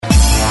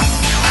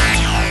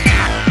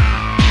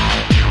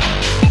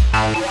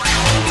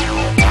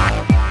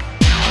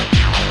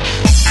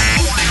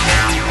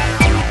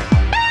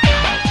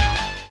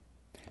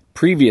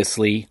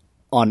Previously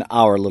on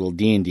our little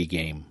D&D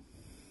game.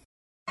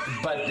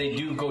 But they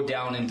do go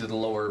down into the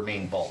lower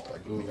main vault.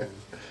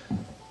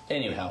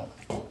 Anyhow,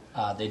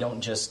 they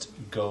don't just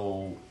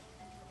go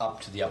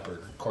up to the upper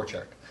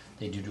courtyard.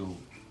 They do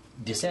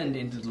descend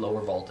into the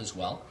lower vault as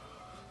well.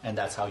 And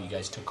that's how you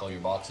guys took all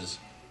your boxes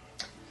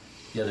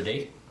the other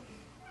day.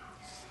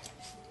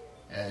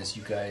 As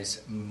you guys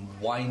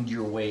wind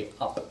your way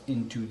up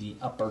into the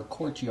upper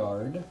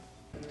courtyard.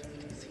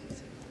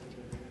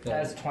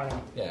 That's 20.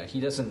 Yeah, he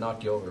doesn't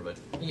knock you over, but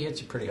he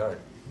hits you pretty hard.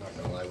 Not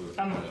gonna lie, we would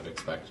kind of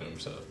expected him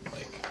to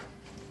like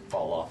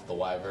fall off the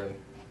wyvern.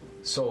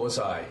 So was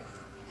I.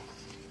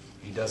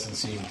 He doesn't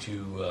seem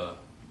to.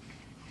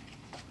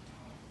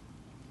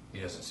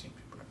 He doesn't seem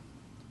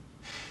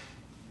to.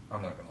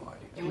 I'm not gonna lie.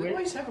 And we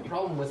always have a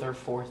problem with our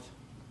fourth.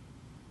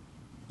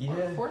 Yeah.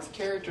 Our fourth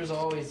characters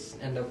always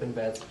end up in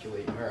bad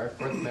situations. Or our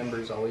fourth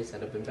members always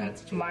end up in bad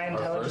situations. My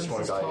intelligence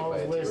one is got eaten by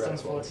 12, a wisdom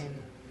T-Rex once.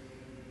 14.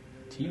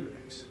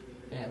 T-Rex.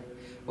 Yeah.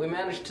 We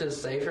managed to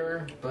save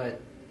her,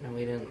 but no,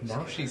 we didn't.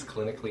 Now she's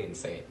clinically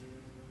insane.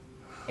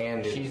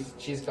 And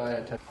She's got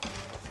a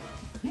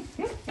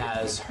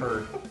As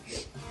her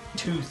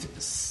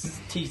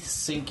teeth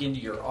sink into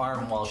your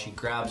arm while she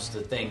grabs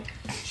the thing,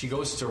 she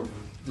goes to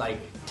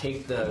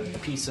take the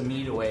piece of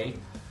meat away,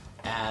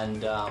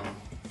 and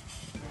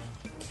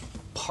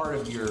part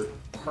of your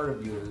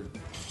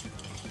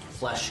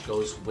flesh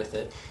goes with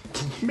it.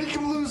 Make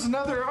him lose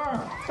another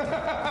arm.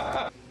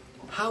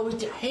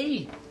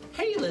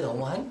 Hey, little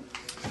one.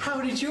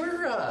 How did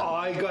your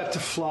I got to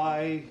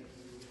fly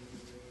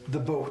the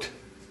boat.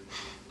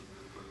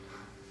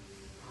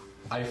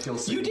 I feel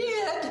You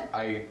did?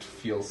 I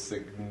feel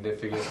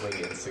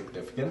significantly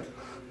insignificant.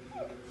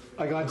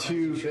 I got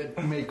to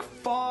make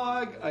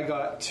fog. I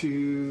got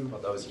to.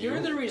 Well, that was you.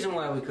 You're the reason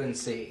why we couldn't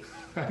see.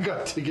 I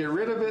got to get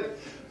rid of it.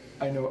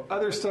 I know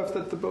other stuff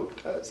that the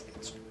boat does.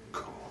 It's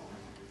cool.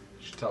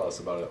 You should tell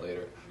us about it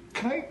later.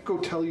 Can I go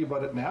tell you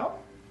about it now?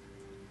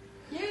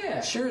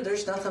 Yeah. Sure,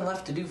 there's nothing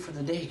left to do for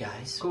the day,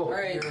 guys. Cool. All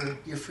right.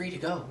 You're free to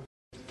go.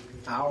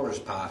 Hours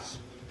pass.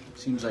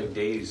 Seems like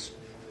days.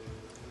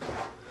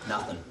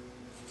 Nothing.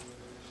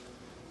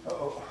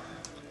 Uh-oh.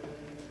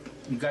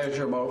 You guys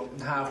are about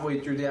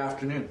halfway through the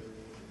afternoon.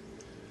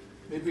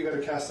 Maybe we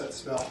gotta cast that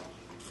spell.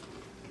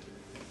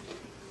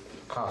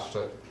 Cost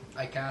it.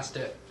 I cast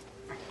it.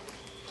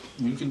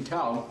 You can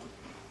tell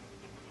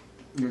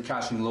you're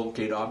casting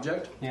locate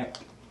object. Yeah.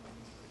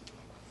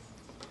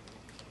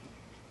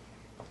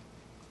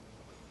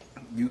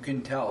 You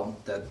can tell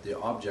that the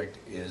object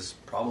is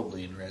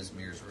probably in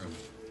Rezmir's room.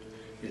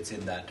 It's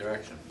in that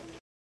direction.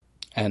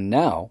 And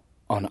now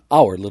on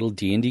our little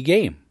D&D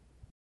game.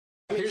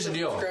 Here's the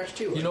deal. Scratch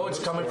too. You know it's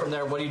coming from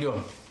there. What are you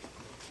doing?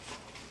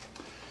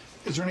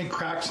 Is there any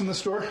cracks in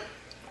this door?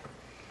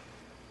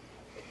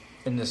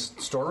 In this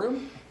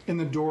storeroom? In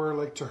the door,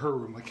 like to her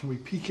room? Like, can we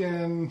peek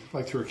in,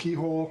 like through a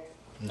keyhole?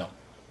 No.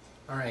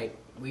 All right.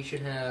 We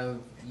should have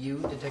you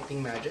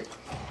detecting magic,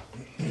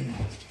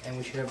 and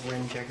we should have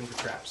Rin checking for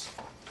traps.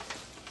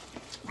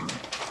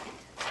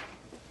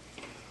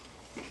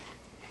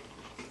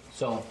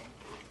 So,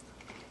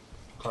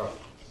 Carl.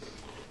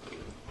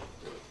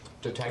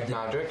 Detect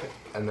magic,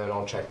 and then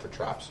I'll check for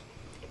traps.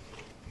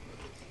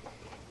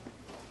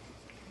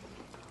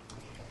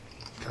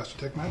 Cast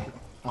Detect Magic.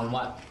 on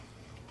what?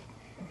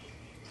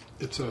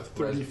 It's a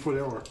 30-foot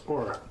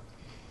aura.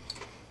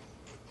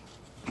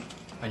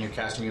 And you're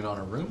casting it on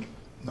a room?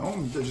 No,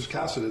 I just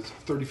cast it. It's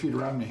 30 feet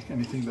around me.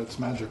 Anything that's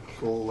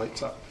magical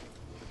lights up.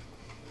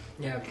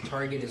 Yeah, the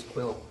target is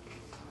Quill.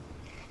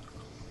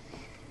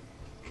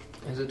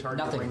 Is a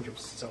target Nothing. range of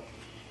so.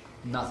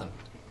 Nothing.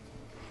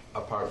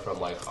 Apart from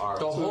like our...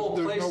 The whole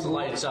there's place no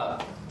lights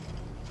up.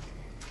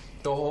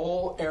 The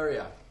whole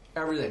area.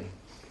 Everything.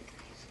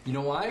 You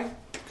know why?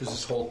 Because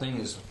this whole thing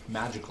is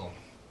magical.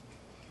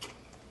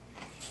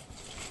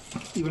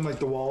 Even like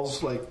the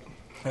walls, like...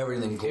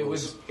 Everything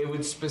glows. It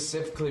would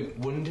specifically...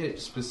 Wouldn't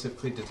it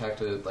specifically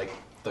detect like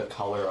the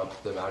color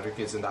of the magic?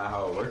 Isn't that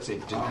how it works?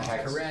 It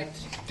detects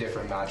Correct.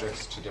 different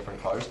magics to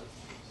different colors.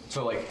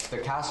 So like the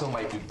castle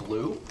might be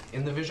blue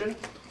in the vision,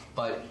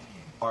 but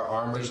our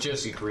armor is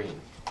just be green.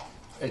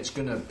 It's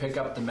going to pick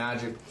up the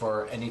magic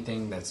for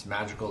anything that's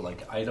magical,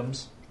 like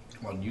items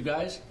on you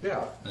guys.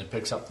 Yeah. And it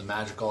picks up the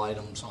magical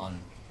items on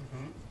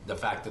the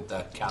fact that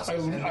the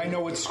castle. I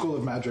know what school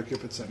of magic,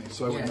 if it's any,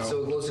 so I would Yeah, know.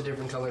 so it glows a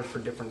different color for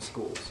different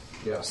schools.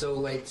 Yeah. So,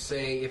 like,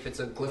 say if it's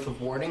a glyph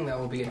of warding, that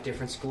will be a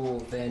different school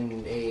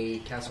than a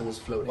castle is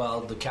floating.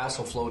 Well, the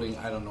castle floating,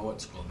 I don't know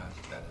what school of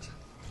magic that is.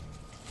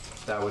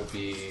 That would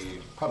be...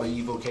 Probably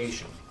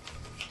evocation.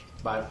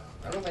 But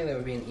I don't think that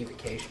would be an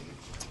evocation.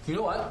 you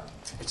know what?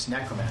 It's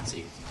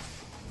necromancy.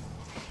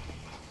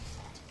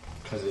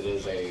 Because it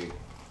is a...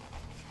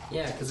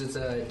 Yeah, because it's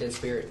a dead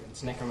spirit.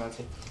 It's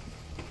necromancy.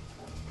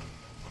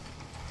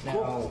 Now,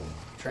 Cool.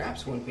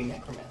 traps wouldn't be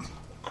necromancy.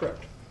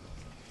 Correct.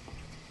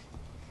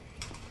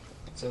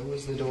 So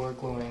was the door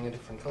glowing a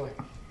different color?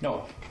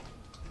 No.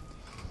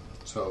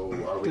 So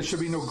are we... There should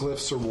be no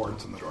glyphs or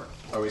wards on the door.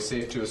 Are we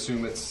safe to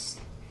assume it's...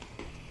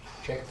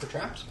 Check it for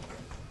traps.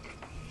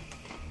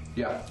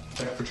 Yeah,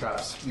 check for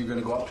traps. You're going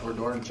to go up to her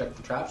door and check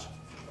for traps?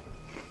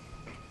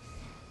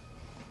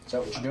 Is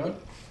that what you're doing?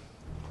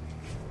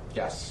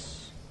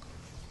 Yes.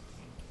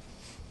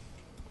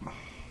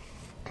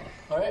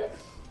 All right,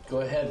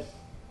 go ahead.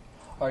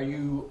 What are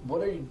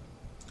you?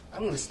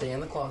 I'm gonna stay in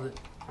the closet.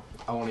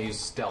 I want to use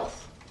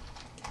stealth.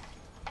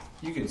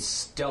 You can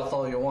stealth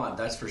all you want.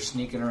 That's for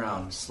sneaking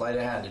around. Sleight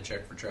of hand to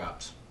check for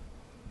traps.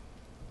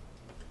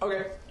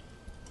 Okay.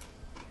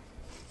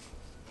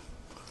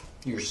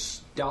 You're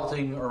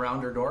stealthing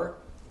around her door?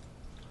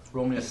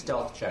 Roll me a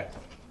stealth check.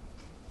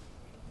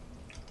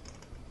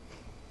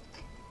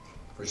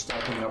 For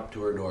stealthing up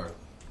to her door.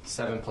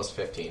 7 plus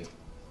 15.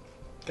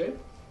 Okay,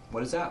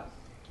 what is that?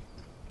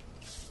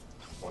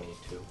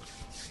 22.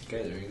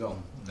 Okay, there you go.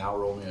 Now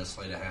roll me a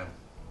sleight of hand.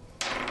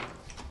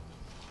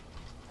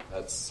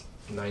 That's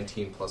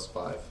 19 plus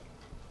 5.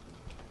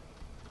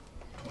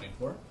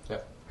 24.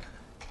 Yep.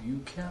 You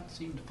can't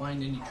seem to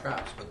find any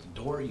traps, but the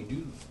door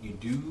you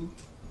do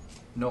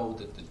know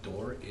that the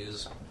door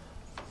is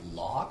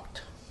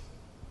locked.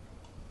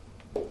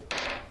 The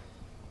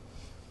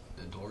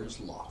door is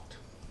locked.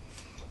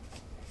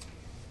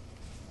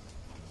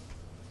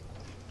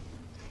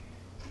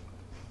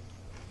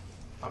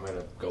 I'm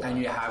gonna go back.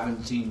 And you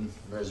haven't seen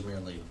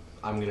Rezmir leave.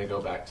 I'm gonna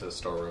go back to the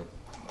storeroom.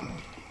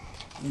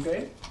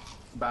 Okay.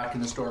 Back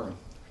in the storeroom.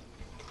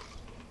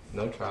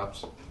 No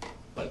traps,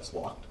 but it's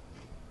locked.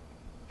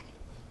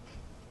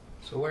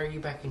 So why are you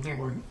back in here?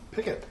 Or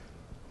pick it.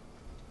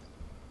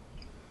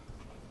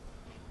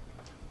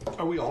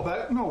 Are we all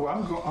back? No,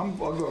 I'll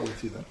go out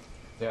with you then.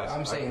 Yeah,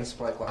 I'm saying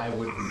supply closet. I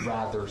would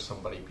rather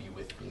somebody be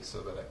with me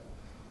so that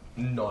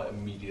I'm not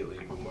immediately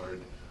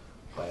bombarded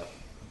by a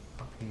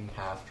fucking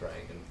half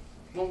dragon.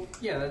 Well,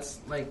 yeah, that's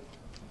like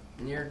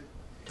you're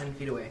 10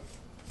 feet away.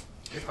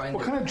 You're fine.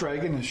 What kind of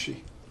dragon is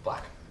she?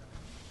 Black.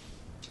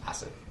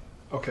 Acid.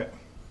 Okay.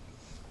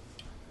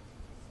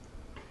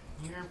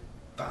 You're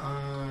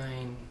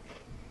fine.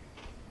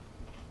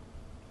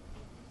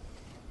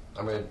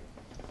 I'm gonna.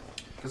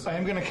 I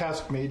am going to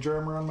cast mage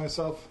armor on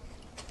myself.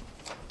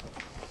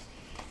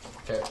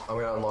 Okay, I'm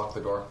gonna unlock the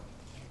door.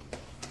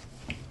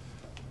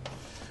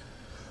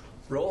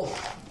 Roll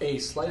a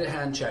sleight of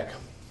hand check.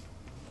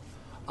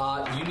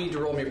 You need to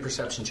roll me a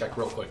perception check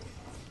real quick.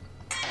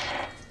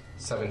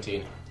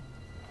 17.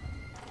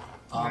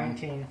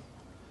 19.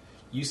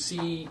 You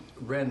see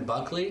Ren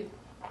Buckley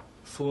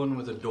fooling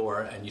with a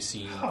door, and you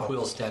see Oh.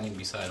 Quill standing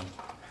beside him.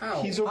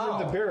 How? He's over in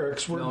the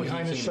barracks. We're No,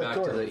 behind he a came shut back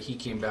door. he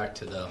came back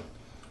to the,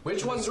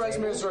 Which one's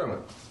Rezmir's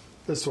room?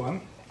 This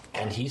one.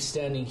 and he's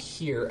standing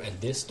here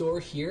at this door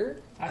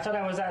here. I thought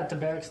I was at the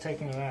barracks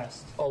taking a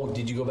rest. Oh,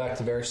 did you go back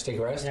to barracks to take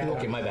a rest? Yeah.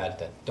 Okay, my bad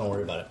then. Don't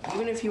worry about it.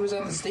 Even if he was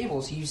at the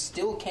stables, you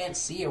still can't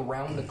see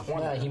around the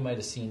corner. Yeah, he might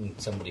have seen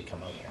somebody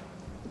come out here.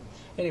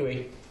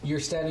 Anyway, you're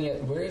standing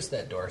at, where is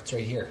that door? It's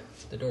right here.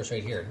 The door's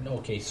right here. No,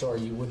 okay, sorry,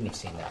 you wouldn't have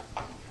seen that.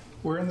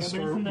 We're in the Yeah, but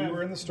storeroom. isn't We that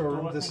were in the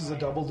storeroom. door This is a thing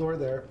double door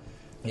there.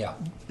 Yeah.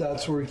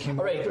 That's where we came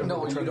All up. right, and no,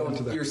 we you tried to don't. get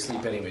to You're there.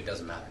 asleep anyway. It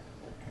doesn't matter.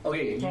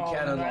 Okay, you Well,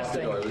 can't unlock the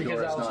resting, door. The because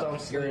door is owls not.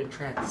 don't You're sleep. in a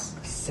trance.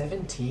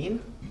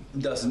 17?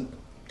 Doesn't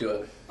do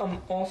it.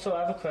 Also,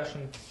 I have a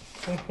question.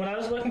 When I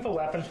was looking for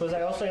weapons, was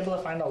I also able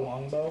to find a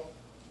longbow?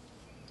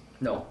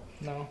 No,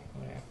 No?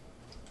 Okay.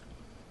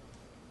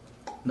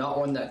 not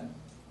one that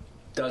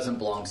doesn't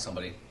belong to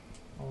somebody.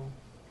 Oh.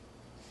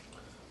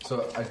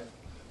 So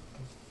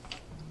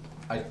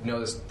I know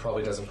this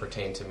probably doesn't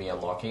pertain to me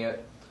unlocking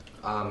it,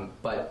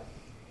 but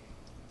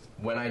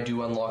when I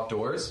do unlock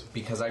doors,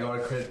 because I got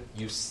a crit,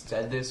 you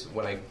said this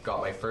when I got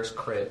my first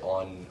crit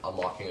on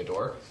unlocking a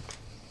door,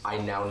 I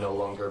now no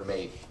longer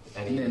make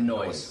any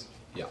Noise.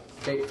 Yeah.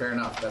 Okay, fair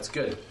enough. That's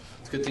good.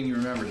 It's a good thing you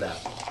remembered that.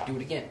 Do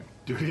it again.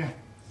 Do it again.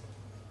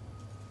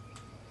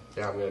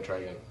 Yeah, I'm gonna try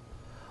again.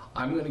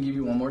 I'm going to give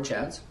you one more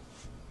chance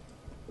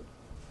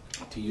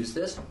to use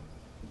this.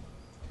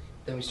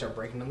 Then we start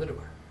breaking on the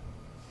door.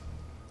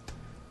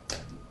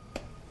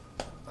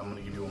 I'm going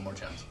to give you one more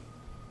chance.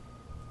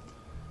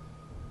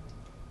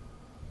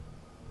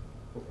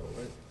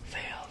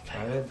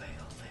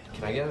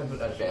 Can I get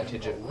an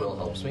advantage if Quill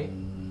helps me?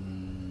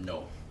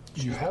 No.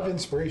 You have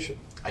inspiration.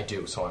 I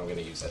do, so I'm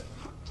gonna use it.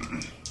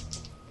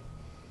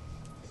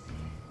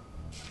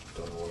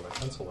 Don't know where my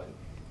pencil went.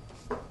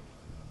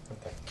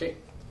 Okay. Okay.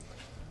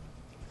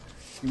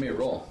 You may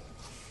roll.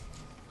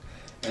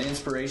 An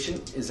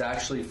inspiration is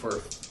actually for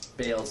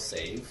fail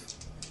save.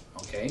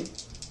 Okay?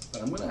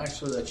 But I'm going to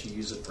actually let you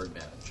use it for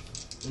advantage.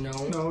 No.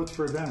 No, it's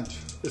for advantage.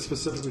 It's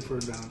specifically for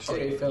advantage.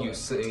 Okay, fail You it.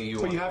 say you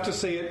But want you have to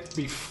say it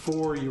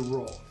before you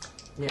roll.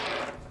 Yeah.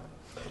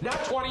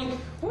 Not 20!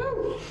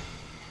 Woo!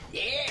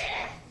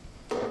 Yeah!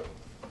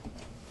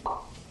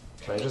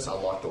 Can I just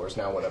unlock doors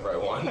now whenever I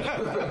want?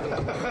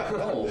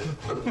 Oh,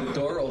 the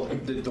door.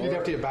 You'd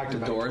have to get back to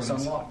the back door is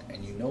ones. unlocked,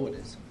 and you know it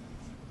is.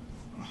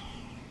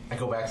 I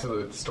go back to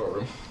the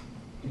storeroom.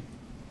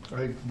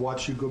 I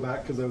watched you go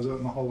back because I was out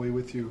in the hallway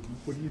with you.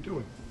 What are you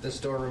doing? The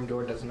storeroom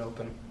door doesn't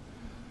open.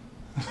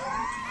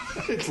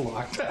 It's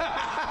locked.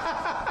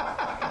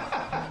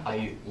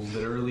 I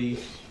literally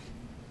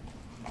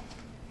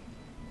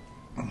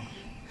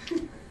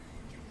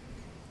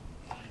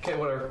Okay,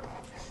 whatever.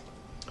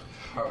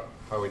 How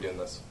are we doing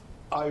this?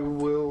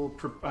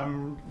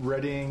 I'm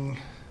readying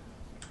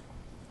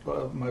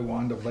my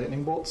wand of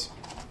lightning bolts.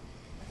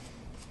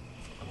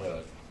 I'm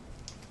gonna.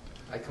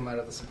 I come out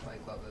of the supply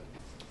closet.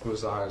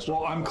 Who's the highest?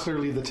 Well, I'm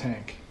clearly the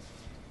tank.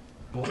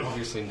 Well,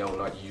 obviously, no,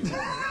 not you.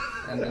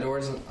 And the door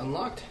is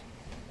unlocked.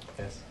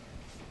 Yes.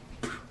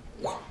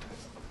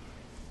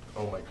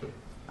 Oh my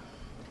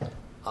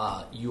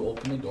god. You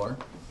open the door,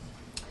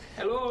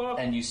 Hello.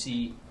 and you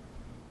see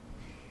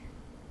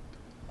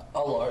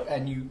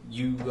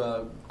you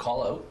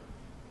call out,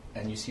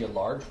 and you see a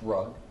large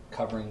rug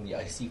covering the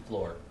icy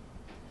floor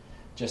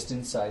just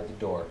inside the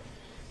door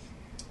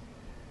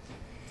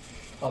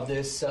of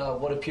this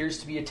what appears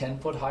to be a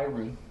 10-foot high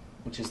room,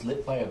 which is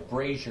lit by a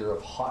brazier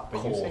of hot But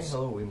you saying coals.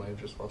 hello, we might have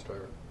just lost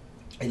our.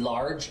 A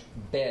large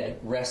bed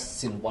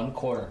rests in one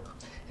corner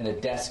and a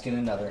desk in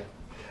another.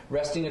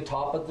 Resting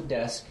atop of the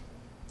desk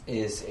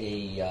is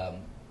a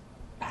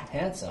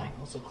handsome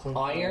Also clink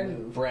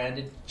iron move.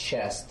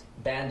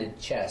 banded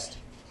chest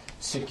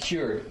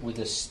secured with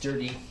a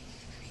sturdy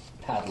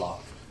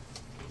padlock.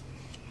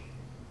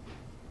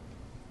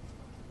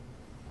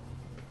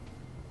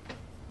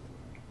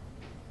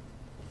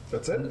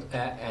 That's it?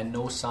 And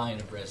no sign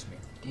of Resmir.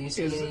 Do you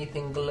see Is-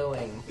 anything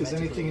glowing? Is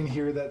anything in magically?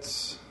 here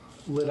that's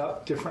lit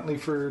up differently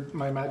for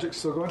my magic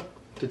still going?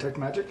 Detect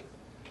magic?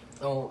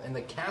 Oh, and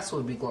the castle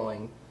would be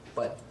glowing,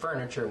 but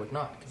furniture would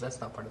not, because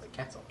that's not part of the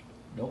castle.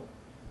 Nope.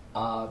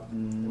 I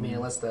mean,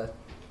 unless there's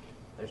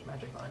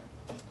magic on it.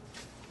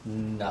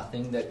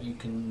 Nothing that you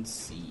can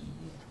see.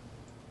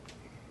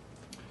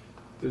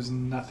 There's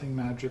nothing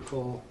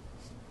magical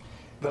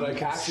that I The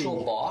can see.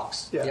 actual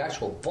box, Yeah. the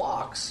actual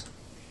box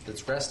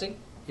that's resting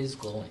is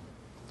glowing.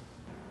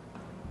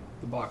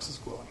 The box is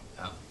glowing.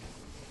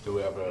 Do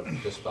we have a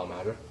dispel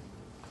matter?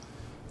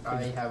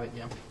 I have it,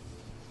 yeah.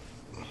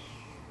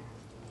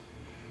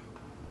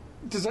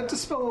 Does that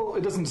dispel?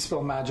 It doesn't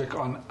dispel magic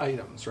on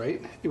items,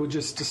 right? It would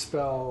just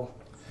dispel.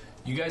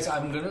 You guys,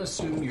 I'm going to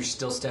assume you're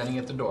still standing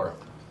at the door.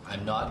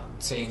 I'm not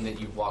saying that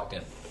you've walked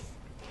in.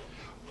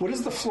 What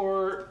is the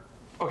floor?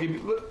 Okay,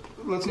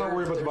 let's not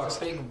worry about the There's box.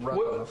 a big rug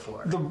What- on the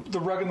floor. The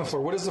rug on the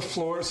floor. What is the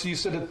floor? So you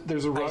said that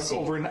there's a rug Icy.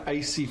 over an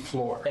icy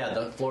floor, Yeah,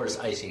 the floor is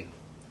icy.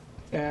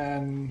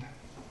 and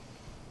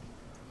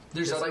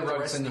There's Just other like the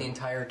rugs rest in of the the.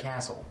 entire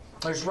castle.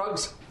 There's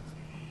rugs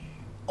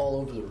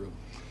all over the room.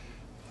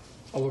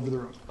 all over the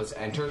room. Let's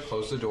enter,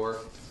 close the door,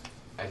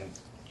 and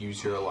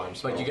use your alarm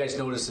spell. But you guys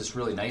notice this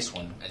really nice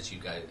one as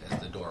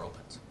the door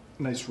opens.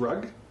 Nice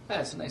rug. Yeah,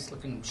 it's a nice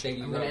looking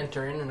shaggy I'm rug. going to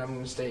enter in, and I'm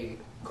going to stay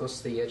close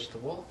to the edge of the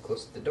wall,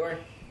 close to the door.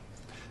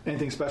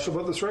 Anything special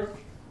about this rug?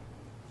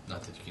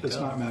 Not that you can It's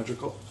tell. not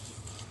magical.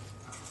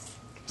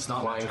 It's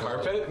not Flying magical.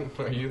 carpet?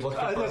 Are you looking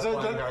for a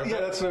flying carpet?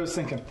 Yeah, that's what I was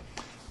thinking.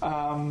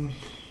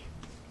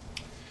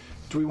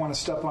 Do we want to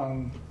step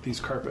on these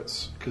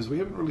carpets? Because we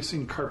haven't really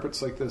seen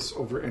carpets like this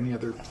over any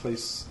other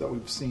place that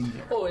we've seen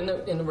here. Oh, in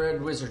the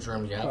Red Wizard's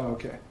room, yeah. Oh,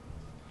 okay.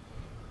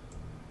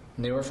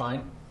 And they were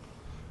fine.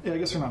 Yeah, I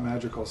guess they're not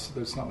magical, so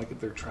it's not like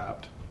they're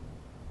trapped.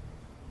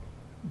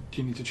 Do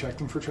you need to check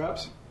them for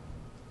traps?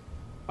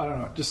 I don't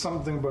know. Just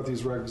something about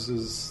these rugs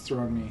is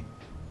throwing me.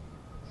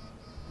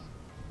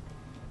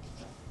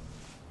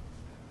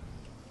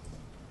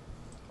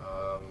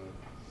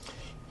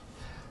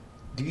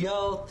 Do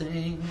your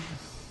thing.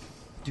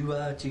 Do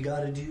what you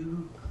gotta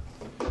do.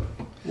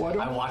 Why I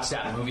don't, watched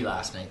that movie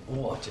last night.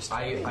 Oh, just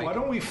why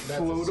don't we a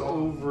float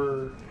song.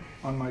 over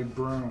on my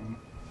broom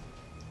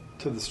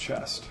to this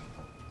chest?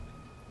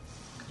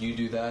 You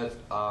do that.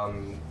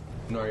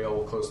 Norio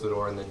will close the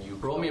door, and then you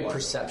roll me a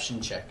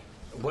perception check.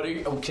 What are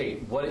you? Okay,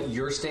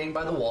 you're staying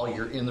by the wall.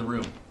 You're in the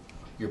room.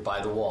 You're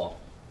by the wall.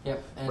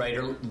 Yep. And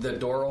Right, the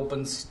door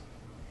opens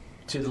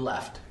to the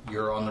left.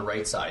 You're on the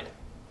right side.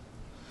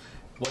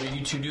 What are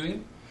you two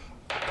doing?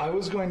 I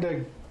was going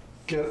to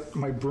get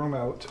my broom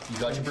out. You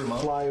got your broom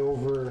out? Fly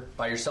over.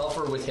 By yourself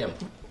or with him?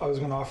 I was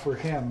going to offer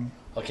him.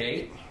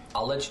 Okay,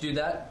 I'll let you do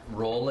that.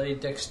 Roll a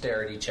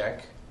dexterity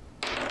check.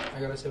 I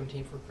got a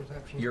 17 for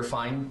perception. You're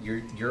fine.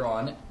 You're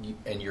on it,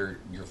 and you're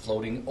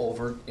floating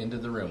over into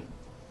the room.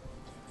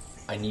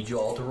 I need you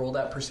all to roll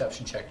that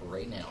perception check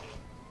right now.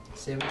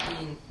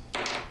 17.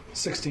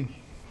 16.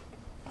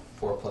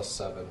 4 plus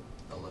 7,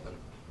 11.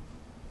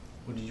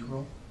 What did you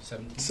roll?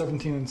 17.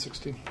 17 and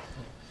 16.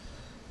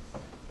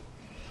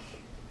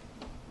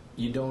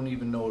 You don't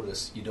even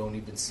notice. You don't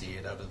even see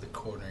it out of the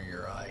corner of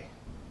your eye.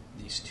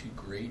 These two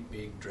great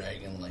big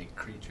dragon-like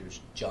creatures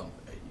jump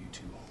at you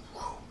two.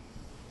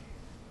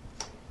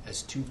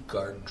 As two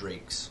guard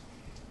drakes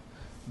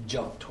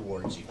jump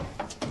towards you.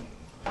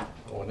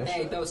 Oh,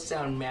 Hey, those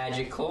sound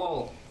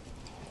magical.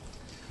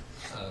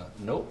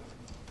 Nope.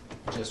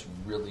 Just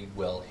really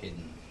well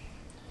hidden.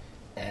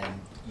 And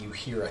you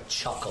hear a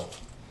chuckle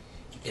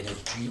in a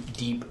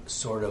deep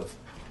sort of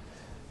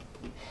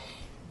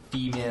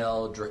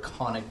female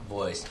draconic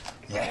voice.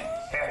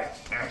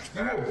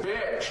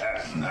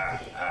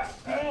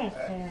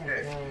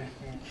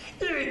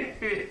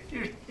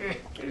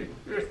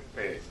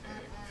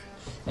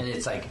 And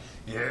it's like,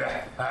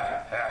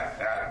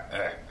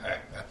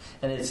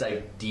 and it's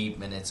like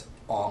deep and it's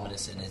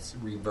ominous and it's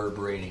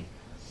reverberating,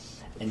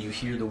 and you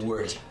hear the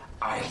words,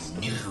 "I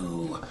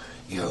knew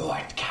you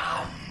would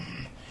come."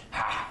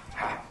 Ha ha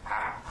ha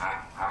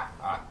ha ha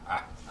ha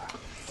ha.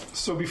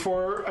 So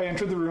before I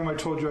entered the room, I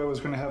told you I was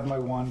going to have my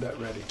wand at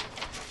ready.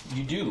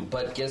 You do,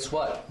 but guess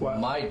what? What?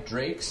 My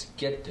drakes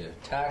get to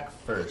attack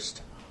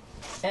first.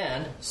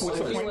 And What's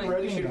the point in We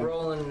readying should them?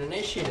 roll an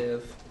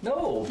initiative.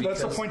 no,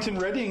 because That's the point in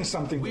readying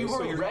something. We though, so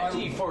were you're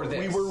ready not- for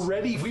this. We were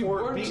ready We for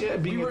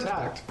weren't- being we were-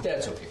 attacked.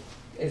 That's okay.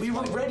 It's We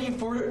were fine. ready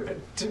for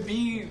it to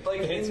be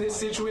like It's in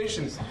this fine.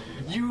 situation.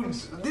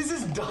 This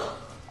is dumb.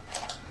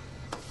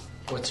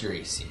 What's your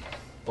AC?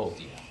 Both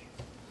of you.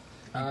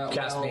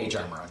 Cast mage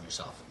armor on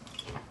yourself.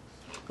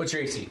 What's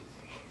your AC?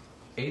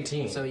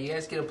 18. So you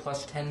guys get a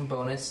plus 10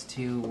 bonus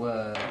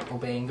to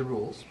obeying the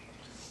rules.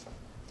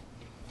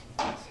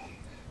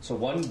 So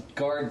one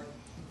guard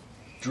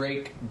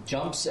drake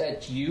jumps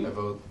at I you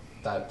vote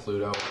that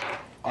Pluto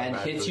and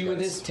hits you with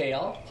his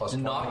tail plus to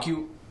one. knock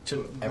you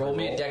to Every roll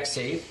me a roll. dex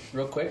save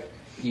real quick.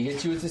 He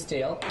hits you with his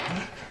tail.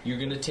 You're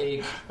gonna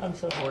take. I'm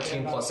so happy 14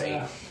 about plus 8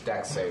 that.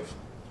 dex save.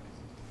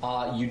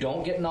 You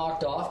don't get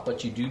knocked off,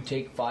 but you do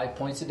take 5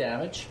 points of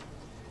damage.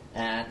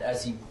 And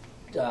as he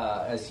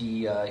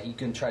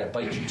can try to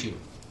bite you too.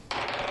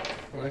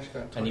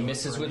 And he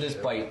misses with his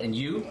bite. And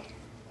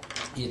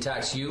he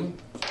attacks you.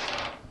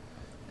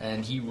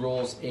 And he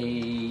rolls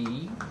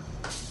he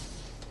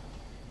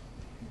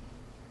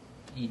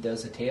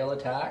does a tail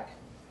attack.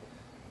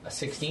 A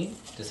 16.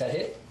 Does that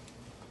hit?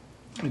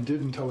 I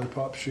did until I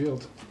popped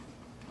shield.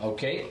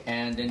 Okay.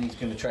 And then he's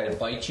going to try to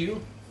bite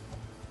you.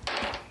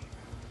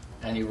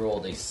 And he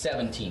rolled a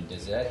 17.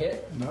 Does that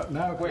hit? Not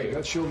now. Wait. I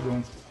got shield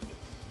going.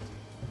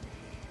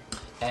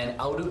 And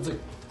out of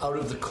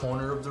the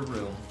corner of the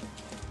room,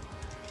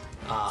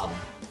 out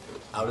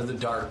of the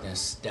darkness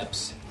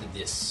steps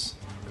this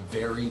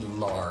very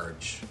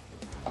large,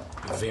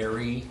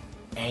 very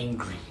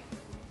angry,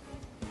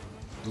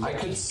 I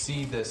could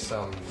see this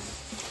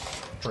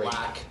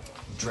black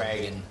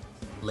dragon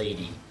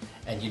lady.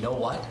 And you know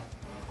what?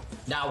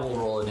 Now we'll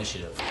roll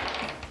initiative.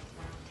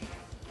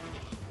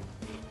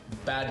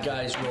 Bad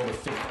guys roll a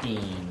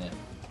 15.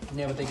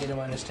 Yeah, but they get a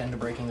minus 10 to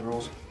breaking the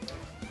rules.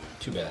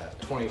 Too bad.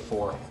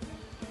 24.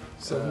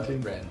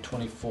 17. Ren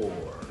 24.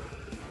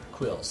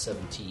 Quill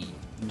 17.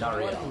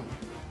 Dariel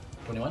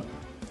 21.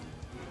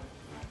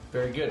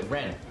 Very good.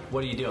 Ren,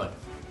 what are you doing?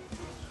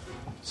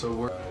 So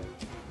we're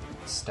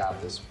stab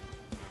this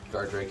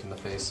guard drake in the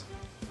face.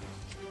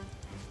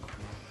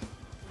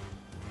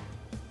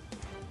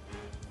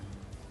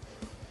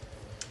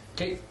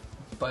 Okay,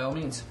 by all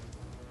means.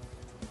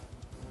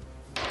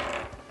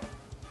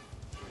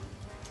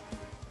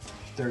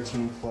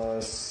 13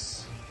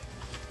 plus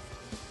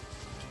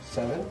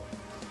 7.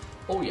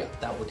 Oh yeah,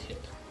 that would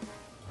hit.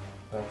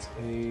 That's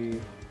a.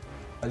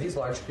 Are these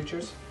large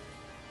creatures?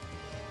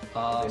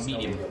 They still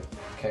Medium.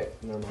 Okay,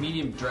 never mind.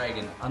 Medium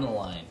dragon,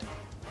 unaligned.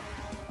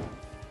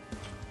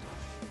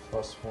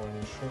 Plus 1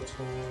 short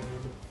sword.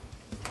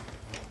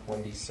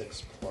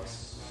 1d6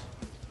 plus.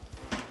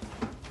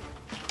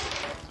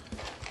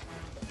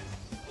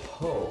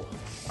 Oh,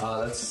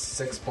 that's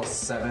 6 plus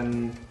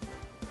 7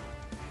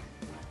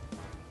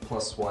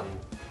 plus 1.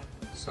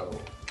 So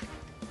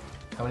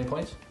How many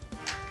points?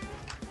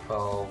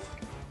 12,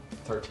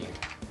 13.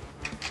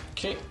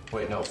 Okay,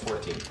 Wait, no,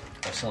 14.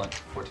 excellent.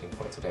 14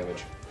 points of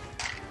damage.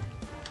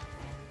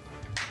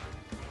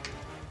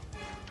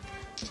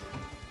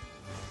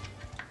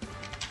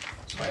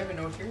 So I have a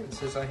note here that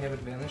says I have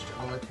advantage to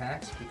all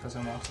attacks because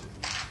I'm awesome.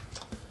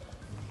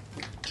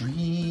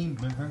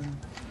 Dreamer,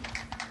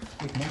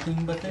 with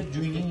nothing but a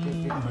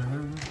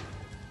dreamer.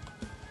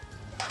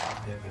 I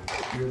have a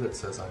note here that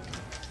says I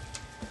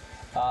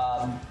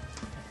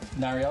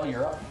Nariel,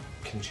 you're up.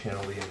 can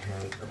channel the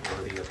inherent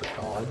ability of the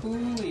god.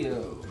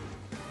 Julio.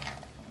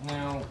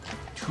 Now,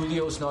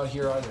 Julio's not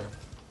here either.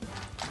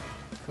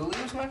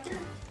 Julio's not here?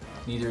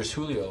 Neither is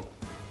Julio.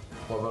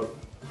 What about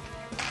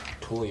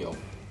Tulio.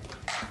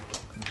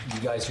 You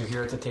guys are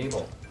here at the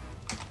table.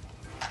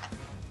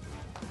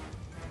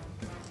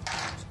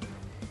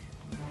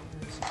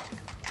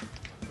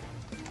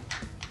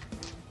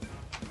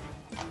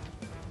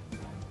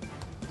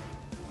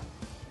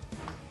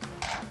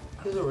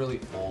 He has a really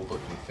old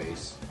looking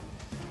face.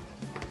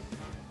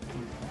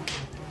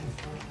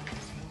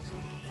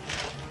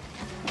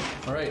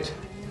 All right,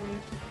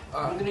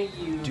 I'm gonna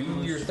use do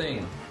your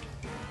thing.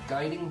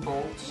 Guiding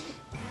Bolt.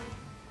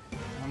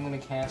 I'm gonna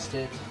cast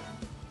it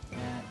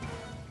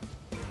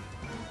at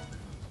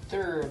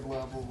 3rd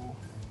level.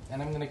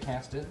 And I'm gonna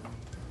cast it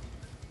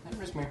at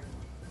Rismere.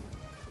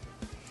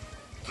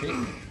 Okay.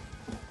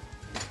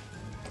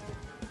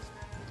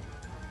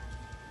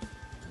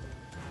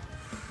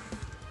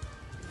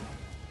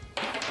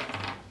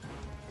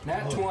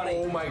 Nat 20.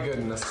 Oh my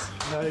goodness.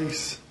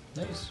 Nice.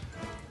 Nice.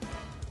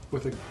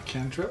 With a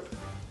cantrip?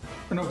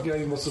 Or no,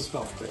 yeah, what's the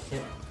spell?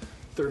 Yep.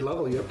 3rd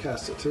level, yep,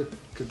 cast it too.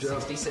 Good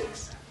job.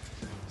 66.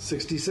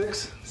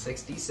 66?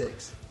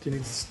 66. Do you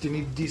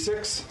need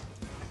D6?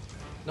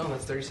 No,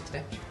 that's 36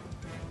 damage.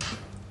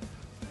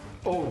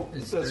 Oh,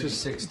 It's that's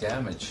just 36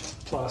 damage.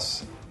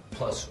 plus.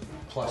 Plus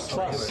Plus.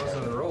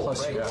 On the roll,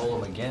 Plus right? you roll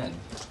them again.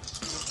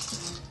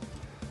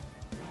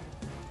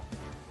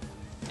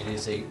 It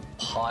is a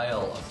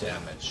pile of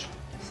damage.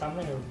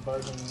 Something is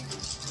bugging me.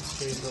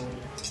 Seriously.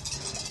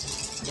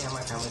 Yeah,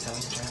 my family's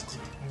having a chat.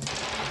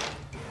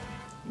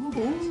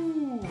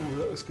 Ooh,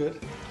 that was good.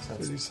 So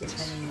that's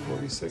 36, 10,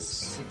 46,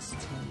 16,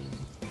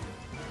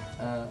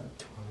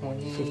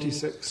 20,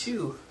 56,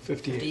 2,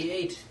 58.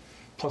 58.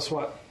 Plus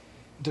what?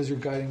 Does your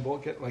guiding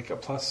bolt get like a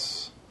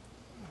plus?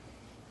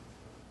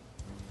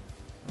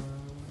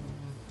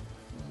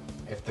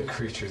 If the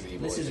creature's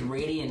evil. This is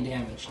radiant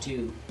damage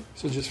too.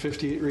 So just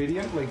 58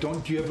 radiant? Like, do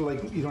you have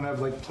like, you don't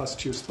have like plus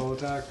 2 spell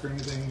attack or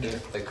anything?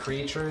 If the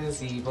creature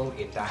is evil,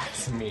 it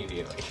dies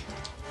immediately.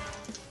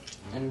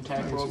 And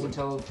attack rolls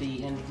until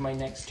the end of my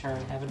next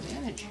turn have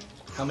advantage.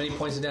 How many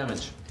points of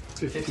damage?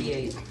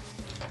 58.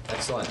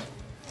 Excellent.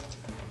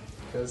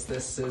 Because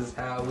this is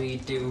how we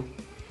do.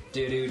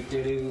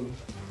 Do.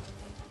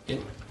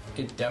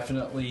 It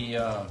definitely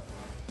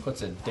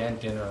puts a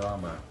dent in her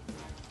armor.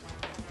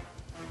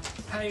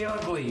 Hey,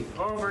 ugly,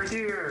 over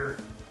here.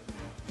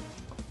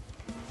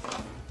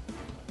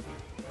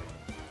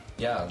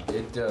 Yeah,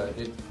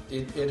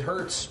 it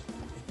hurts.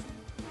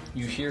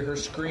 You hear her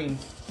scream.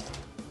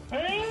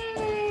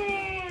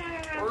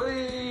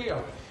 Hurry!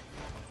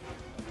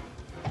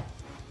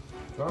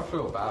 I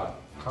feel bad.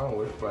 Kind of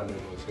wish Brendan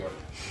was here.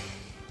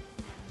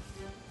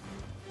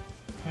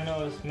 Who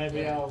knows?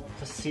 Maybe I'll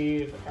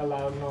perceive a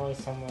loud noise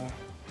somewhere.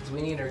 Because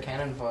we need our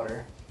cannon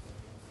fodder.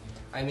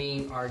 I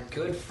mean, our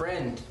good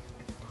friend.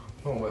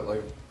 No, but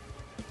like,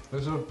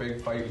 this is a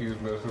big fight he's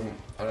missing,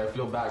 and I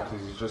feel bad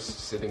because he's just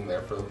sitting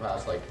there for the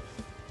past like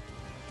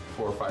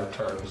 4 or 5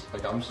 turns.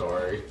 Like, I'm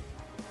sorry.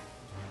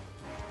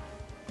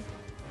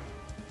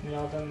 You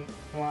know, then,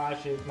 well,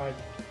 actually, I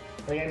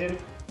didn't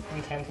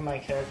intend for my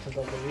character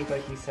to leave,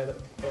 like he said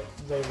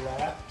they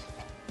left.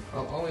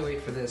 Well, while we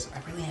wait for this, I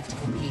really have to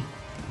go pee.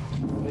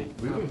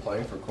 We've been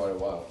playing for quite a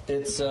while.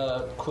 It's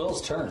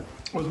Quill's turn.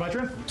 Was it my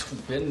turn? It's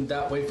been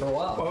that way for a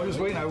while. Well, I was just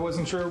waiting. I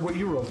wasn't sure what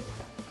you rolled.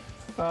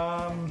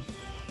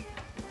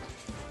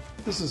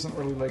 This isn't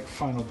really like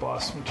final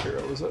boss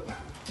material, is it?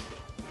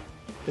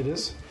 It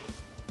is?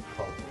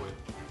 Probably.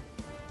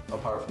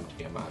 Apart from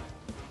Tiamat.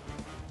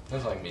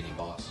 There's like mini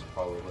boss,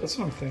 probably. That's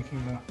what I'm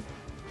thinking though.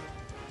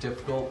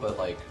 Difficult, but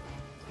like.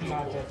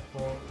 Not doable.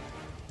 difficult.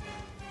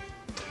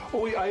 Oh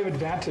wait, I have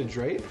advantage,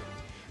 right?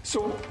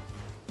 So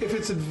if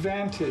it's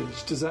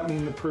advantage, does that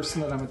mean the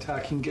person that I'm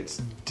attacking gets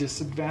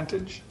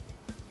disadvantage?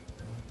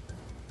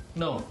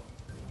 No,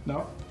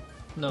 No?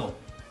 no.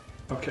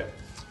 Okay.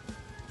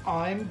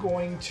 I'm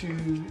going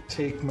to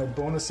take my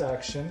bonus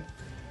action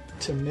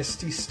to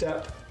Misty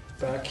Step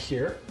back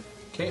here,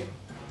 Okay.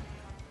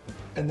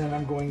 and then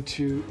I'm going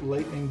to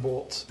Lightning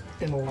Bolt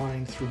in a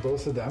line through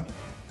both of them.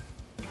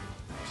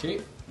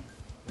 Okay.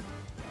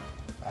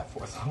 At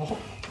 4th level.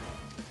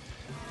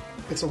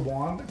 It's a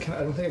wand.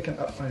 I don't think I can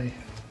up my...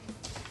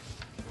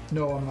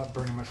 No, I'm not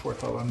burning my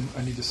 4th level.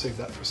 I need to save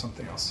that for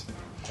something else.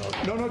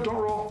 Okay. No, don't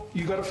roll.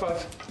 You got a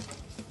 5.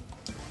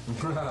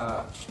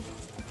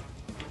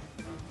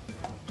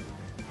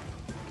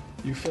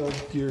 You failed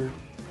your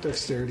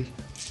dexterity.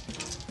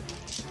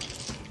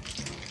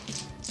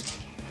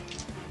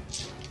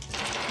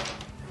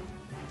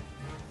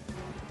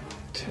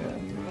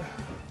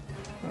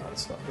 No,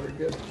 that's not very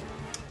good.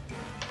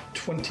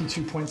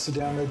 22 points of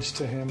damage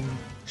to him.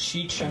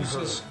 She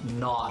chooses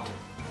not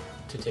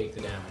to take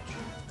the damage.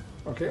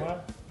 Okay.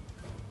 What?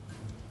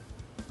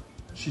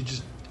 She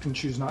just can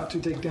choose not to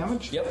take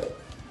damage? Yep.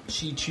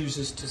 She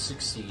chooses to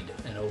succeed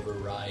and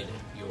override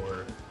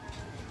your...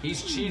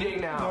 He's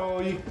cheating now.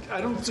 No, I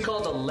don't It's think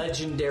called a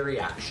legendary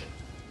action.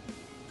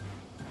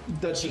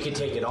 that... She can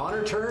take it on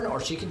her turn,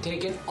 or she can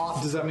take it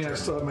off. Does that mean I her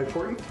still have my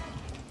portent?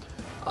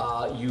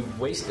 turn. You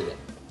wasted it.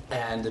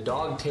 And the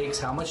dog takes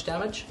how much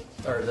damage?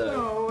 Or the...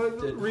 No,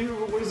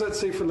 what does that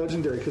say for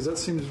legendary? Because that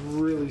seems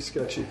really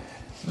sketchy.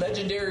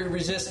 Legendary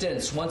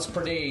resistance. Once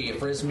per day,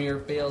 if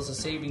Rismir fails a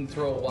saving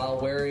throw while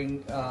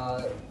wearing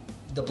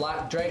the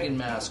black dragon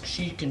mask,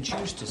 she can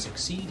choose to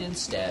succeed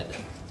instead.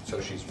 So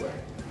she's wearing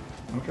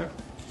it. Okay.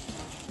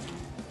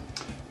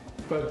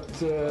 But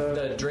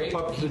The Drake,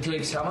 the Drake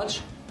takes how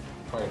much?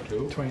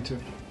 22. 22.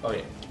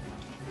 Okay.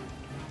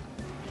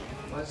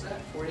 What's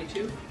that?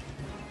 42?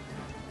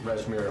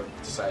 Resmir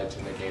decided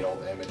to negate all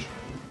damage.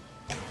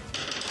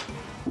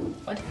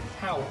 What?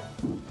 How?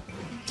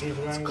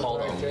 It's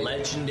called a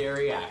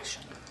legendary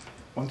action.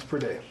 Once per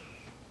day.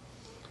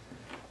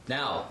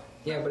 Now,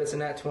 Yeah, but it's a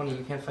nat 20.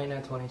 You can't fight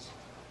nat 20s.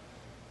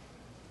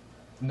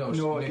 No,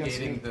 No, against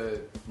me. negating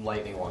the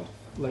lightning one.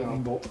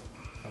 Lightning bolt.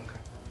 Okay.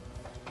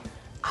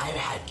 I've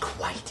had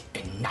quite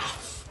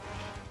enough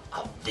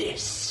of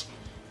this.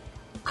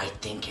 I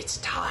think it's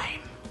time.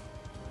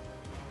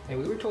 Hey,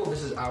 we were told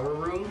this is our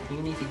room. You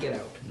need to get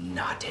out.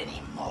 Not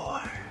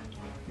anymore.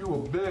 You a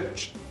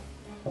bitch.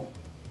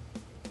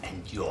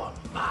 And you're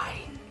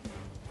mine.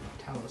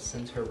 Talos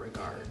sends her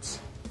regards.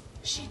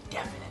 She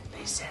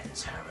definitely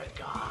sends her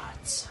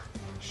regards.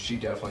 She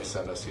definitely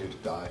sent us here to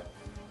die.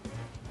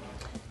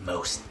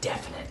 Most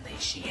definitely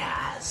she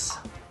has.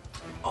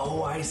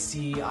 Oh, I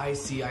see.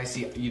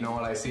 You know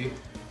what I see?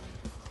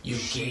 You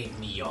gave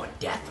me your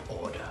death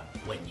order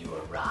when you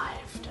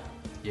arrived.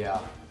 Yeah.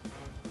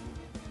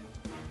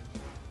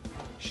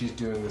 She's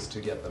doing this to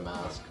get the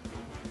mask.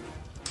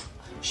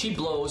 She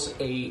blows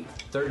a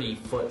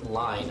 30-foot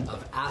line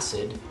of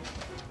acid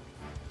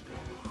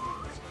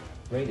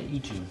right at you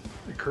two.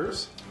 It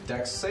curse?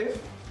 Dex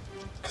save?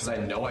 Because I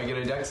know I get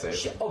a dex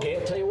save. Okay,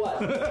 I'll tell you what.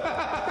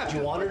 Do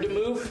you want her to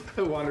move?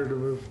 I want her to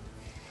move.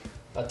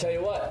 I'll tell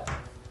you what.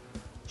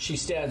 She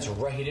stands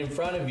right in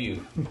front of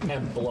you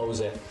and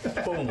blows it.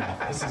 Boom.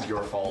 This is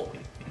your fault.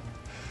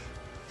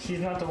 She's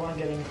not the one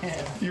getting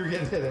hit. You're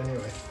getting hit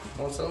anyway.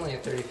 Well, it's only a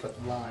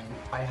 30-foot line.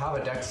 I have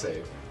a dex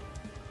save.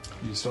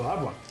 You still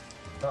have one.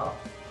 Oh.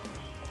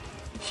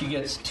 She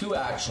gets 2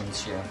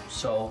 actions here,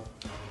 so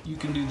you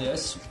can do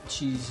this.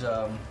 She's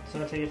So I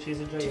take it she's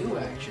a dragon. 2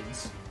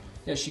 actions.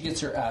 yeah, she gets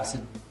her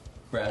acid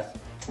breath.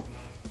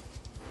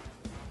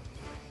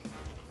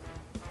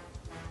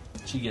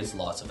 She gets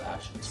lots of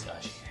actions,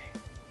 guys.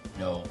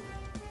 No.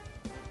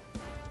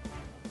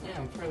 Yeah,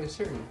 I'm fairly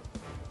certain.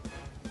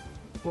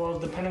 Well,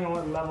 depending on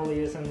what level he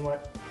is and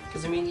what.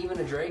 Because, I mean, even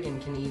a dragon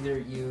can either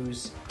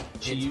use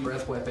its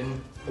breath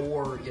weapon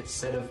or its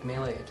set of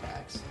melee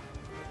attacks.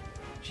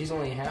 She's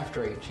only a half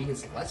dragon. She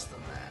gets less than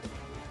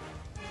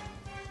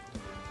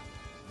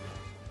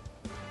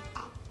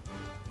that.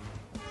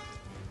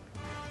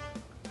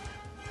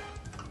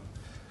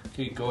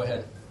 Okay, go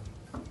ahead.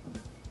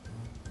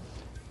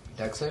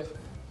 Dex save?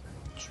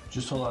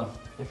 Just hold on.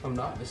 If I'm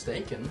not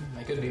mistaken,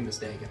 I could be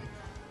mistaken.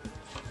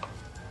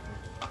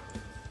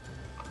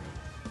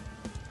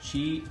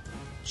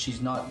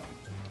 She's not.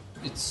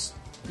 It's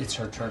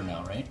her turn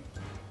now, right?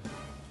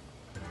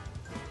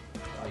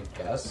 I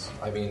guess.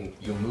 I mean,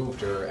 you moved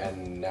her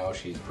and now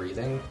she's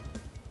breathing.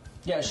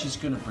 Yeah, she's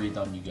gonna breathe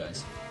on you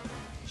guys.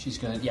 She's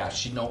gonna. Yeah,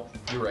 no,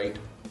 you're right.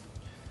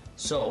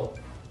 So,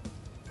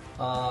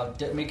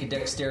 make a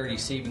dexterity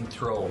saving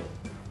throw.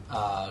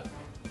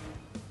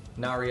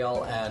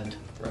 Nariel and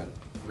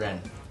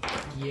Ren.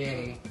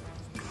 Yay.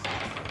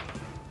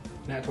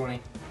 Nat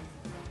 20.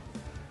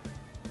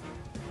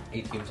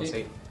 18 plus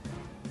 8.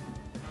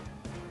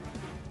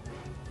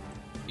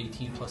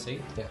 18 plus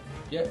 8? Yeah.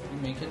 Yeah, you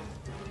make it.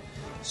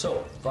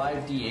 So,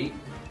 5d8, you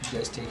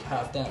guys take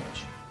half damage.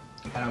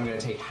 And I'm going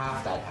to take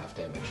half that half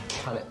damage.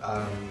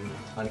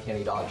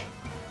 Uncanny dodge.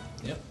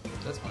 Yep,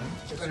 that's fine.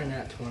 I got a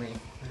nat 20. I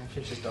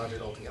should just dodge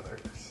it altogether.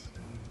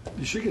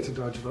 You should get to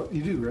dodge it up.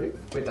 You do, right?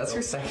 Wait, that's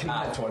your second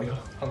nat 20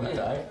 on that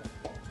die?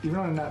 Even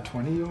on a nat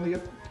 20, you only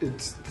get.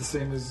 It's the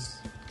same as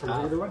the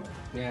regular one?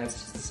 Yeah, it's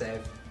just a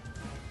save.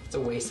 It's a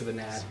waste of a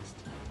nat.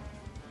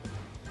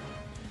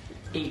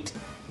 8.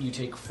 You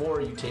take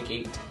 4, you take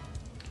 8.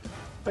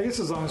 I guess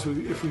as long as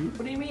if we.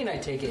 What do you mean I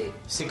take 8?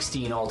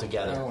 16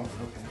 altogether. Oh,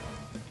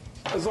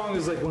 okay. As long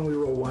as, like, when we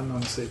roll 1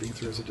 on saving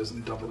throws, it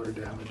doesn't double our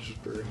damage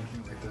or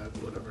anything like that,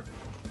 whatever.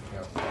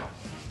 Yeah.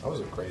 That was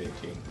a great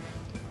 18.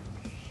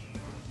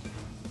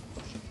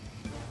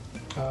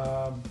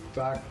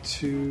 Back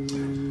to.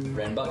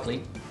 Ren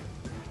Buckley.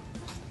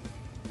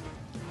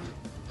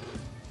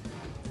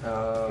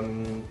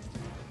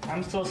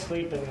 I'm still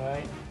sleeping,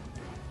 right?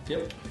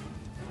 Yep.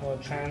 Or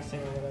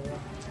trancing or whatever.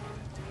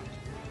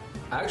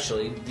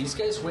 Actually, these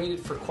guys waited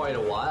for quite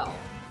a while.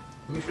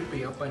 You should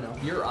be up by now.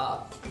 You're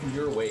up.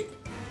 You're awake.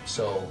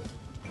 So,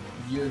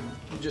 you're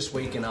just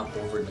waking up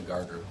over in the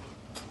guard room.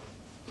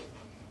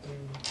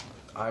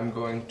 I'm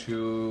going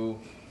to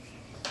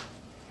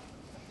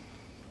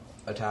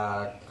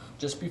attack.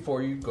 Just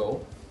before you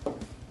go.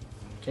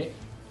 Okay,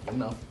 good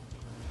enough.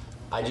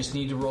 I just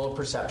need to roll a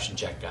perception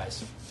check,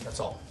 guys. That's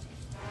all.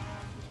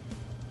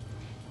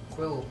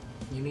 Quill,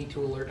 you need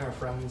to alert our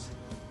friends.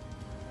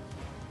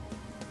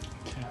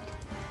 Can't.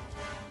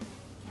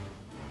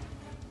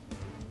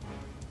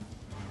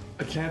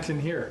 I can't in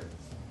here.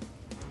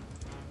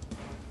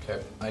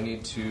 Okay, I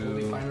need We'll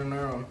be to. fine on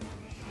our own.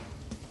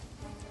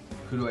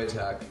 Who do I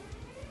attack?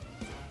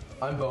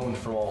 I'm boned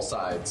from all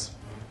sides.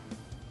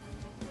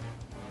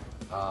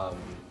 I'm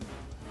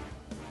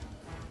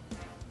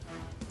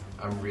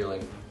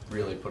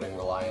really putting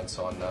reliance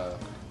on the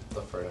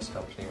furnace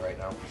company right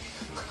now.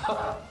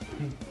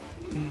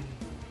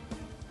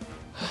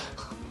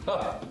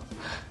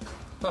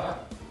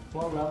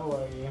 What level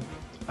are you?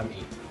 I'm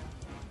 8.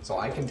 So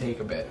I can take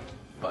a bit,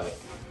 but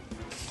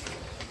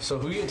So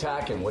who are you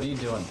attacking? What are you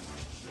doing?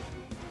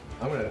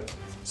 I'm gonna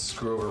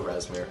screw over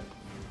Resmir.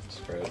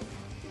 Straight.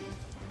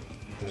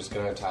 I'm just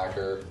gonna attack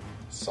her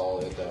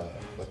solid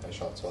with my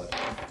shot sword.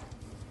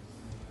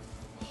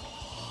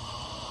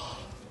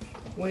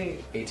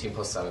 Wait. 18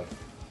 plus 7.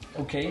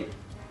 Okay.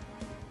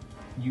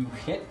 You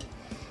hit.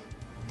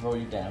 Roll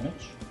your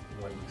damage.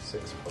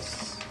 1d6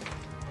 plus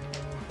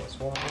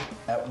 1.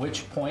 At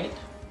which point,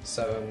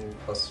 7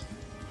 plus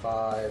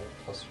 5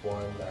 plus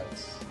 1,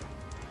 that's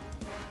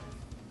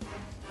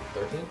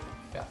 13?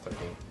 Yeah,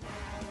 13.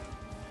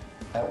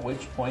 at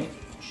which point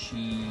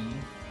she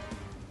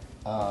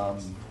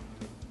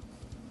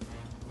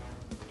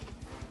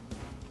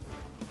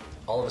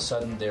all of a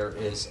sudden there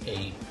is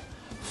a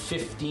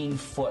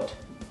 15-foot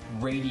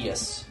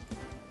radius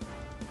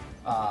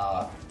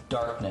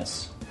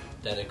darkness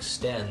that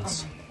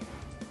extends.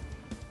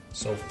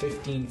 So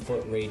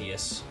 15-foot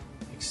radius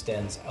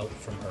extends out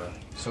from her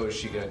So is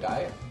she gonna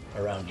die?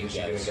 around you Is she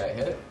guys. gonna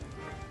get hit?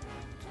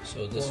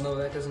 So this Well, no,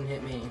 that doesn't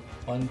hit me.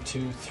 1,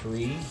 2,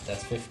 3.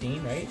 That's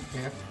 15, right?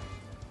 Yeah.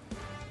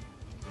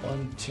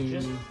 1, 2,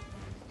 Just-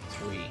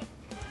 3.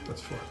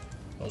 That's 4.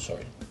 Oh,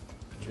 sorry.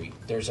 3.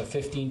 There's a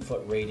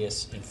 15-foot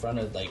radius in front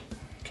of, like,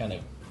 kind of.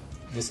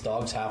 This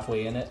dog's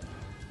halfway in it.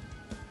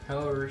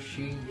 However,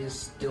 she is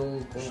still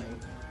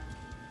going.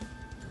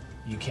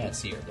 You can't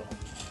see her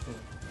though.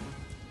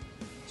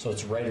 So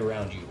it's right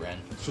around you, Ren.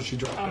 So she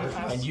dropped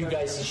it. And you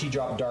guys, she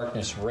dropped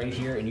darkness right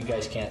here, and you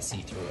guys can't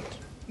see through it.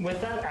 With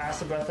that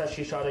acid breath that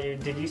she shot at you,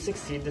 did you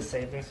succeed the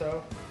saving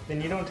throw?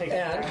 Then you don't take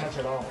And- that much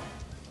at all.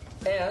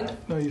 And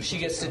No, you- she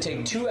gets to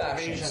take 2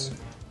 actions. Evasion.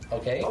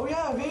 Okay? Oh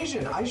yeah,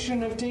 evasion. I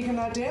shouldn't have taken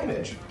that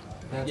damage.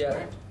 That's yeah,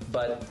 right.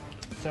 but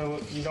So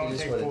you don't It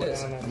is take what it 4 is.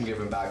 damage. I'm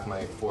giving back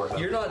my 4 health.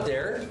 you're not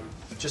there,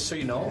 just so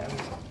you know.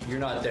 You're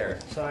not there.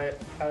 So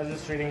I was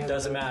just reading his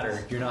Doesn't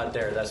matter. You're not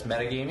there. That's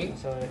metagaming.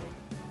 So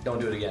Don't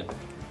do it again.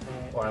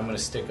 Or I'm going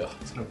to stick a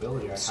It's an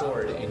ability I have.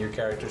 sword in your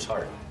character's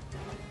heart.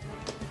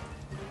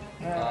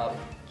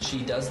 She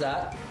does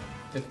that.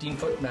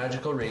 15-foot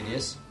magical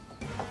radius.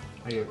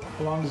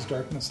 How long does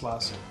darkness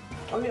last?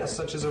 Oh yeah,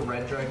 such as a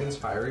red dragon's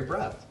fiery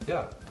breath.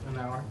 Yeah. An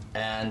hour.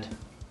 And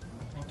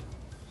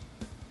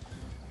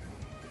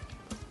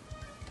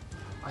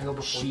I go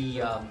before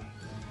you.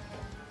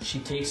 she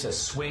takes a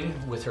swing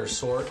with her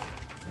sword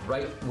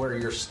right where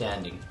you're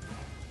standing.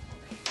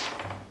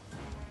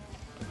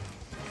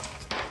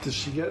 Does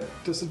she get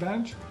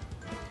disadvantage?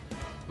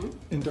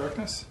 In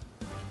darkness?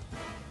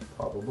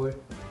 Probably.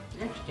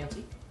 Yeah, she can't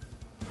see.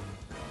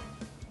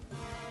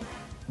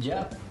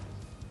 Yeah,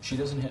 she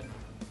doesn't hit.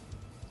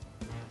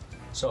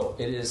 So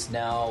it is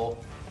now.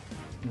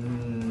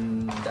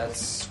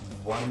 That's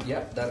one.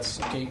 Yep,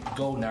 that's okay.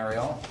 Go,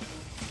 Nariel.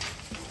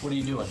 What are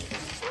you doing?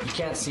 You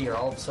can't see her.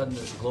 All of a sudden,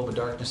 there's a globe of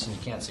darkness, and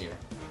you can't see her.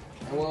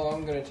 Well,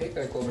 I'm going to take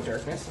that globe of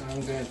darkness and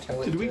I'm going to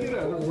tell it Did we to get go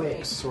a away.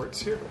 like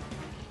sorts here?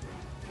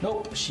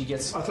 Nope. She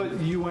gets. I thought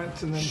you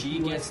went and then She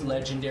you gets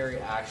legendary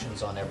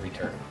actions on every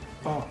turn.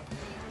 went. Oh,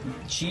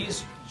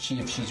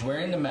 If she's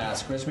wearing the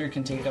mask, Grismere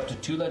can take up to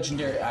 2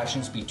 legendary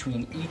actions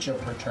between each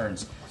of her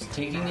turns,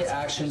 taking the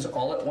actions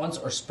all at once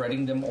or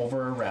spreading them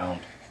over a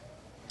round.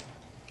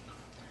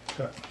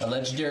 okay. A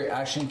legendary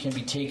action can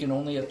be taken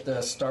only at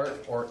the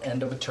start or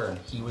end of a turn.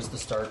 He was the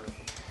start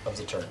of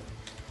the turn.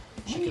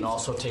 She can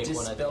also take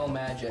one at Dispel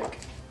magic.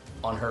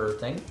 on her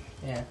thing.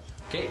 Yeah.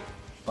 Okay,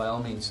 by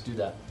all means, do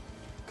that.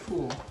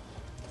 Cool.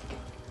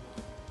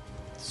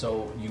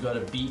 So you got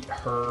to beat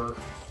her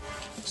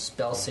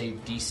spell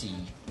save DC,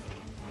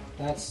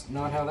 That's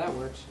not how that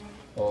works.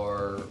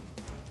 or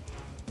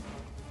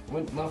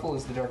What level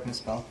is the darkness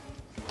spell?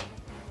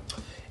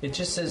 it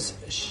just says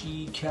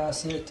she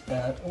casts it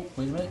at. Oh,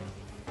 wait a minute.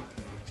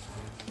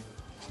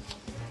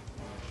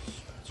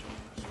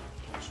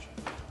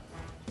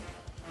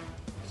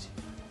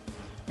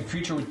 A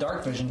creature with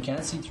dark vision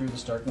can't see through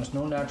this darkness.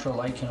 No natural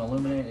light can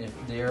illuminate it.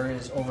 If the area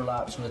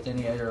overlaps with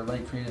any other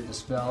light created the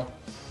spell.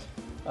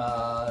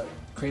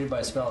 Created by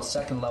a spell at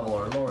 2nd level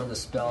or lower, the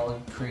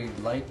spell created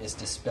light is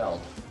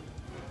dispelled.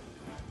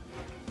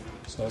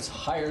 So it's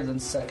higher than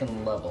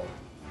 2nd level.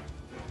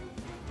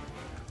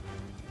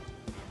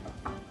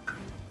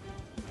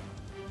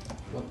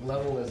 What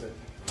level is it?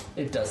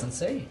 It doesn't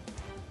say.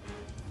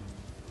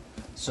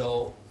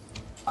 So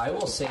I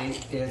will say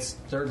it's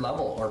 3rd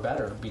level or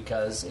better,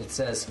 because it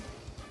says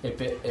if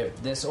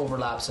this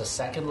overlaps a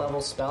 2nd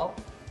level spell,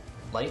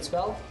 light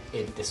spell,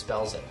 it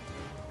dispels it.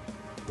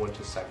 Went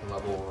to 2nd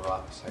level or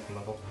off 2nd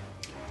level.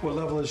 What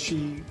level is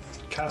she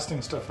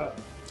casting stuff at?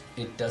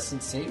 It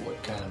doesn't say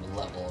what kind of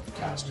level of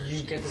caster You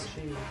she get to is.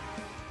 see.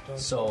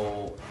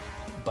 So,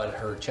 but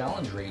her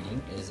challenge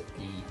rating is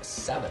a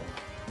 7.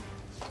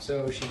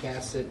 So she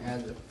casts it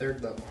at the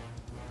 3rd level.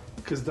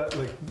 Because that's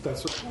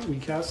what we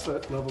cast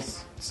at level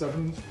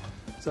 7.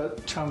 Is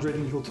that challenge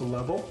rating equal to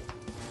level?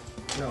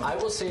 No. I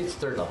will say it's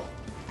 3rd level.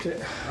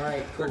 Okay.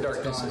 Alright, Her cool.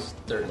 darkness It's is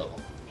 3rd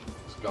level.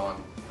 It's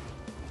gone.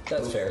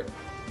 That's fair.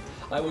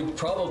 I would,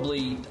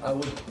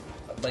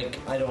 like,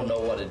 I don't know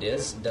what it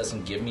is. It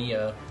doesn't give me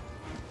a.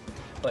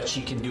 But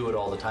she can do it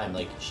all the time.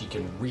 Like, she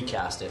can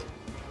recast it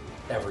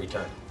every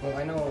turn. Well,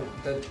 I know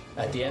that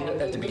At the end,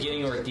 at the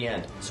beginning, or at the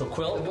end. So, the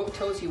Quill, book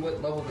tells you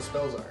what level the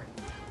spells are.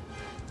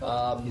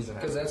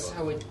 Because that's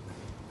how it.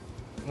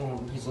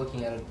 Well, he's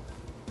looking at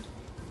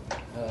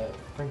a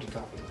printed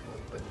copy of the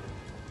book, but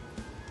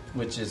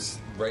which is,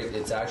 right,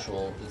 it's the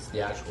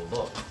actual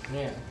book.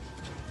 yeah,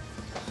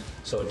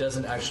 So it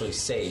doesn't actually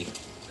say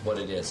what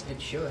it is.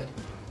 it should.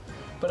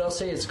 But I'll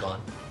say it's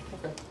gone.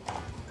 Okay.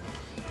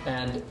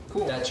 And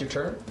Cool. that's your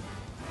turn.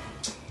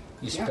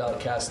 You Yeah.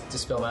 cast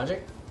Dispel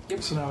Magic.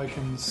 So now I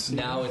can see.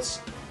 Now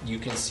you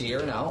can see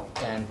her now.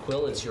 And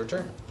Quill, it's your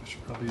turn. I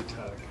should probably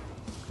attack.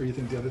 Or you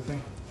think the other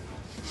thing?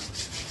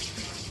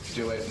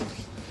 Do it.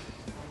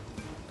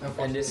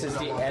 And this is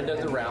the end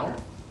of the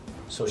round,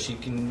 so she's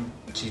going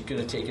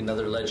to take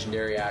another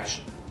legendary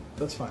action.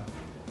 That's fine.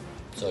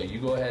 So you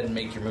go ahead and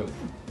make your move.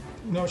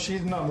 No,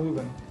 she's not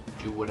moving.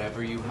 Do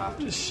whatever you have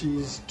to.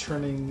 She's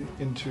turning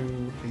into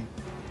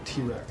a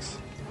T-Rex.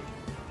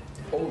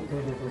 Oh,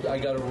 I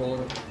got to roll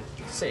a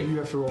save. You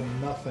have to roll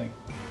nothing.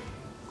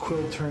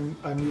 Quill turn.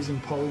 I'm using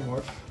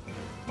polymorph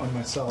on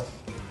myself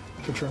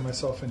to turn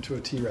myself into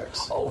a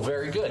T-Rex. Oh,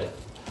 very good.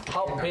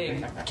 How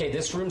big? Okay,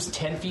 this room's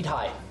 10 feet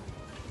high.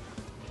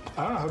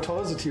 I don't know, how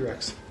tall is a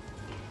T-Rex?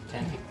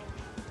 10 feet.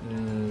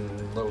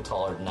 A little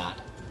taller than that.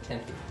 10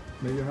 feet.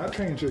 Maybe I'm not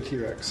turning into a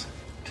T-Rex.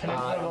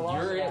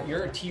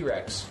 You're a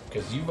T-Rex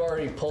because you've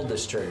already pulled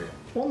this trigger.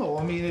 Well, no,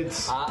 I mean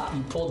it's.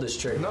 You pulled this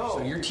trigger. No.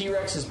 So your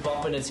T-Rex is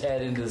bumping its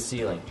head into the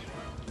ceiling.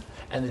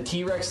 And the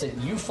T-Rex that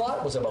you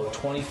fought was about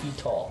 20 feet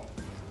tall.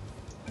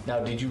 Now,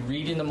 did you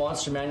read in the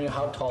monster manual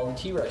how tall the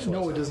T-Rex was?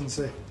 No, it doesn't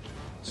say.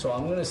 So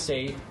I'm going to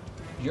say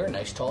you're a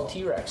nice tall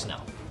T-Rex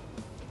now.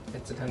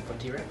 It's a 10-foot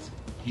T-Rex.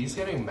 He's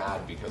getting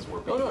mad because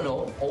we're.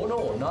 No. Oh,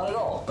 no, not at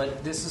all.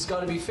 But this has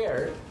got to be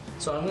fair.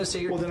 So I'm going to say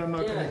you're... Well, then I'm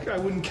not yeah. going to. I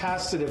wouldn't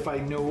cast it if I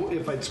know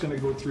if it's going to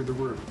go through the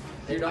roof.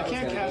 You're not I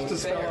can't gonna cast be a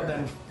spell fair. and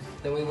then.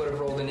 Then we would have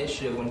rolled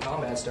initiative when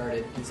combat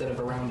started instead of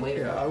a round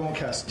later. Yeah, I won't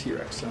cast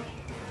T-Rex. Then.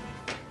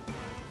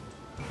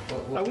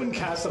 I wouldn't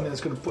cast something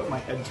that's going to put my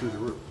head through the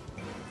roof.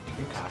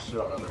 You cast it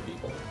on other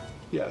people.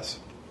 Yes.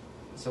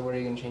 So what are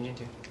you going to change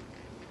into?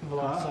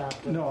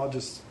 Velociraptor. No, I'll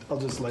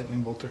just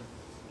lightning bolt her.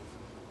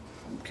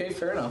 Okay,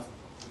 fair enough.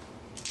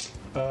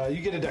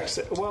 You get a dex.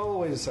 Well,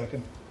 wait a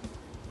second.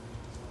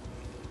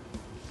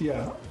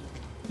 Yeah,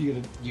 you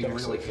get a. You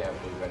dex really save. can't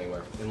move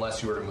anywhere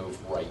unless you were to move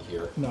right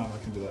here. No, I'm not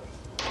going to do that.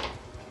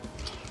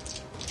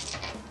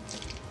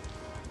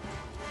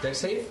 Dex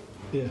save?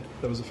 Yeah,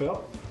 that was a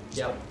fail.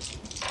 Yep.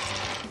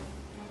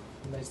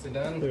 Nicely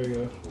done. There you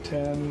go.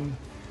 10,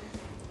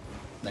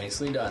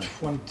 Nicely done.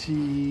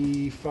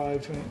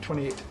 25,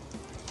 28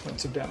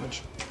 points of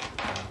damage.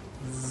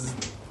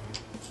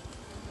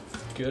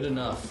 Good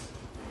enough.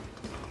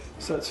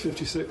 So that's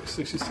 56,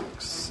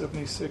 66,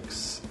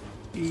 76,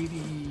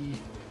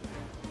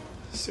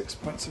 86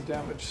 points of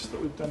damage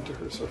that we've done to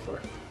her so far.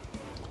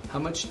 How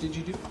much did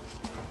you do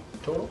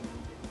total?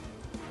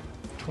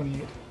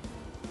 28.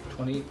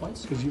 28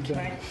 points? Because you've done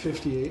Okay.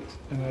 58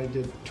 and I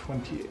did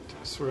 28.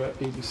 So we're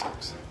at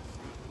 86.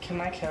 Can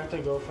my character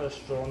go for a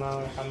stroll now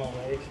if I'm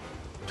awake?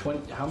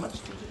 20. How much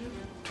did you do?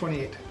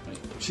 28.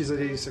 She's at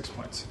 86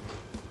 points.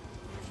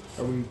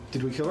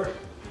 Did we kill her?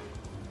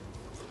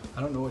 I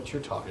don't know what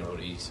you're talking about,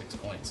 86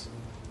 points.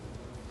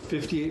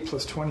 58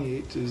 plus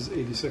 28 is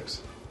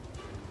 86.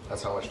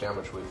 That's how much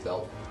damage we've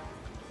dealt.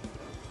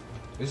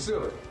 It's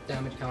good.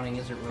 Damage counting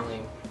isn't really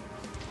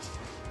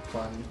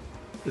fun.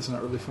 It's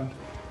not really fun.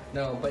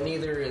 No, but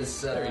neither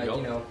is, There you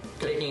go.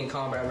 taking a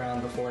combat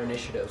round before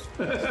initiative.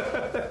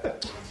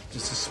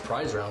 Just a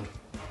surprise round.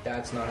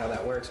 That's not how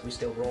that works. We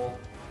still roll.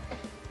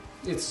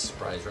 It's a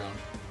surprise round.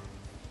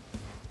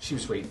 She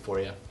was waiting for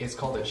you. It's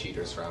called a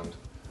cheater's round.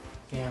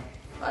 Yeah.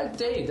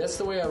 Dave, that's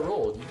the way I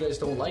rolled. You guys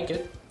don't like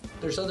it.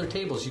 There's other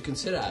tables you can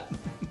sit at.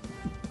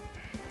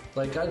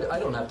 Like, I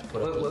don't have to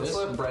put up with Let's this.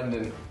 let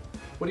Brendan.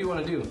 What do you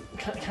want to do?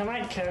 Can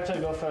my character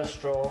go for a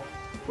stroll?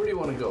 Where do you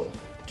want to go?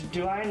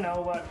 Do I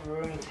know what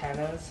room 10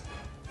 is?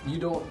 You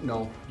don't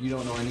know. You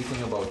don't know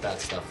anything about that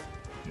stuff.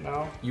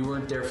 No? You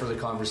weren't there for the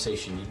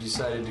conversation. You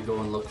decided to go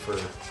and look for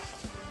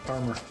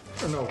Armor.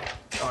 Or no.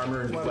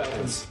 armor and What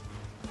weapons.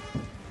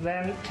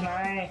 Then can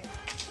I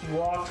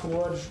walk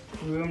towards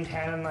room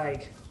 10 and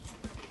like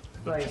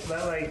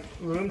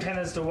room 10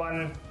 is the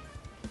one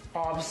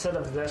opposite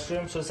of this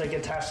room, so it's like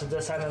attached to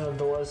this side and the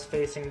doors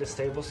facing the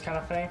stables kind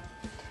of thing.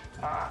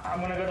 I'm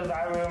gonna go to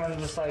that room and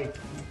just like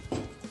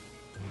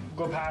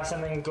go past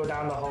and then go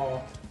down the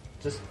hall.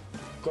 Just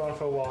going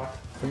for a walk.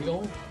 Where you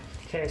going?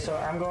 Okay, so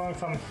I'm going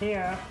from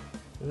here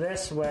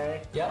this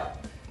way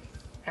Yep.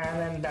 and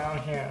then down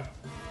here.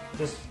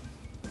 Just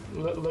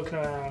looking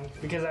around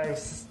because I've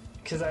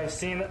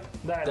seen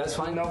that That's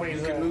fine.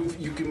 nobody's You can there. move.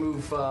 You can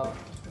move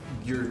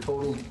your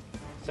total.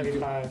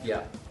 75.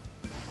 Yeah.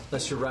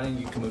 Unless you're running,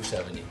 you can move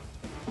 70.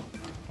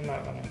 I'm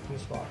not running. I'm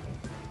just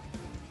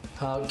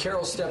walking.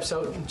 Carol steps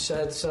out and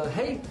says,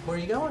 "Hey, where are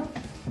you going?"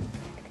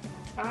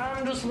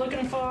 I'm just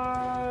looking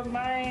for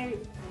my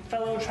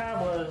fellow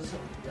travelers.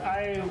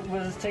 I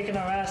was taking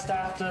a rest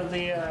after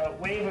the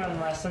Wyvern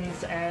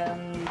lessons,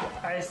 and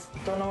I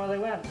don't know where they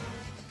went.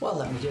 Well,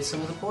 let me get some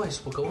of the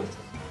boys. We'll go with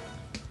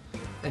you.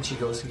 And she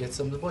goes and gets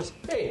some of the boys.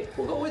 Hey,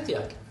 we'll go with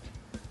you.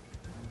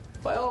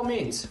 By all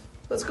means,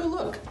 let's go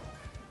look.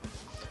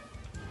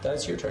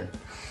 That's your turn.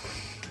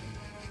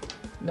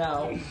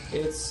 Now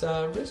it's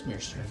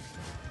Rizmir's turn.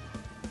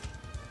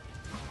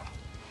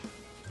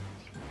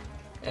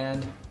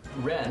 And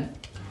Ren,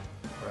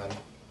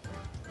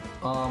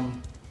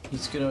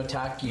 he's going to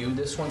attack you.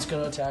 This one's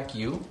going to attack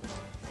you.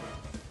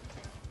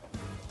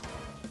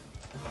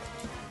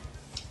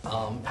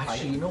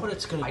 Actually, you know what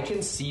it's going to I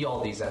can see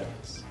all these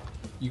enemies.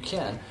 You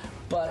can,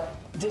 but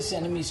this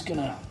enemy's going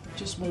to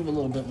just move a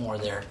little bit more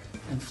there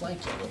and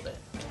flank you a little bit.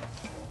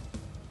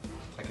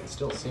 I can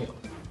still see them.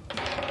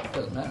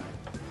 Doesn't matter.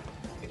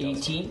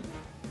 18.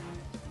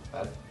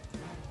 Bad.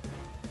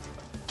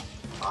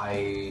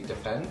 I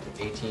defend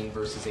 18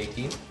 versus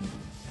 18.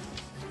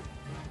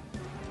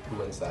 Who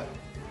wins that?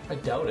 I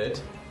doubt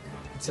it.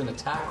 It's an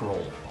attack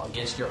roll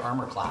against your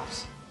armor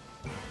class.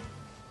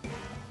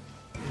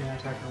 Yeah,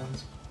 attacker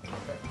wins.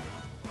 Okay.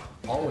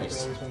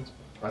 Always. Always wins.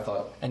 I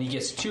thought And he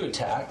gets 2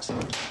 attacks.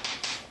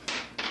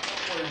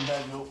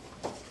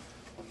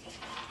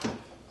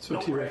 So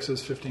T-Rex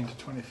is 15 to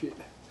 20 feet.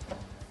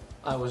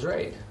 I was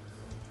right.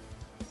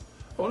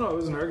 Oh no, I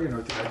wasn't arguing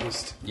with you. I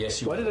just.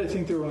 Yes, you Why were. did I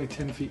think they were only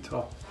 10 feet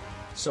tall?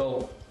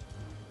 So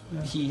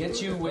he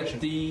hits you with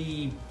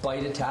the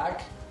bite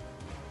attack.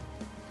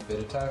 bit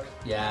attack.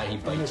 Yeah, he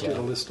I'm gonna bites get a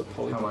you. list of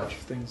polymorph much?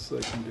 things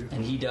that I can do.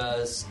 And he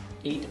does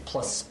 8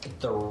 plus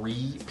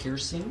 3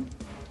 piercing.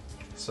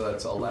 So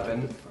that's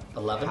 11.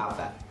 11. Half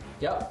that.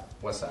 Yep.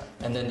 What's that?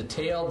 And then the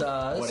tail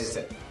does. What is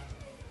it?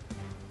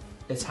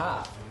 It's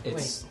half.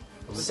 It's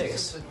But 6.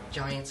 This is a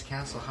giant's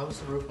castle. How is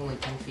the roof only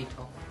 10 feet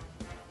tall?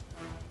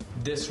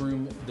 This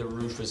room, the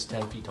roof is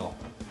 10 feet tall.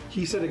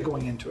 He said it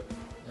going into it.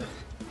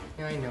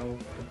 Yeah, I know,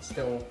 but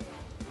still.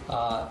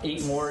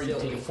 8 more, you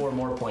Silly. take 4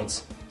 more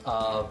points.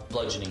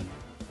 Bludgeoning.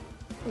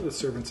 Well, the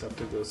servants have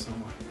to go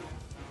somewhere.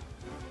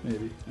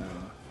 Maybe. I don't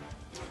know.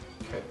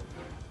 Okay.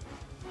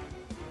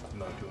 I'm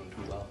not doing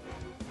too well.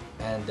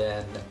 And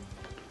then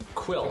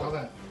Quill. How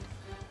that?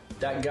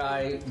 That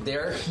guy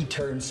there, he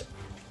turns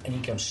and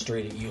he comes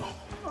straight at you.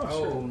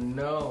 Oh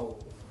no.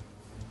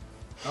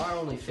 Not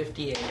only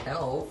 58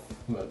 health.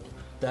 But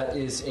That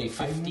is a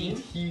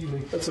 15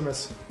 That's a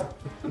miss.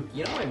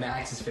 You know my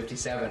max is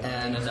 57.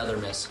 and another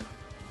miss.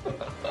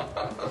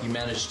 You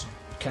managed to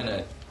kind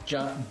of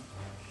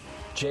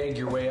jag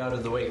your way out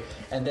of the way.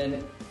 And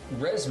then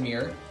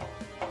Resmir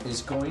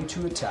is going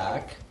to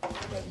attack.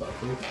 Red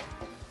Buckley.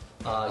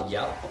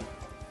 Yep.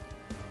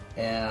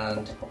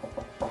 And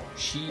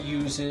she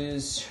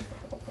uses.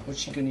 What's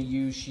she going to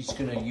use? She's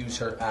going to use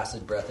her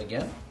acid breath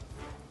again.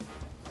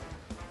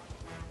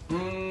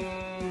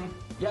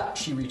 Yeah,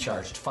 she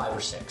recharged 5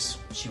 or 6.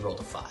 She rolled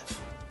a 5.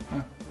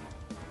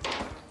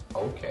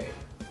 Okay.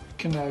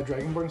 Can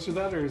Dragonborns do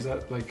that, or is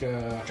that like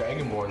a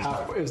Dragonborns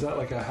half? have, Is that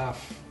like a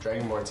half?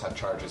 Dragonborns have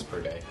charges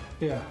per day.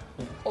 Yeah.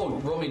 Oh,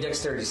 roll me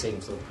dexterity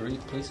saving throw,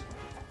 please.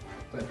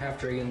 But half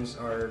dragons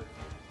are.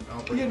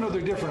 Yeah, no,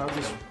 they're different. I've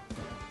just.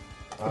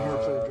 I've never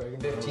played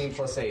Dragonborns. 15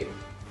 plus 8.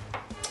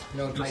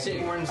 No, You take-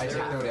 Dragonborns, I take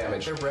no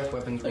damage. Their breath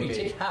weapons No, would you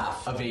be. take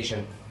half.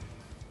 Evasion.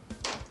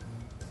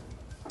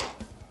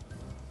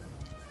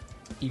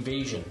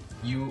 Evasion.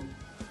 You.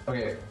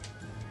 Okay.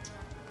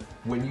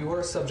 When you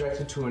are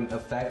subjected to an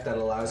effect that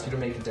allows you to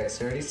make a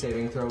dexterity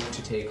saving throw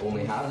to take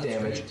only half That's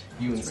damage, right.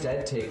 you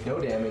instead take no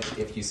damage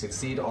if you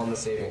succeed on the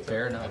saving throw.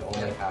 Fair enough. And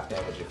only half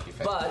damage if you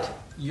fail. But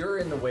you're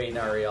in the way,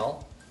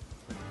 Nariel.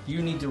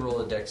 You need to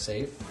roll a dex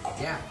save.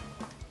 Yeah.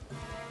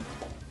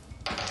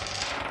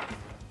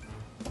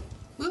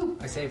 Woo!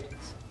 I saved.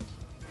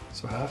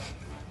 So half.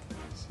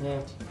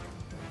 Yeah.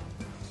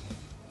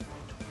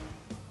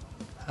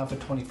 Half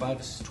of 25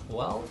 is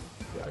 12?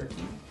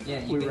 13? Yeah,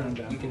 you We can, round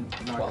down. You can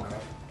knock 12. it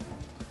off.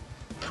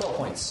 12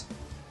 points.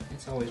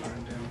 It's always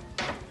run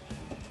down.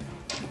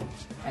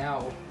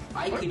 Ow.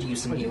 I could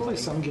use some I do play healing.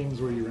 some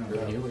games where you round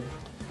out.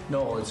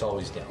 No, it's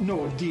always down.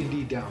 No,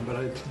 D&D down, but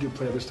I do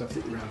play other stuff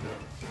that you round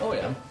out. Oh,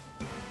 yeah.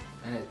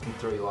 And it can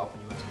throw you off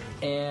when you want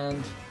to.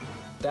 And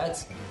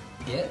that's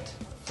it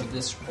for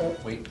this. Oh,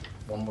 wait.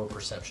 One more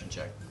perception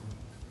check.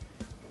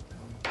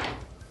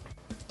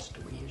 Just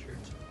to reuse yours.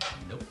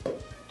 Nope.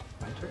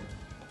 My turn.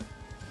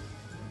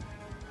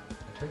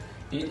 My turn.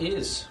 It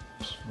is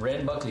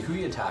Red Buckley. Who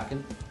you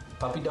attacking?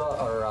 Puppy dog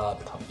or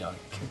puppy dog?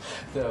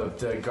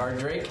 the guard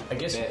drake. I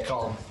guess you could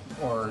call him,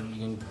 or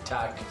you can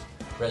attack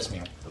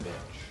Resmir. The bitch.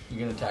 You're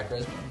gonna attack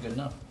Resmir. Good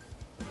enough.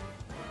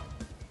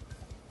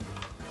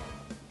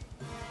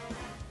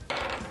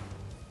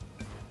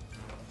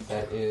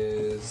 That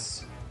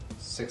is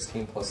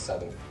 16 plus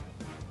 7.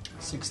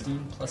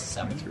 16 plus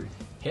 7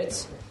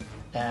 hits.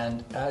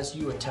 And as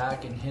you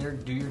attack and hit her,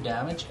 do your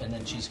damage, and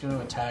then she's going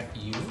to attack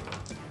you.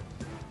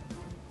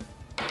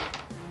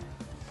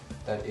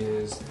 That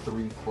is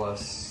 3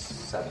 plus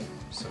 7,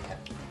 so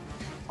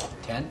 10.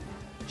 10.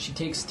 She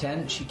takes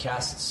 10. She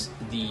casts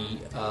the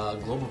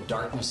Globe of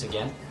Darkness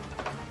again.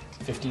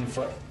 15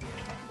 foot.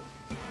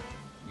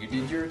 You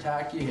did your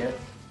attack, you hit.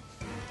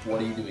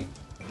 What are you doing?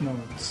 No,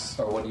 it's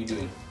Or what are you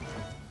doing?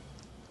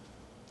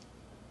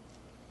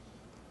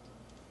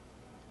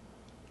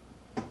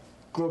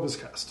 globe is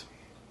cast.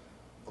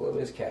 Globe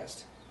is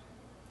cast.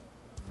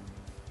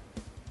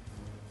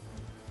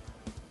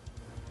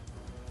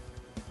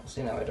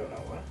 See, now I don't know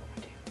what I'm going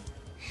to do.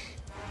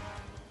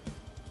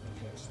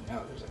 Because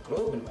now there's a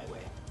globe in my way.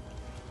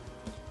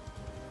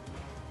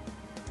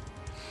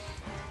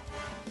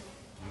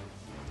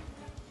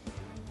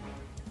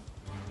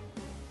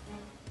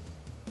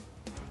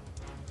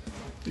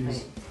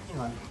 Use- Hang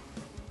on.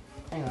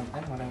 Hang on, I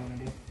know what I want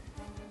to do.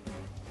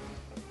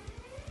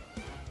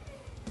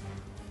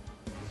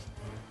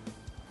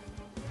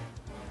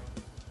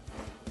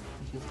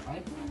 Because I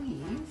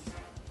believe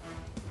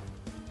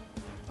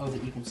Oh,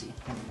 that you can see.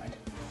 Never mind.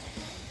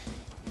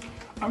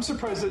 I'm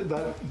surprised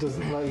that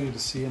doesn't allow you to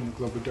see in the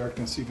globe of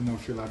darkness, even though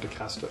if you're allowed to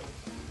cast it.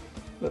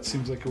 That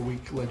seems like a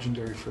weak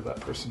legendary for that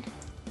person.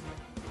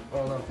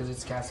 Well, no, because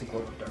it's casting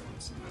Globe of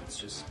Darkness. It's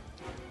just...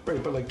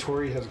 Right, but like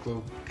Tori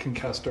can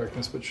cast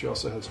darkness, but she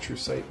also has true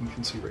sight and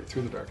can see right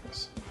through the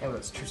darkness. Yeah, well,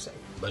 it's true sight.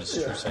 But it's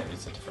Yeah. true sight.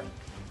 It's a different.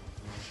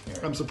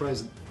 I'm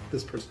surprised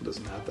this person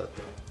doesn't have that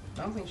though.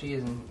 I don't think she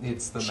is.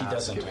 It's the She mask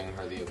doesn't. giving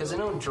her the Because I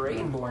know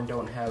Dragonborn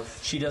don't have...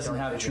 She doesn't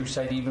dark have vision. true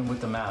sight even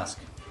with the mask.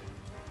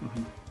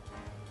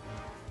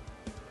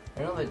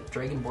 I know that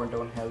Dragonborn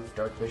don't have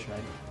dark vision.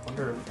 I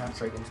wonder if half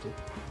dragons do.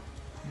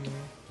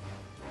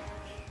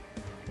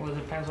 Well, it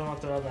depends on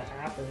what their other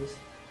half is.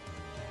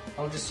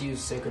 I'll just use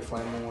Sacred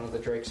Flame on one of the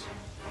drakes.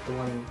 The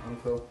one on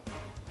Quill.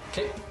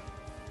 Okay.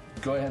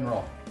 Go ahead and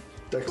roll.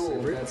 Dex Cool,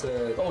 save, right? that's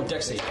a... Oh,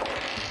 dex save.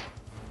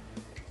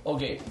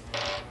 Okay.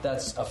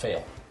 That's a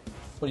fail.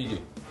 What do you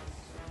do?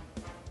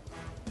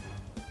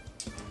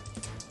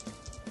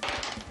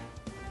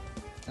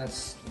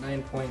 That's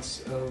 9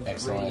 points of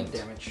Excellent. radiant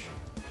damage.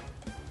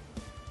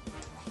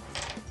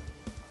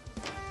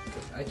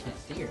 'Cause I can't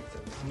see her.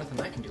 There's nothing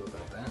I can do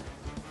about that.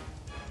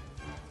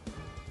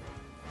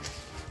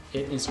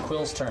 It is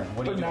Quill's turn.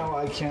 What do But you do? now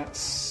I can't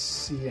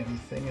see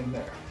anything in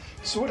there.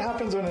 So what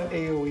happens on an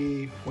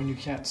AoE when you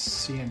can't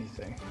see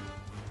anything?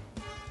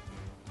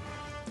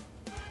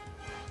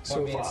 Well,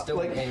 I mean, if it's still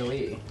like, an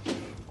AoE.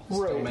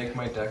 Still right. make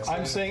my dex I'm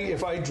save. saying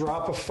if I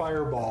drop a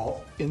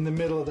fireball in the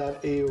middle of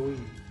that AoE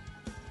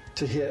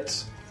to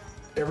hit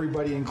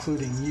everybody,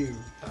 including you,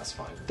 That's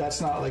fine.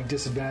 that's not like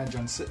disadvantage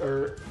on,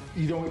 or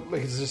you don't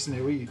like it's just an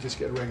AoE. You just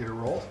get a regular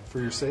roll for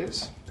your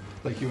saves,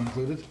 like you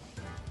included.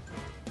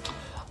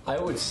 I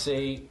would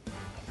say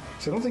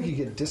So I don't think you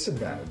get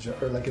disadvantage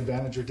or like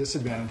advantage or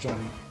disadvantage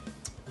on.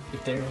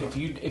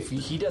 if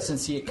he doesn't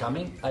see it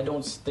coming, I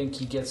don't think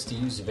he gets to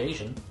use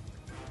evasion.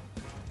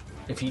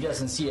 If he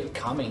doesn't see it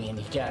coming and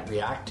he can't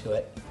react to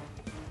it,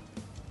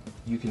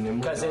 You can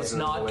nimbly because it's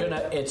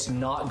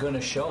not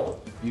gonna show.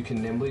 You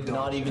can nimbly dodge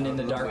Not even in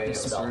the out of way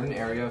darkness a spell. certain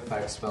area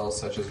effect spells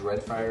such as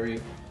red fiery,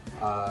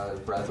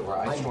 breath or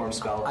ice storm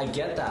spell. I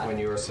get that. When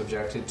you are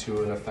subjected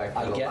to an effect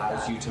I that get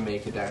allows that. you to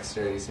make a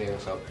dexterity saving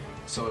throw.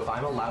 So if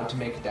I'm allowed to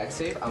make a dex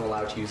save, I'm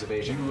allowed to use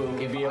evasion. You will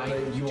if be able I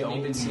to- you won't don't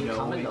even see it know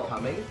coming, though.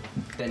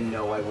 then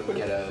no, I wouldn't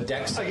get a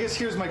Dex. I guess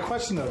here's my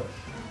question though: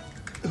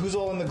 who's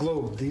all in the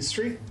globe? These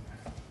three?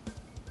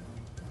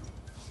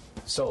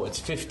 So it's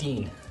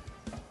 15.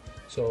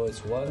 So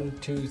it's 1,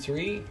 2,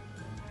 3.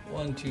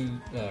 1, 2,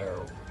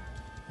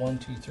 1,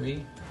 2,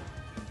 3.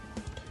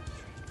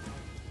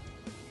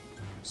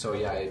 So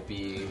yeah, it'd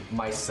be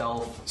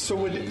myself. So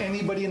would the-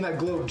 anybody in that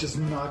globe just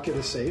not get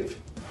a save?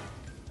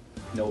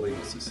 Nobody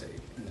gets to save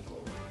in the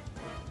globe.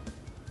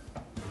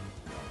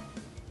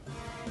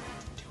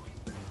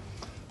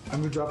 I'm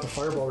gonna drop the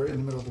fireball right in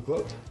the middle of the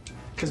globe,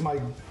 because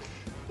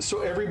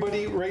so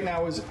everybody right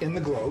now is in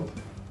the globe.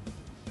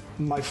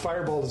 My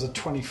fireball is a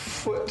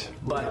 20-foot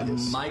But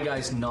radius. my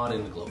guy's not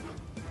in the globe.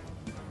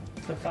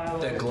 The fireball.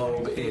 The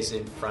globe is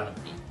in front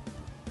of me.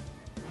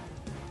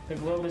 The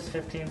globe is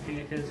 15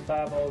 feet. His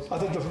fireball is. I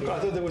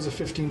thought there was a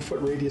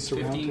 15-foot radius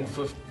around 15 him.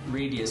 foot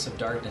radius of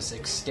darkness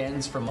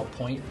extends from a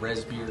point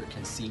Resbeer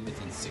can see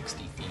within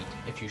 60 feet.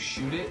 If you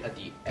shoot it at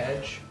the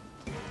edge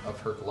of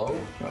her globe,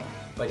 Well,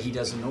 But he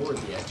doesn't know where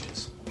the edge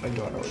is. I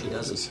don't know what She it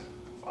doesn't. is.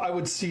 I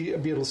would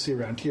be able to see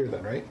around here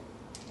then, right?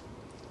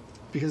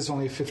 Because it's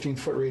only a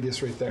 15-foot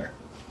radius right there.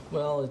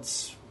 Well,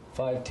 it's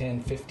 5,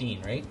 10,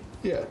 15, right?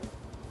 Yeah.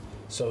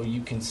 So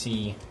you can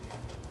see.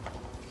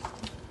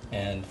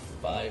 And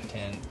 5,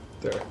 10.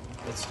 There.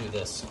 Let's do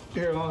this.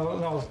 Here,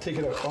 I'll take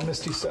it out. I'll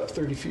Misty Step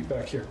 30 feet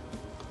back here.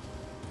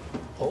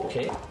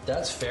 Okay,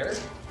 that's fair.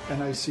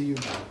 And I see you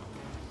now.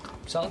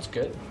 Sounds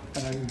good.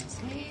 And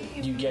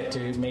You get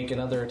to make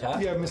another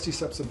attack? yeah, Misty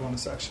Step's a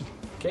bonus action.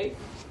 Okay.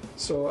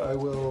 So I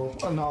will.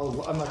 I'm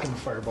not going to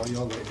fireball you.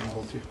 I'll lightning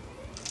bolt you.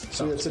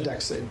 So Sounds it's a good.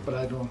 dex save, but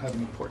I don't have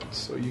any importance.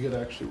 So you get to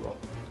actually roll.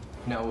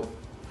 now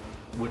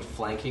would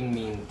flanking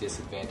mean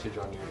disadvantage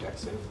on your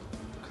dex save?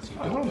 Because you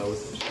I don't don't know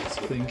if she's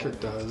think it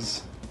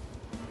does.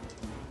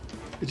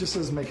 It just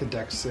says make a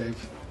dex save.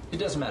 It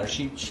doesn't matter.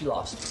 She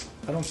lost.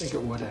 I don't think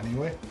it would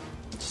anyway.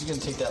 She's going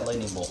to take that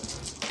lightning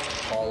bolt.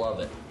 All of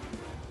it.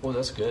 Oh,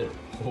 that's good.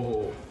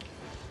 Oh.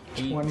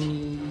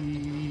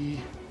 20.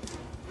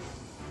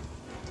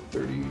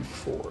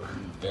 34.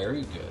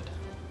 Very good.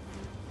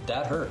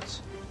 That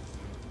hurts.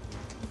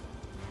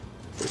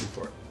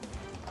 34.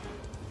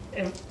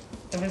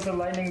 If it's a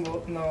lightning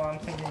bolt, no, I'm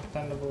thinking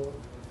thunderbolt.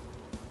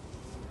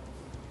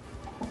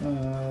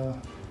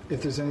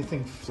 If there's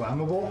anything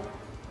flammable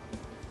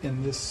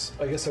in this,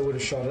 I guess I would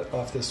have shot it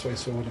off this way,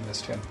 so I would have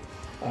missed him.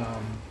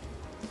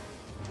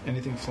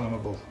 Anything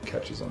flammable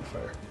catches on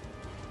fire.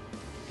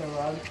 The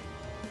rod.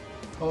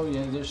 Oh,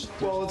 yeah, there's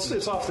Well,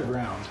 it's off the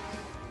ground.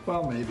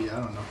 Well, maybe, I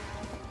don't know.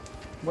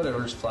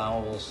 whatever's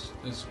flammable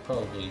is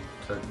probably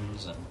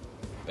curtains and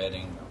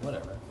bedding or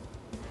whatever.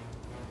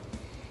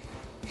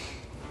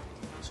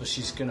 So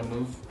she's going to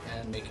move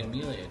and make a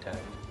melee attack.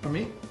 For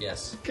me?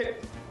 Yes. Okay.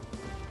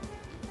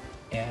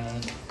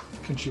 And,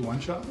 Can she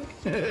one-shot me?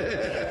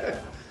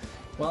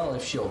 well,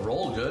 if she'll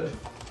roll good.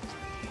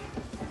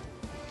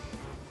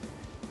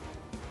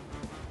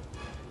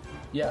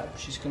 Yeah,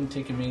 she's going to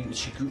take a mean.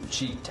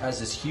 She has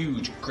this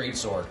huge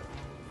greatsword.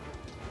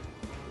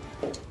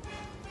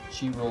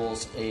 She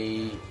rolls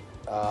a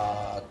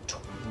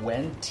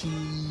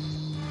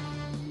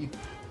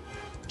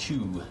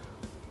 22.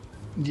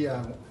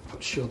 Yeah,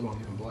 shield won't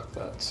even block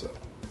that, so.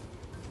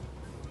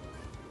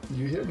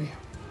 You hit me.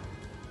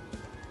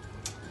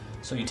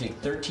 So you take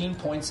 13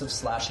 points of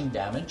slashing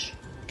damage,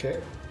 Okay.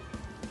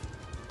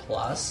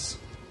 plus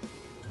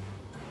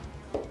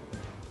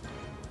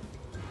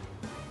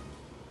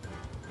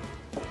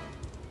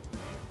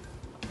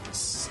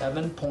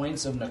seven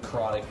points of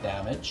necrotic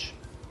damage,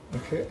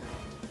 Okay.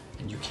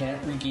 and you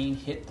can't regain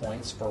hit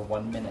points for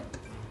 1 minute.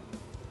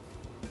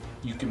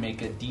 You can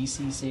make a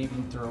DC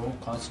saving throw,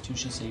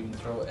 Constitution saving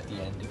throw at the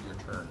end of your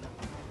turn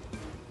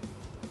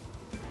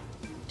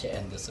to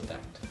end this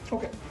effect.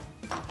 Okay.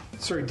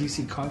 Sorry,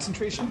 DC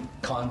concentration?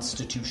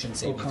 Constitution Oh,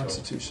 saving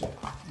constitution.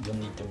 throw. You'll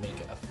need to make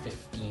a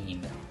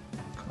 15.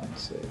 Con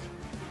save.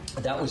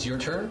 That was your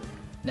turn.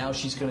 Now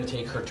she's going to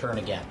take her turn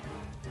again.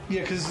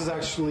 Yeah, because this is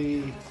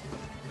actually.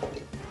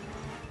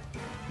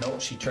 No,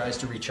 she tries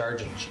to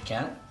recharge and she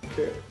can't.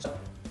 Okay.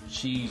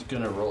 She's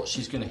gonna roll.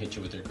 She's gonna hit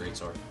you with her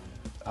greatsword.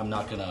 I'm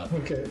not gonna,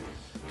 Okay.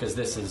 because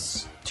this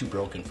is too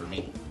broken for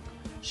me.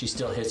 She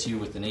still hits you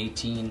with an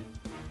 18.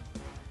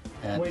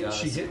 And Wait,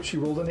 she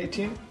rolled an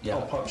 18? Yeah.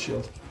 I'll pop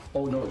shield.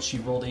 Oh no, she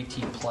rolled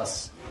 18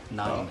 plus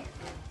 9,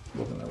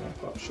 Well, then I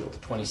won't pop shield.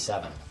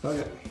 27.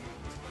 Okay.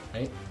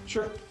 Right?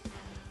 Sure.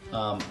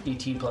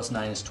 18 plus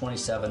 9 is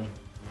 27,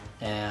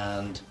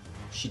 and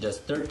she does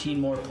 13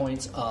 more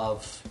points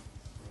of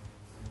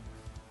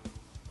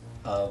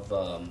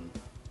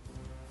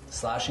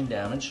slashing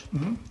damage,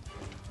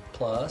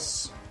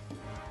 plus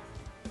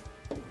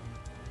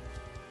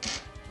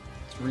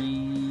 3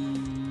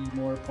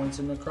 more points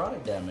of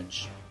necrotic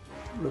damage.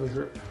 Really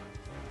hurt.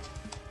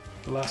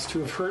 The last two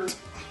have hurt.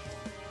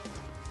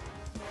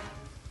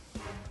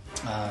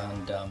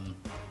 And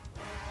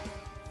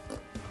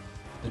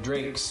the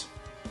drakes.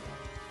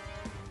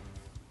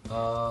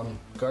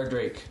 Guard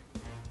Drake.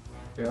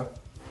 Yeah.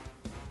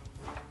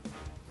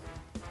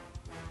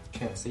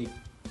 Can't see.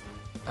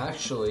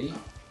 Actually,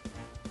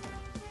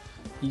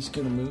 he's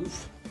going to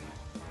move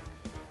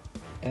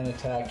and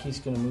attack. He's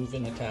going to move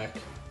and attack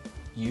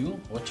you.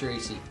 What's your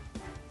AC?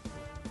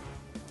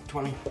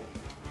 20.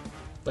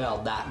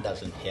 Well, that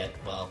doesn't hit.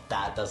 Well,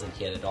 that doesn't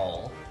hit at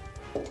all.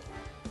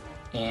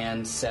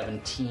 And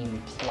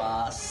 17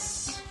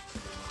 plus.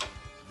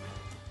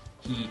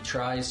 He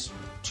tries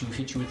to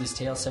hit you with his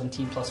tail.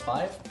 17 plus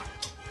 5.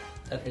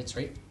 That hits,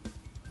 right?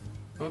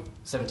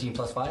 17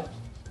 plus 5.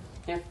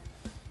 Yeah.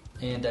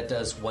 And that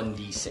does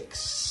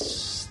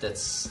 1d6.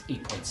 That's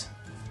 8 points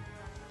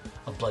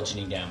of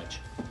bludgeoning damage.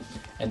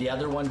 And the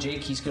other one,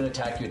 Jake, he's going to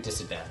attack you at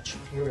disadvantage.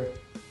 Okay.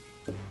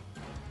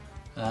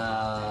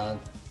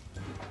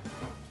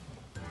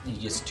 He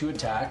gets 2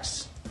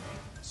 attacks.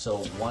 So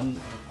one,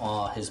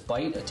 his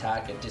bite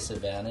attack at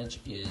disadvantage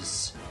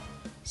is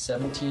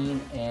 17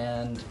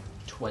 and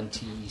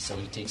 20. So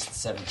he takes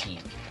 17.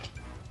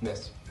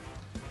 Miss.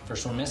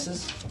 First one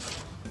misses.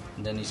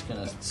 And then he's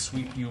going to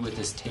sweep you with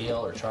his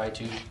tail, or try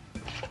to.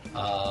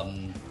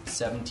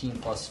 17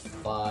 plus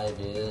 5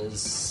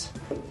 is...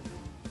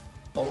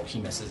 Oh, he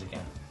misses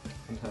again.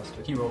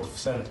 Fantastic. He rolled a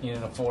 17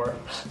 and a 4.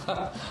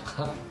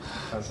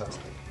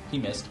 Fantastic. He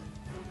missed.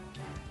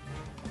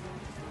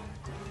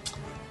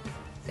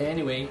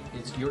 Anyway,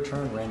 it's your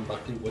turn, Ren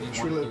Buckley. What do you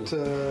Should we want to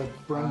do?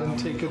 let Brendan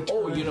take it?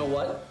 Oh, you know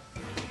what?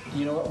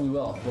 You know what? We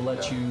will. We'll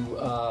let you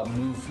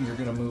move. You're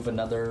going to move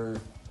another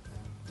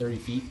 30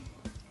 feet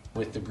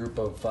with the group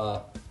of...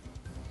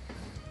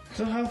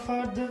 So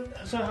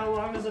how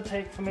long does it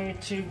take for me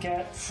to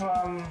get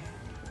from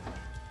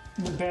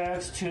the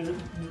barracks to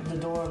the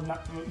door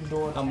of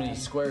door? How many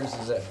squares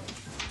is it?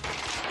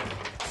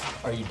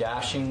 Are you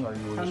dashing or are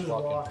you I'm just just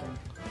walking? walking.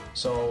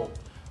 So,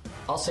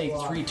 I'll say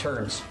Walk. 3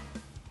 turns.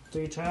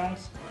 3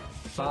 turns.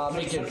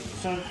 Make it...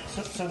 So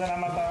then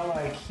I'm about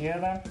like here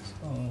then.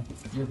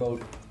 You're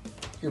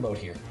about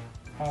here.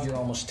 Okay. You're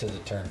almost to the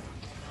turn.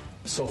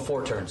 So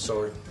 4 turns.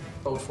 So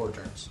about 4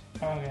 turns.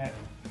 Okay.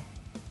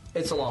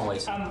 It's a long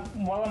ways.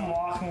 While I'm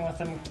walking with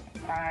him,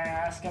 I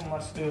ask him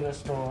what's through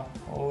this door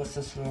or what's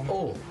this room.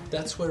 Oh,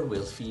 that's where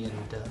Wilfie and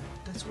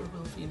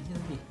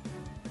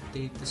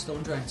Hildy, the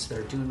stone giants that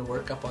are doing the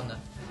work up on the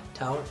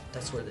tower.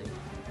 That's where they.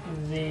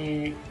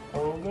 The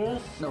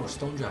ogres. No,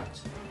 stone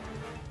giants.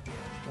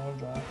 Don't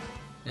drop.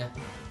 Yeah,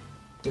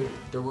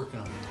 they're working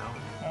on the tower.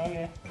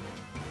 Okay.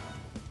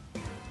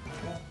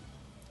 Cool.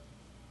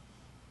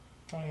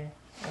 Okay.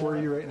 Where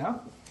are you right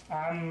now?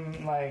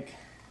 I'm like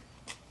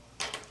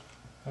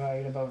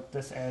right about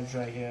this edge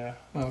right here.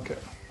 Okay.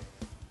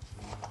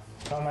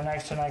 So on my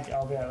next turn,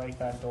 I'll be at like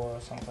that door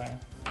or something.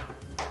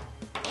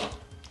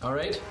 All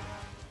right.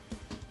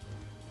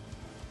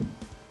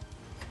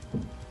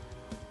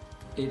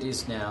 It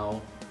is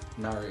now.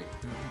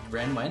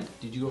 Ren went.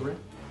 Did you go, Ren?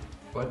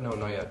 What? No,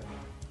 not yet.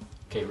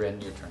 Okay, Ren,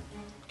 your turn.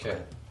 Okay.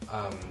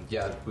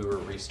 Yeah, we were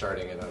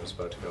restarting and I was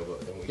about to go,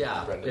 but then we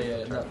Yeah, ran into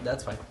the no, turn.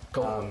 that's fine.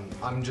 Go.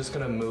 I'm just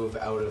gonna move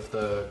out of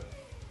the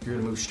You're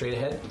gonna move straight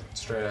ahead.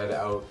 straight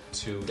out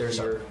to There's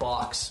here, a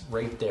box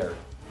right there.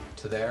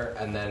 to there,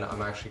 and then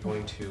I'm actually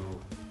going to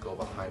go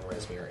behind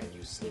Resmir and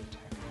use sneak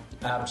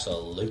attack.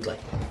 Absolutely.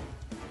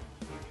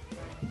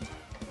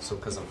 So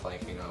because I'm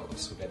flanking, I'll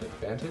also get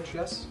advantage.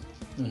 Yes.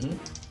 Mm-hmm.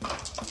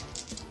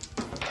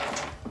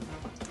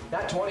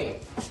 That 20.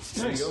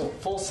 There Nice. you go.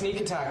 Full sneak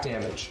attack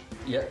damage.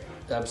 Yep,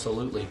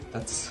 absolutely.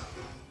 That's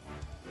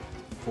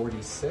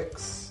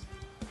 46.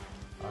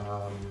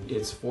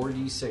 It's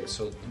 4d6.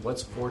 So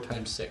what's 4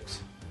 times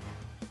 6?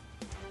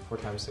 4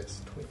 times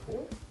 6,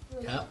 24?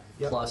 Yeah.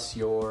 Yep. Plus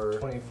your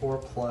 24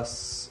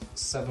 plus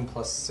 7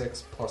 plus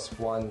 6 plus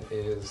 1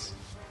 is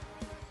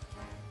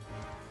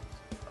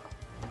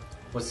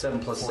what's 7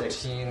 plus 6?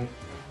 14.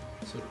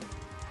 So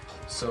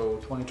So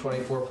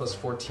 24 plus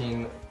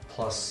 14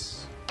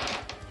 plus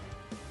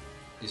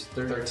is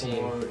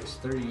 34. 13. Is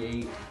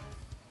 38.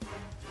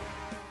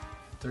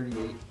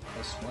 38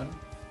 plus 1.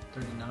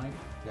 39.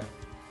 yeah.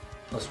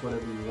 Plus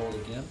whatever you rolled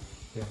again.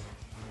 Yeah.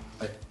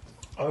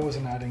 I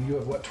wasn't adding. You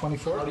have what,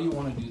 24? How do you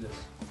want to do this?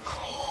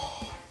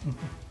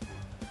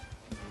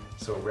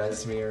 So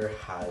Resmir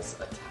has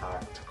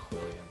attacked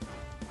Quillian.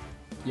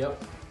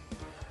 Yep.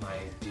 My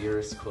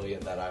dearest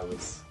Quillian that I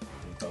was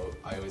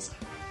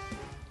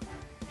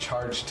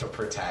charged to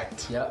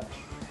protect. Yep.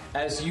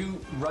 As you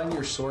run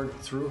your sword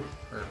through,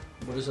 or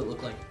what does it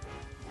look like?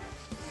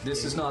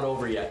 This is not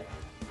over yet.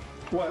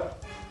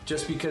 What?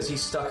 Just because he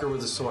stuck her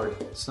with a sword,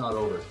 it's not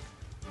over.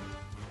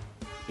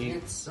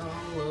 It's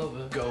all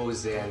over.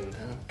 Goes in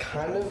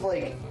kind of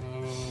like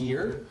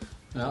here,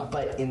 Yeah.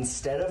 but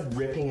instead of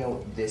ripping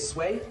out this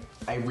way,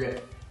 I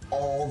rip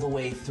all the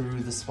way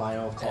through the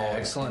spinal column.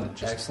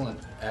 Excellent, excellent,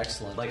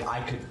 excellent. Like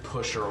I could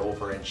push her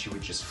over and she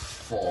would just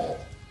fall.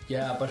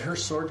 Yeah, but her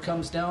sword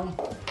comes down.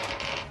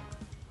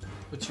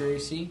 What's your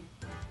AC?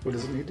 What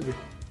does it need to be?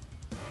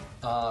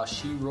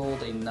 She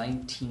rolled a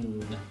 19.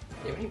 Do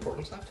you have any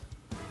portents left?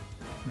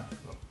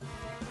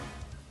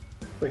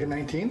 Like a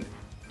 19?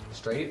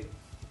 Straight?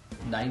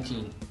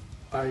 19.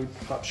 I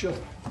pop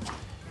shield.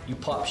 You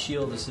pop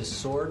shield as this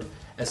sword,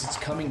 as it's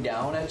coming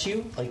down at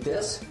you, like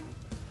this.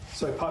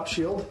 So I pop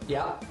shield.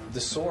 Yeah,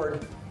 the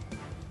sword,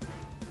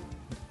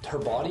 her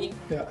body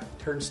Yeah.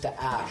 turns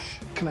to ash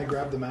Can I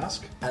grab the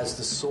mask? as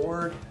the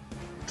sword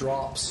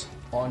drops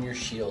on your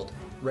shield.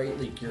 Right,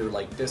 like you're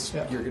like this,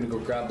 Yeah. you're gonna go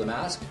grab the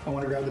mask. I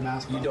want to grab the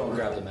mask. You don't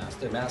grab the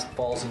mask. The mask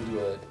falls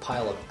into a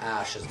pile of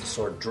ash as the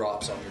sword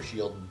drops on your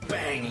shield,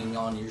 banging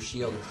on your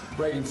shield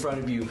right in front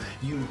of you.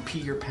 You pee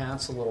your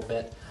pants a little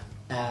bit,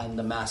 and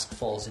the mask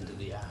falls into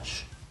the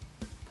ash.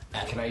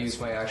 Can I use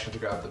my action to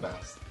grab the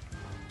mask?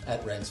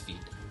 At Ren's feet.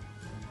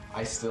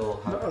 I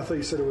still No, have. I thought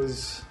you said it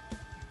was.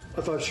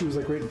 I thought she was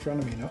like right in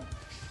front of me, no?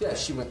 Yeah,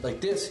 she went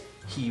like this,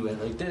 he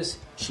went like this,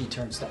 she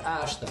turns to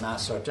ash, the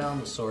mask starts down,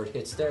 the sword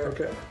hits there.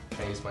 Okay.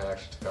 Can I use my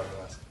action to grab the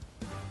mask?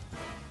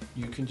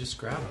 You can just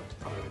grab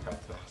it. I'm gonna grab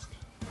the mask.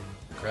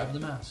 Grab the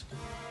mask.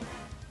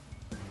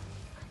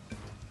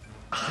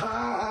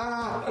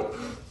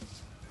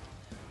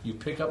 You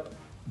pick up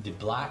the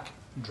black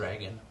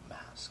dragon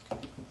mask.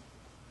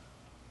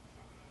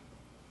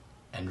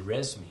 And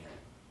Resmir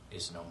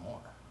is no more.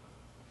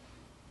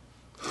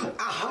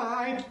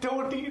 I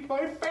don't need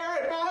my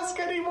ferret mask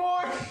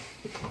anymore.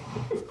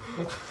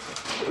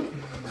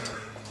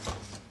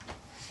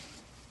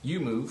 You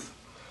move.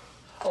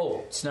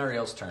 Oh, it's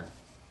Nariel's turn.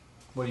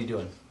 What are you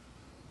doing?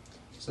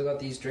 Still got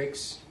these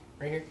drakes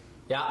right here.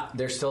 Yeah,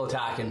 they're still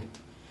attacking.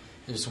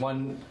 There's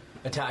one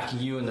attacking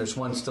you, and there's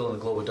one still in the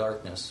glow of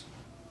darkness.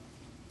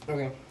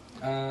 Okay.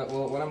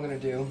 Well, what I'm gonna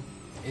do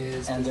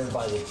is. And they're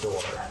by the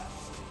door.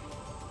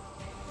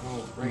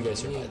 Oh, right. You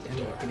guys are me by the and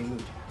door. getting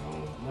moved.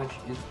 How much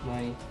is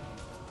my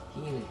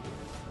healing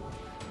for?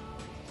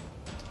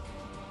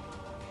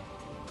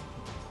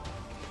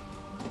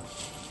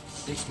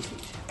 60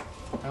 feet.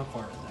 How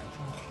far is that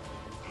from?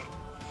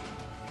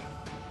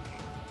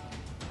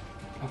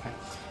 Okay.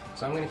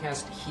 So I'm going to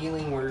cast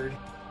Healing Word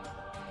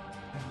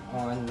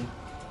on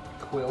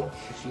Quill,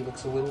 because she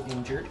looks a little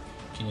injured.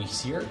 Can you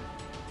see her?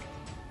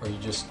 Or you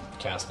just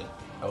cast it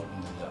out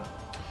into the...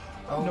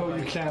 Oh, No, you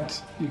right.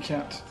 can't. You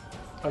can't.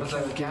 I Was that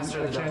can't the gain. caster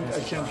or I the can't. I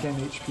darkness can't spell?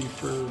 gain HP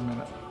for a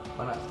minute.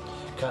 Why not?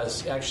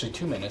 Because, actually,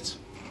 2 minutes.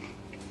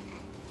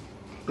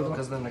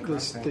 Because then the They,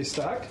 cross they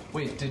stack.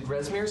 Wait, did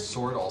Resmir's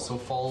sword also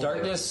fall?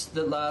 Darkness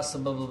that lasts,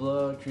 blah, blah,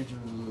 blah. Creature...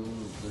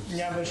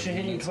 Yeah, but she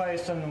hit you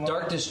twice and one.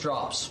 Darkness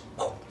drops,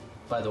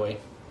 by the way.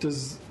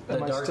 Does The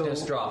am I darkness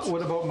still, drops.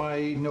 What about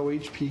my no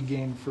HP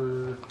gain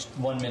for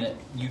 1 minute.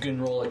 You can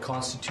roll a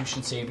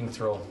Constitution saving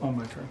throw. on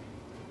my turn?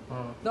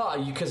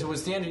 No, because it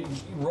was the end. You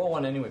roll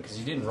one anyway, because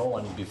you didn't roll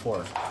one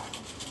before.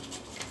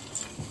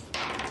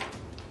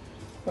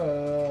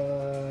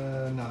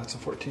 No, it's a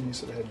 14. You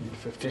said I had to be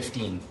 15.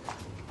 15.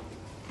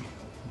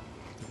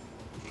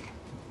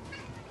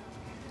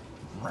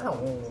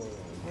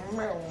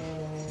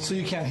 So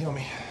you can't heal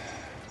me.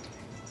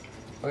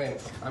 Okay,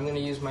 I'm going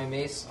to use my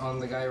mace on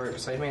the guy right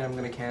beside me, and I'm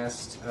going to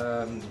cast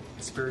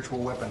Spiritual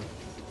Weapon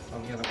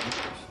on the other one.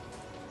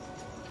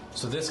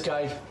 So this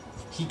guy,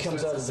 he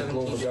comes So out of it's the a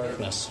globe of 17 to hit.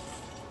 darkness.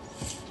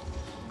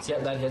 Yeah,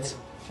 that hits.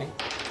 Okay.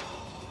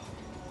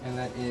 And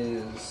that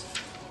is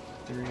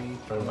 3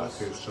 plus...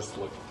 just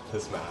look at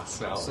his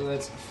mask now. So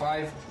that's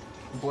 5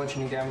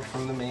 bludgeoning damage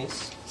from the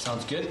mace.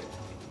 Sounds good.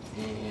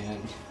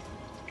 And...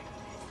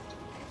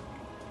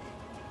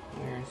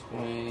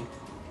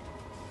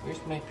 Where's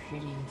my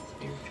pretty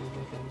spiritual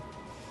weapon?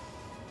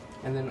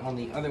 And then on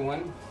the other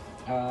one,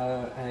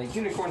 a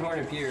unicorn horn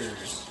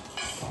appears.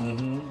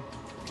 Mm-hmm.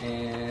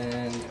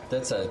 And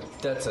That's a is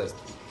that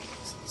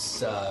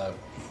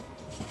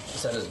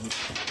a,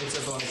 it's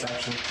a bonus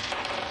action.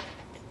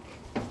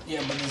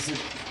 yeah, but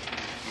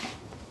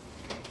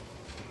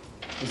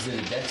is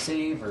it a deck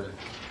save or?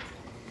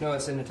 No,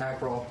 it's an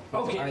attack roll.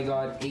 Okay. I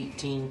got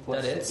 18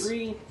 plus That hits.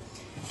 3.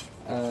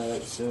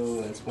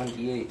 So that's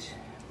 1d8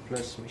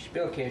 plus my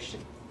spellcasting,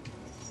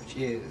 which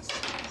is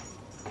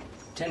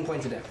 10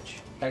 points of damage.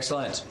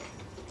 Excellent.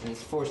 And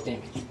it's force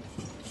damage.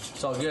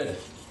 It's all good.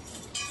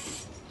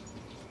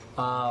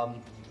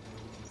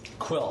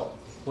 Quill,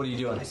 what are you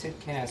doing? I said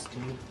cast,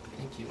 dude.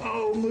 Thank you.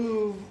 I'll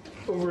move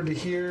over to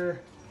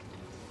here,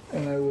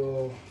 and I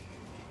will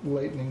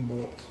lightning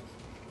bolt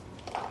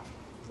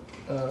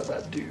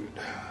that dude.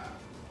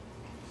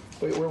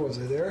 Wait, where was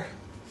I there?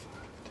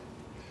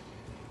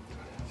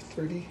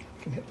 30.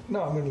 I can hit.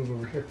 No, I'm gonna move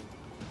over here,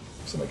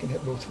 so I can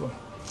hit both of them.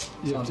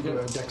 You have Sounds to do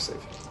good. a deck save.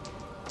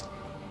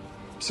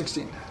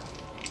 16.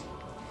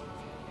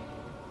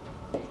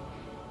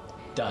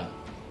 Done.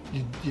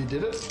 You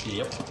did it?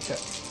 Yep. Okay.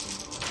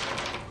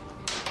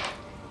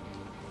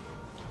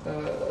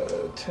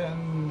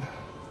 10,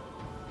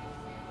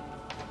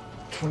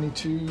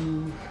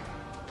 22,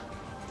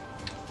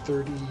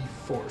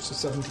 34, so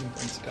 17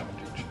 points of damage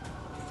each.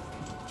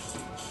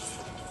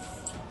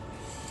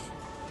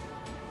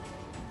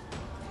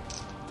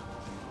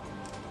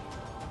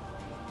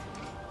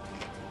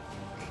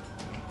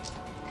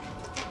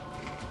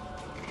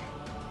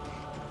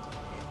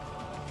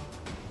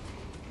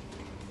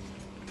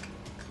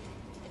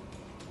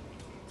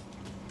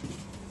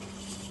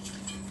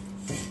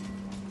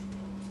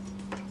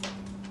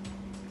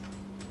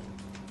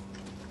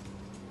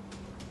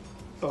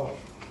 Oh.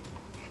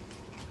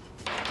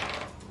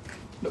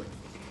 Nope.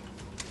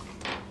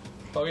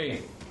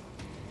 Okay.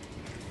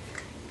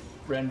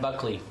 Ren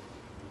Buckley,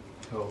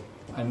 Oh.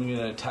 I'm going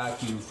to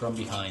attack you from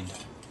behind.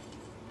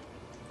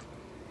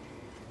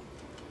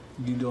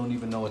 You don't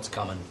even know it's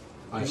coming.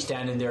 You're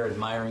standing there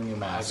admiring your I'm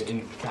mask.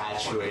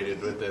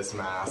 infatuated with this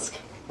mask.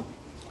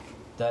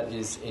 That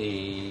is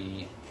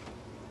a...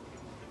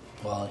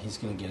 Well, he's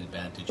going to get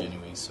advantage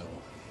anyway, so...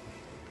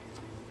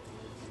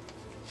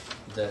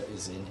 That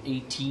is an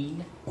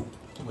 18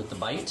 with the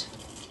bite.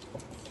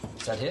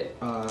 Does that hit?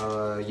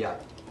 Yeah.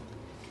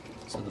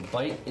 So the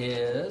bite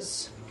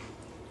is...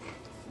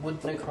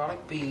 Would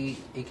necrotic be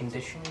a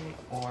condition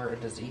or a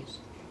disease?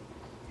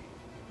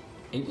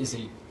 It is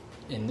a...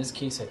 In this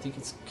case, I think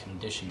it's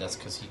conditioned. That's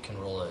because he can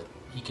roll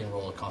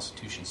a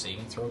Constitution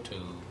saving throw to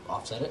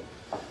offset it.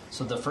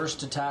 So the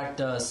first attack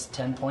does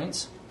 10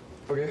 points,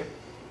 Okay.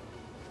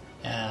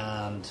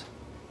 and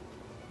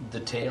the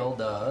tail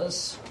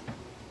does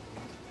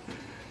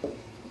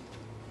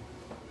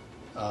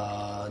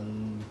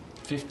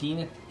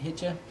 15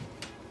 hit you.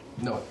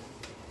 No.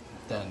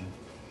 Then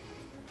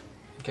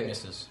Okay.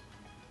 misses.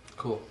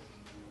 Cool.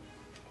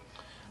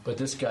 But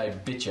this guy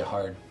bit you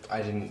hard.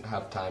 I didn't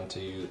have time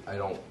to. I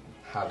don't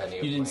have any.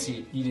 You didn't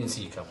see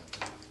it coming.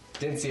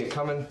 Didn't see it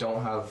coming.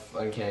 Don't have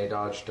uncanny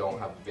dodge. Don't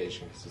have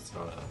evasion because it's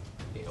not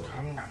a. You know,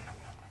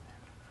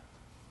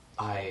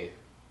 I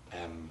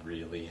am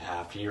really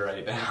happy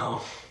right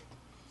now.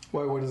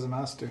 Why? What does the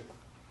mask do?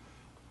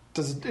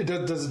 Does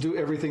it do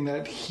everything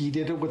that he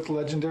did it with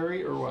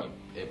legendary, or what?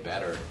 It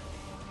better.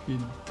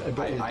 I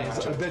bet you it I have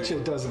does. to- I bet you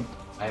it doesn't.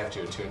 I have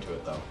to attune to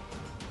it though.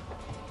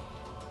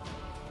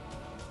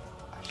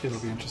 It'll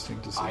be interesting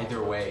to see.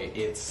 Either way,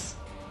 it's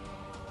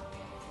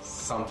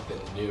something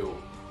new,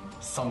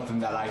 something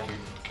that I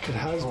could. It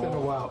has been a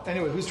control. while.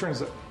 Anyway, whose turn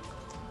is it?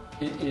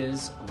 It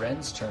is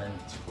Ren's turn.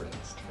 It's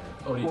Ren's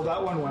turn. Oh, Well,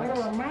 that one went.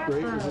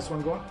 Right? Is this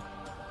one going?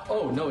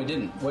 oh no, it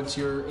didn't. What's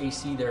your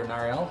AC there,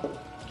 Nariel?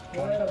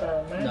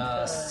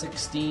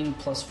 16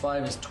 plus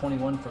 5 is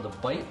 21 for the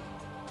bite.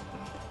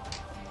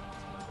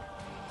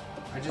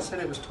 I just said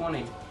it was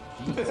 20.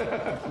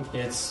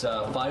 It's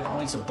 5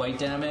 points of bite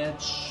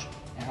damage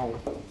Ow.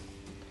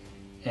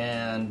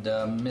 and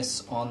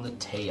miss on the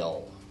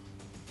tail.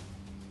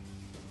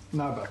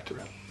 Now back to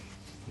Ren.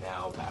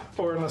 Now back.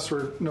 Or unless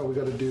we're we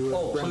got to do.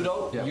 Oh, Ren.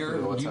 Pluto, Yeah,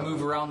 Pluto, what's you up?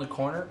 move around the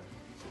corner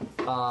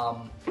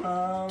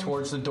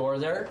towards the door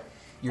there.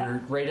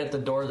 You're right at the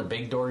door, the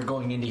big door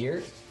going into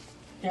here.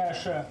 Yeah,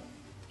 sure.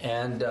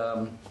 And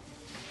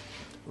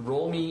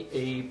roll me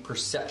a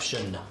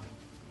perception.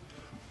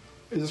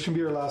 Is this gonna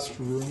be our last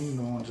room?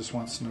 No one just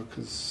wants to know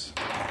because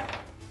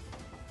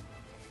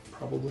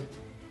probably.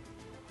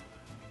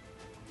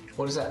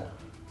 What is that?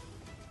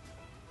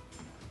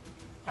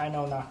 I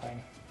know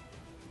nothing.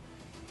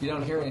 You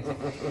don't hear anything.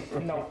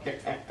 No.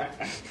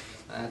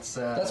 That's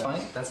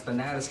fine. That's the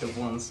nattest of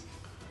ones.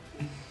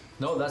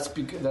 No, that's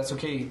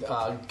okay.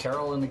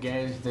 Carol and the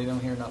gang, they don't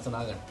hear nothing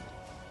either.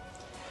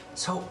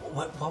 So,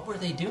 what were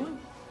they doing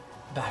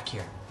back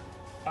here?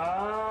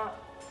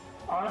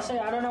 Honestly,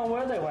 I don't know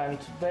where they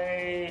went.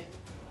 They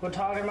were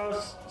talking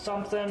about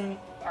something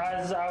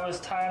as I was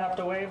tying up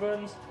the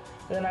Wyverns.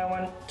 Then I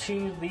went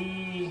to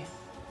the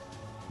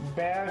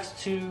barracks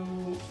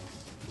to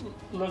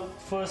look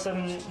for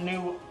some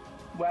new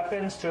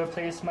weapons to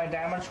replace my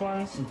damaged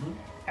ones. Mm-hmm.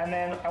 And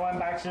then I went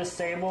back to the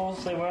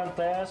stables. They weren't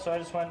there, so I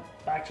just went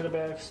back to the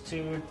barracks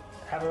to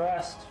have a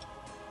rest.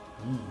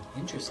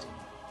 Interesting.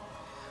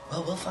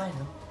 Well, we'll find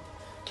them.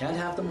 Can't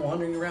have them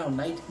wandering around.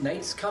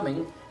 Night's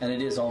coming, and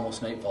it is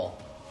almost nightfall.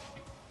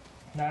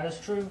 That is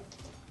true.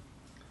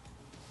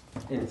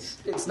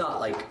 It's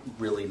not like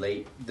really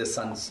late. The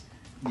sun's,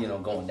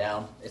 going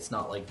down. It's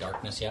not like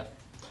darkness yet.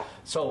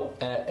 So,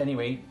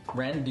 anyway,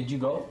 Ren, did you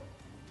go?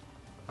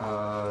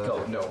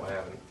 Go. No, I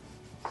haven't.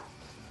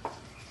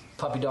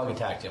 Puppy dog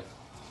attacked you.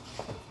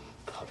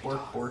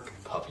 Bork.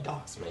 Puppy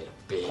dog's made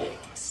a big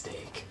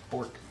mistake.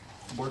 Bork.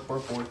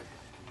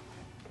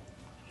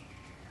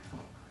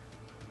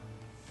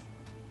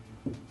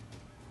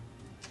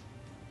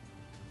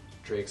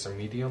 Drakes are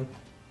medium.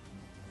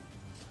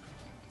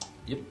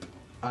 Yep.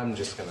 I'm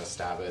just gonna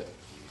stab it.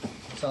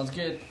 Sounds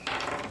good.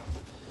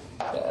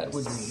 That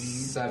would be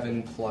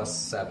 7 plus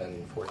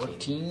 7, 14.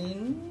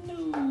 14.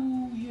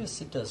 No,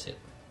 yes, it does hit.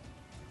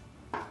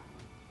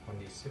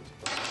 1d6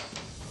 plus.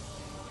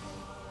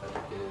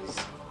 That is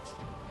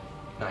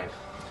 9.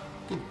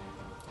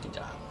 Good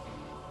job.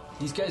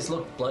 These guys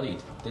look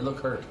bloodied. They look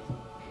hurt.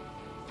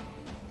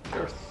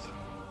 Earth.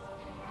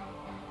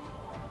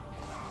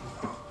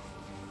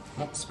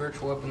 Well,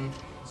 spiritual weapon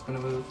is going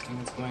to move,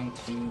 and it's going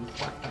to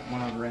whack that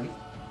one on Ren.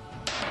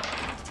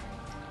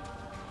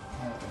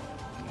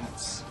 And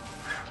that's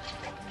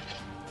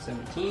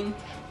 17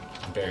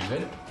 Very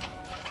good.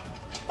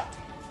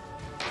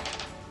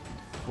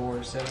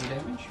 for 7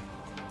 damage.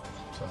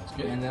 Sounds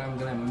good. And then I'm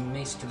going to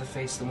mace to the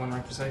face the one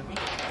right beside me.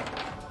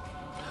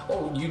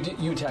 Oh,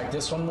 you attacked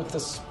this one with the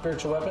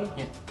spiritual weapon?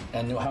 Yeah.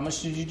 And how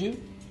much did you do?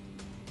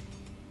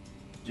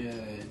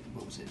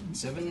 What was it?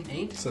 7,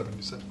 8?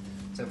 77.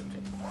 7.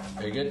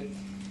 Very good.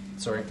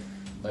 Sorry,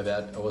 my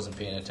bad. I wasn't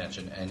paying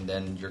attention. And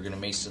then you're going to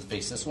mace to the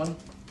face this one?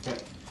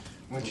 Yep.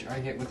 Which I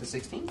hit with the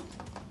 16.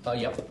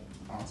 Yep.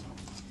 Awesome.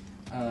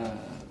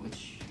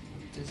 Which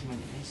what does my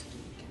mace do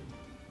again?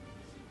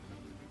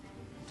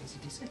 It does a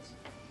d6.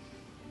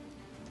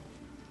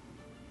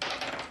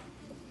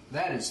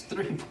 That is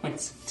 3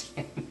 points of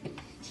damage.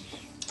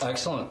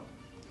 Excellent.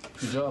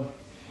 Good job.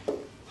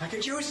 I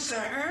could use a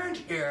hand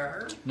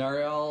here.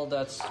 Nariel,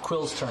 that's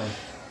Quill's turn.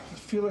 I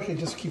feel like I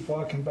just keep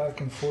walking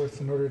back and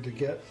forth in order to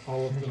get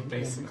all of them.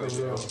 Basically,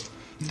 in a row.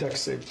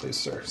 Dex save, please,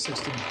 sir.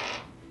 16.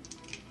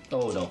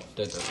 Oh, no.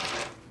 That doesn't.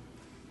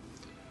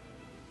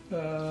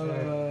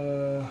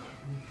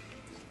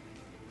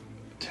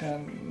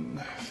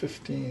 10,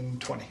 15,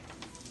 20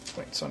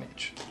 points on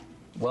each.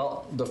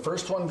 Well, the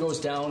first one goes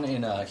down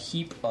in a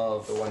heap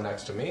of... The one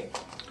next to me?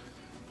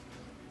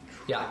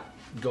 Yeah,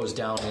 goes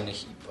down in a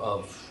heap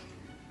of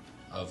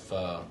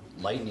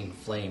lightning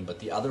flame, but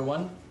the other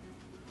one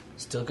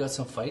still got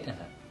some fight in it.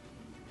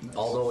 Nice.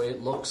 Although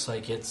it looks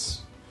like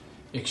it's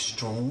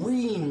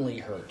extremely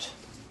hurt.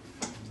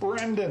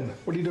 Brendan,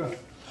 what are you doing?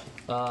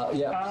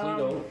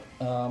 Pluto.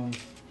 What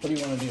do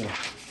you want to do?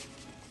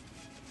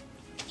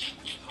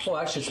 Oh,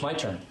 actually, it's my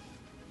turn.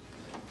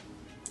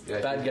 Yeah,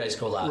 Bad guys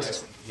go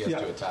last. He has Yeah.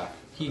 to attack.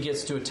 He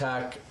gets to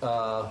attack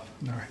Nariel,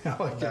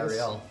 I guess.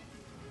 Nariel.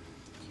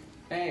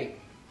 Hey,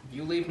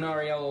 you leave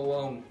Nariel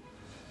alone.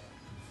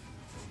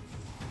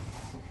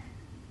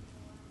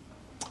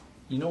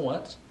 You know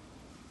what?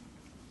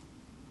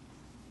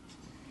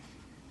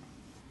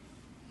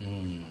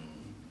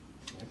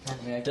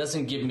 Apparently I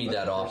Doesn't give me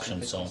that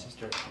option, so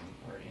Success.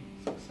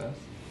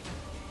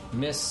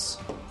 miss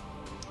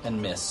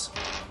and miss.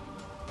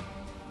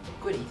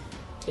 Goody.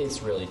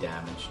 It's really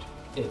damaged.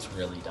 It's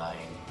really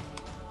dying.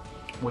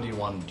 What do you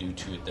want to do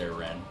to it there,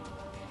 Ren?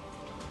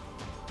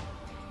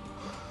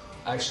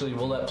 Actually,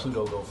 we'll let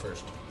Pluto go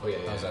first. Oh, yeah,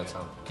 How's yeah, that yeah.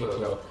 sound? Okay, Pluto,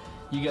 Pluto.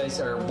 You guys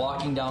are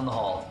walking down the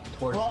hall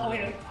towards Well, the...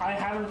 okay, I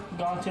haven't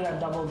gone through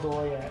that double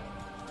door yet.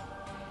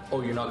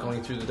 Oh, you're not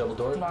going through the double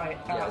door? No,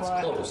 Yeah, it's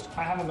well, closed.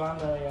 I haven't gone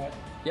there yet.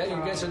 Yeah, you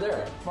guys are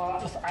there.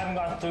 Well, I haven't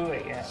gone through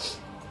it yet.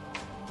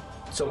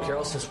 So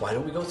Carol says, why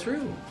don't we go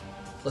through?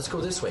 Let's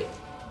go this way.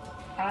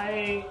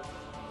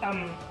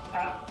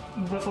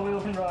 Before we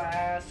open the door, I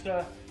asked,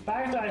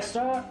 back there,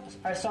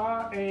 I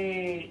saw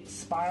a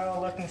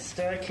spiral-looking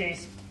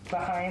staircase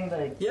behind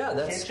the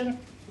kitchen.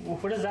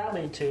 Where does that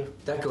lead to?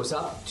 That goes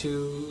up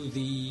to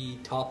the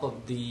top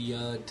of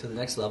the to the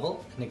next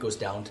level, and it goes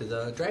down to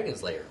the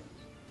dragon's lair.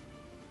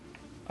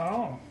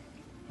 Oh,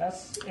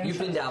 that's interesting. You've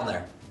been down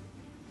there.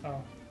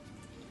 Oh.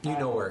 You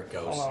know where it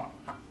goes. Well,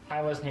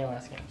 I wasn't here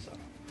last game, so.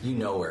 You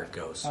know where it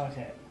goes.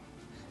 Okay.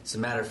 As a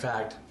matter of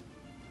fact,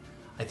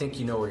 I think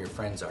you know where your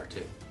friends are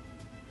too.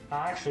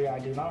 Actually, I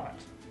do not.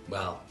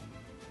 Well,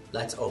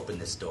 Let's open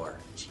this door.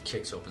 She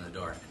kicks open the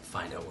door and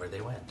find out where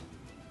they went.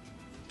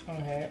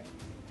 Okay.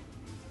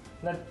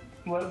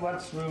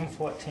 What's room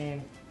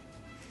 14?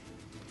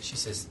 She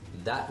says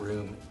that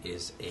room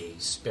is a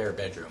spare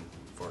bedroom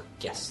for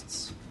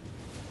guests.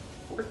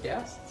 For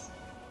guests?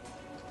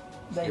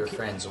 Your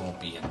friends won't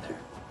be in there.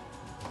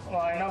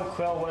 Well, I know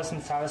Quill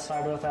wasn't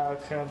satisfied with our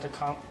current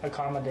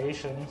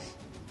accommodations.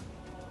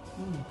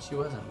 She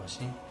wasn't, was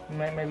she?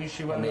 Maybe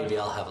she Well, wouldn't. maybe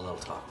I'll have a little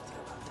talk with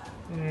her about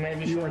that.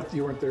 Maybe she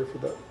You weren't there for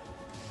that.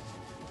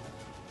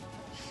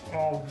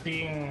 Well,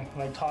 being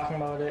like talking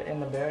about it in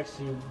the barracks,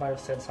 you might have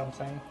said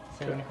something,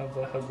 saying how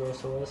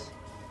gross it was.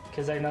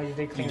 Because I know you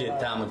did You clean did it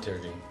up.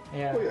 thaumaturgy.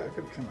 Yeah. Oh yeah, I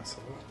could clean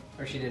myself up.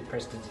 Or she did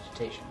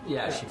prestidigitation.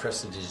 Yeah, she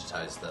pressed to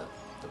digitize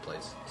the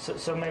place.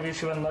 So maybe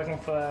she went looking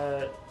for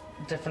a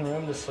different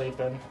room to sleep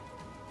in.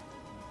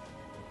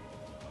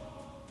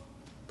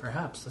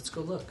 Perhaps. Let's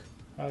go look.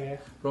 Oh yeah.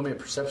 Roll me a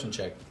perception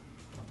check.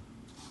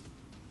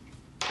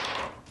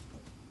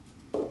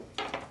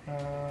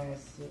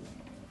 Let's see.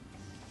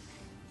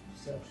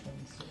 Perception.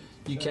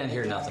 You can't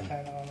hear nothing.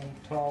 10, 11,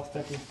 12,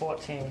 13,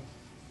 14.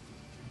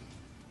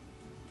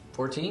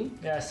 14?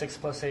 Yeah, 6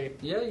 plus 8.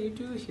 Yeah, you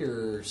do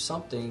hear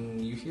something.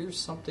 You hear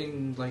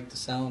something like the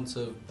sounds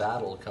of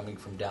battle coming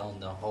from down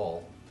the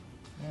hall.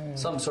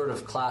 Some sort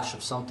of clash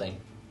of something.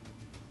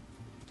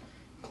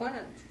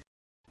 Clan.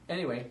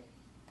 Anyway,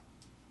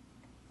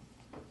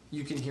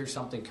 you can hear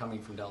something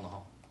coming from down the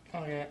hall.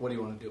 Oh yeah. What do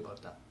you want to do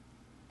about that?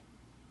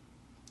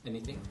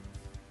 Anything?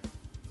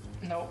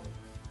 Nope.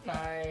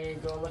 I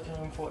go look in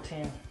room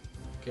 14.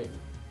 Okay,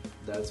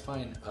 that's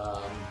fine.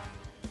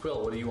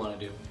 Quill, what do you want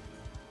to do?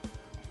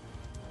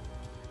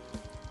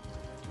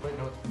 Wait,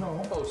 no.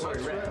 No. Oh,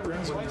 sorry, Ren.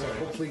 Ren's going to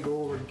hopefully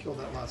go over and kill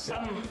that last thing.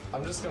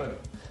 I'm just gonna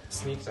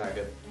sneak tag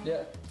it.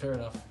 Yeah, fair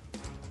enough.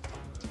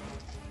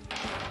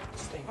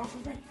 Stay off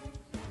of me.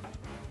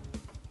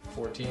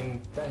 14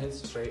 That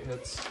hits. straight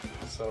hits.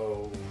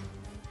 So.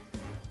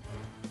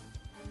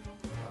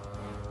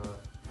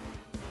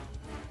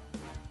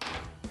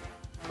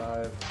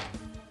 5,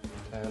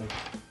 10.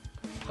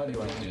 How do you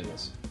want to do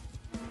this?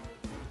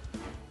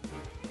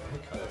 I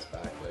cut its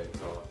back legs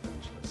off and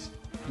just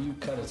You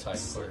cut its hind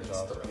slit quarters its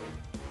off. throat.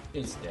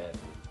 It's dead.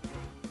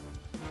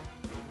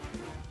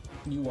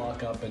 You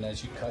walk up, and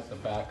as you cut the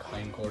back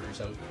hindquarters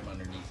out from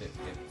underneath it,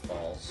 it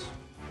falls,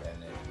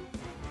 and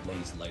it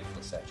lays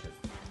lifeless at your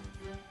feet.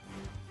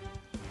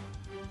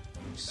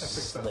 And you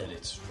slit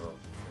its throat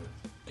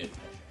for good measure.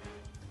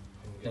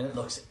 And it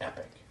looks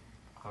epic.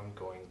 I'm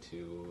going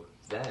to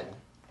then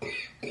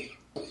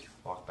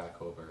walk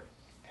back over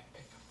and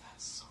pick up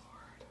that sword.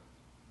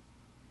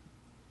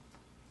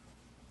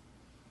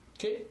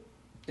 Okay.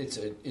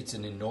 It's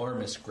an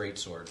enormous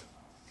greatsword.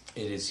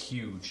 It is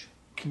huge.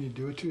 Can you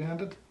do it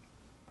two-handed?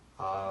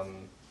 I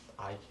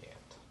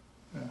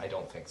can't. I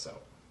don't think so.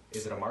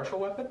 Is it a martial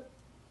weapon?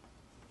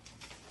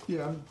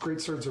 Yeah, great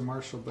swords are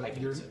martial, I but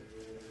can you're use it.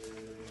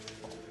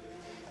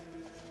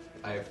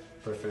 I have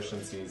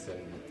proficiencies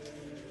in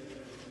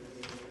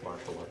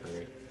martial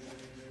weaponry.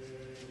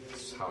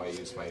 This is how I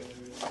use my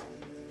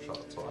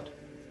shot sword.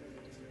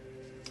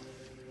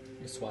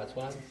 Your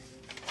swat.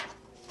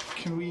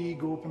 Can we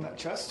go open that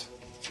chest?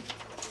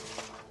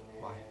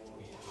 Why?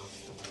 We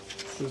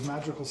have There's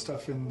magical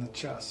stuff in the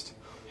chest.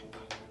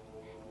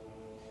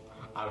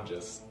 I'm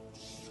just.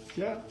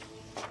 Yeah.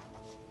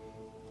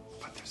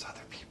 But there's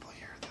other people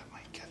here that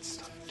might get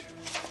stuff too.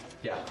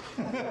 Yeah.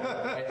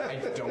 I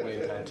don't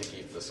intend to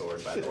keep the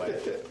sword, by the way.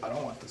 I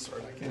don't want the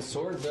sword. I The can't.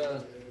 sword,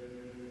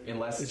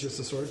 Unless. It's just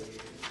a sword.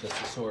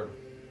 just a sword.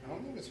 I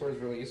don't think the sword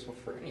is really useful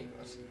for any of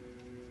us.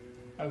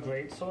 A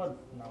great sword?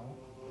 No.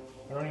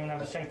 I don't even have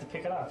the strength to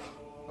pick it up.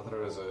 I thought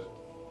it was a.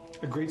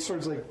 A great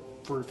sword's like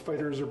for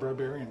fighters or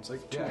barbarians,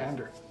 like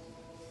two-hander.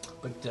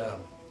 But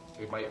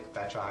It might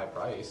fetch a high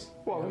price.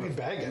 Well, we could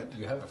bag it.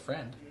 you have a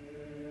friend.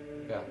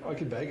 Yeah. I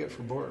could bag it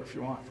for Boar if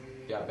you want.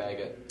 Yeah, bag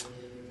it.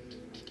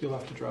 You'll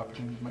have to drop it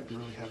in. It might be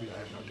really heavy. I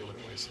have no idea what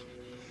it weighs.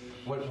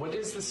 What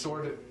is the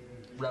sword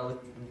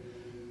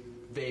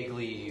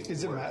vaguely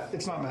Is it worth?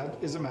 It's not mad.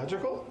 Is it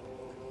magical?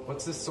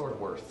 What's this sword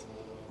worth?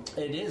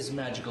 It is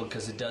magical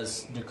because it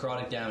does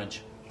necrotic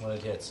damage when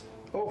it hits.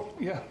 Oh,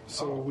 yeah.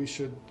 So we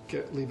should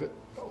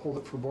hold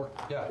it for Boar.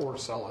 Yeah. Or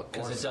sell it.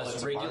 Because Or it sell does it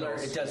to regular,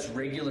 Barnos. it does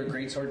regular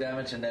greatsword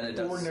damage, and then it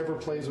does. Or never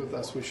plays with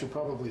us. We should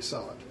probably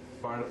sell it.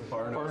 Barnos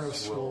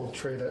Barnos will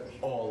trade it.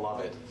 Oh, love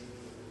it.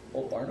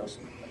 Oh, Barnos.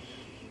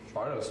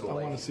 Barnos I will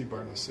want like. to see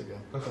Barnos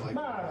again. I like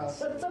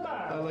Barnos, it's a I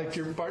Barnos. like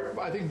your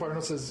I think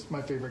Barnos is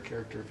my favorite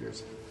character of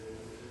yours.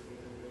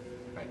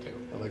 I do.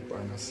 I like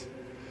Barnos.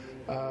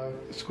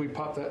 So we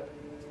pop that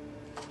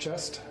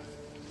chest.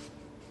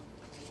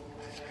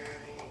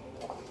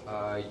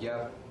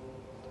 Yeah.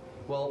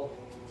 Well,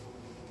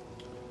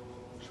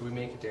 should we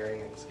make a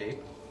daring escape?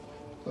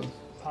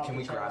 Pop Can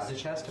we the grab chest. the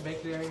chest to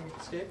make a daring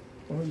escape?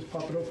 Why don't we just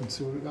pop it open and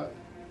see what we got?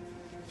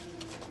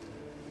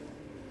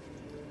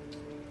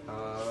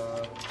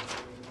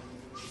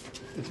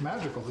 It's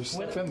magical. There's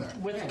stuff in there.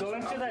 With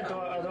going through that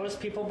door, are those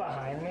people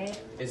behind me?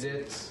 Is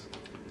it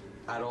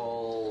at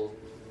all?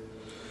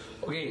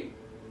 Okay,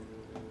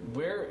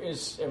 Where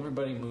is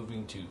everybody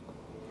moving to?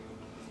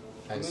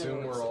 I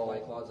assume we're Supply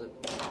all. closet.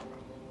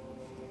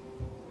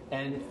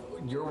 And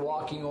you're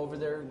walking over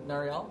there,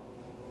 Nariel?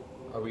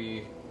 Are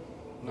we?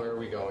 Where are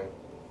we going?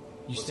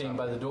 You What's staying that?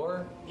 by the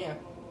door? Yeah.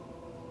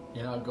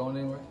 You're not going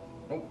anywhere?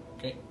 Nope.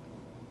 Okay.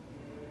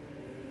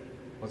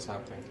 What's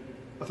happening?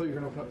 I thought you were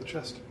going to open up the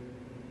chest.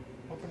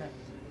 Open it.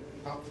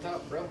 Pop the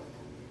top, bro.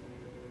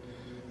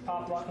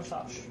 Pop, lock, and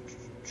stop.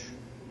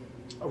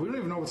 Oh, we don't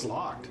even know what's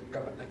locked.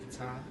 Drop it like it's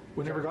hot.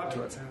 We never got to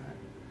Like it. it's hot.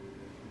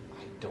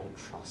 I don't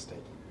trust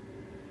it.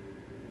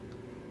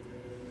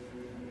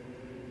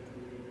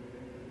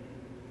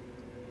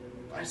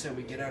 I said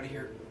we get out of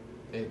here.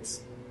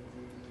 It's.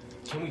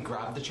 Can we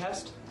grab the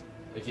chest?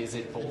 Like, is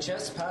it The bolted?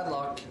 chest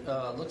padlock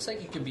looks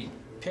like it could be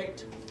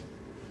picked.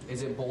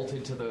 Is it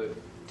bolted to the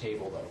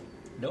table though?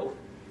 Nope.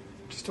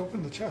 Just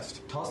open the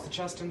chest. Toss the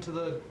chest into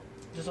the.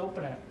 Just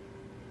open it.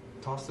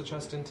 Toss the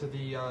chest into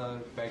the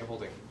bag of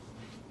holding.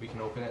 We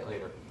can open it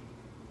later.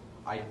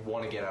 I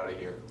want to get out of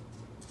here.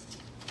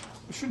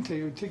 It shouldn't take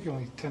you. It would take you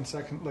only 10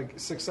 seconds, like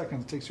 6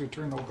 seconds. It takes you a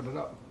turn to open it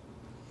up.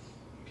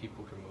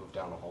 People can move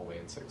down a hallway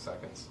in 6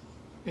 seconds.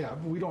 Yeah,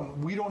 but we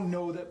don't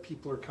know that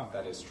people are coming.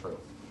 That is true.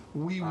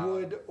 We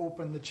would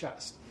open the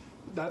chest.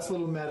 That's a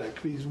little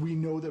medic because we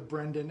know that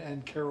Brendan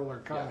and Carol are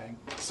coming.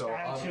 Yeah. So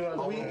Add to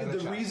I'll a- open The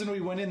chest. reason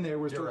we went in there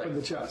was You're to open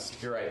right. the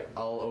chest. You're right.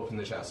 I'll open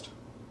the chest.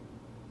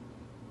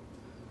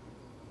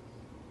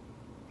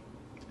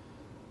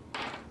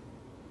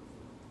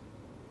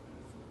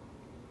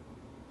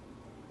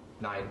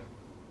 Nine.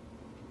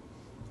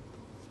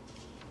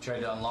 Try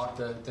to unlock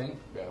the thing.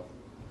 Yeah.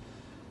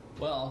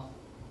 Well,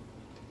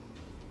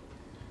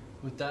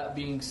 with that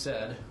being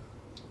said,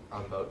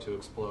 I'm about to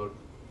explode.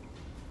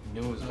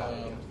 Knew it was a bad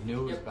idea. Knew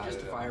it was a Yep, bad just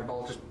a idea.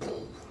 fireball, just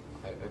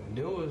I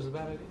knew it was a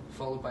bad idea.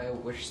 followed by a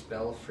wish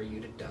spell for you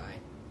to die.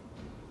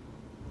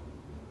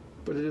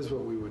 But it is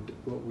what we would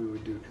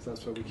do because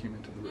that's why we came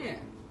into the room. Yeah.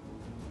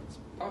 Just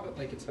pop it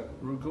like it's hot.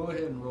 go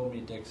ahead and roll me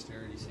a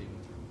dexterity saving.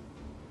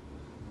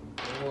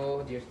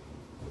 Oh dear.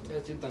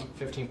 That's it done.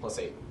 15 plus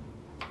 8.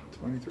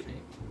 23. Okay.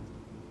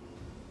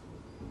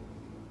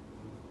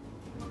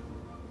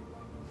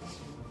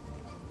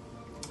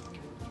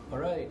 All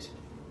right.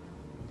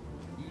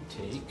 You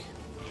take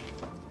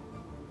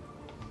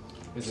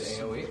Is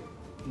it AoE?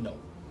 no.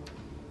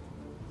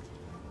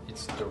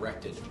 It's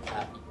directed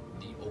at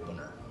the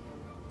opener.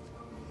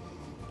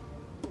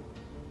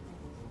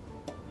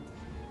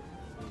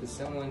 Did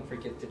someone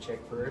forget to check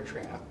for a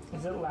trap?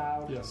 Is it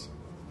loud? Yes.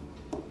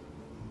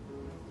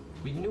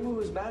 We knew it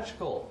was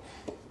magical.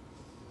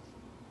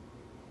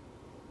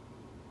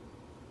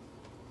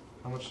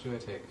 How much do I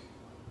take?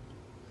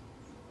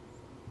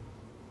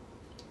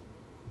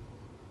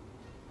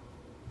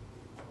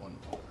 One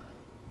more.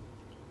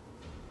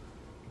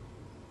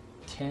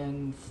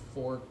 10,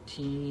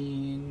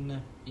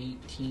 14,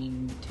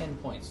 18, 10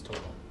 points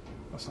total.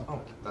 That's not Oh,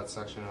 bad. that's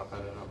actually not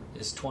bad enough.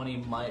 It's 20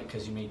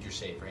 because you made your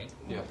save, right?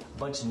 Yeah. A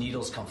bunch of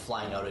needles come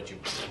flying out at you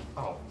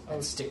Oh,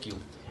 and stick you,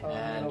 Oh,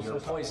 and needles you're are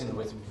tough. poisoned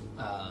with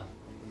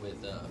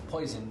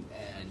poison,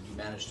 and you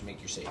manage to make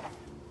your save.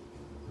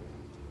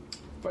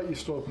 But you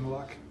still open the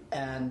lock.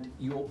 And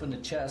you open the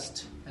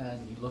chest,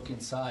 and you look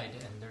inside,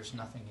 and there's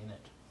nothing in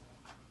it.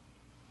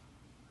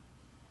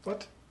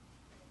 What?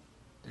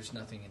 There's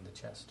nothing in the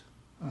chest.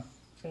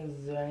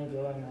 Is there any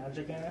glowing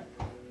magic in it?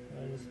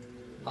 Or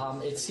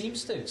is- It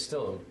seems to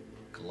still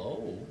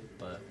glow,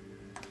 but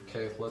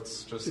okay.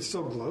 Let's It just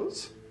still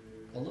glows?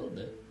 a little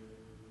bit.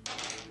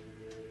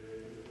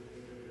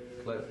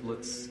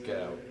 let's get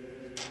out.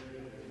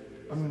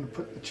 I'm going to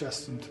put the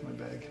chest into my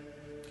bag.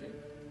 Okay.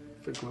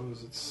 If it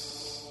glows,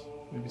 it's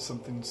maybe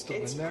something still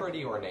It's in there.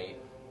 pretty ornate,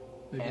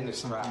 Maybe and there's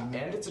it's something trap, in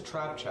there. and it's a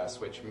trap chest,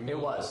 which It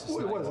was. Well,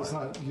 it was. anymore. It's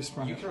not. You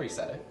sprung You it. can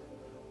reset it.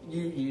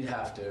 You'd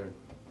have to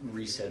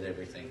reset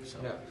everything. So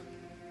Yeah.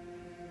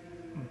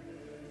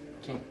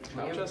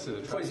 Trap chest is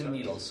a trap poison chest.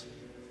 needles.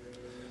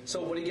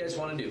 So what do you guys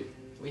want to do?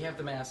 We have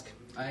the mask.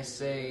 I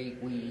say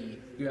we.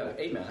 You have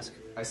a mask.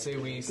 I say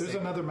we. There's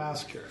another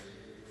mask here.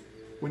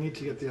 We need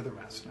to get the other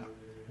mask now.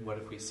 What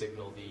if we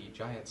signal the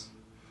giants?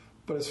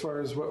 But as far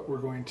as what we're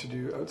going to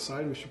do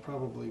outside, we should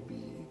probably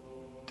be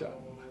done.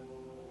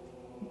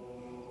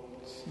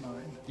 It's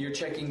 9. You're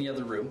checking the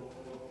other room.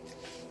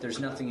 There's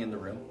nothing in the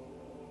room.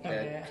 Okay.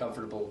 Bed,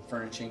 comfortable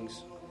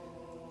furnishings.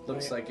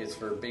 Looks Okay. like it's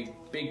for a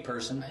big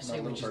person, I not say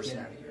a we little just person.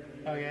 get out of here.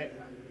 Okay.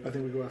 I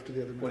think we go after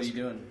the other mask. What are you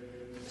doing?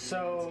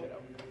 So,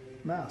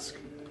 Mask.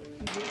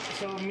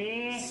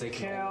 me, Signal.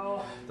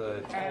 Cal,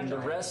 The And the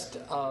rest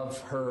of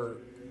her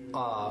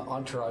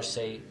entourage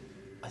say,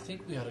 I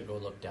think we ought to go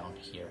look down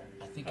here.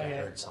 I think I Okay.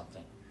 heard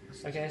something.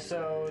 Okay,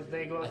 so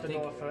they go I out the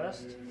think- door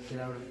first. Get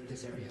out of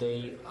this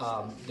area.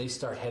 They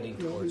start heading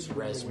towards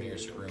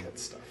Resmir's room. Get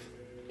stuff.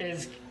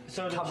 Is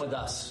so the- Come with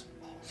us.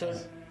 So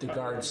The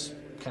guards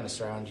kind of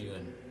surround you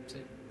and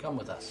say, come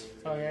with us.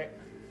 okay.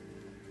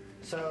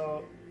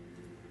 So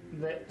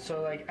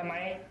like, am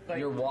I like?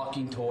 You're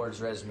walking towards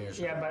Resmir's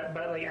room. Yeah,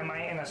 but like, am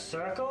I in a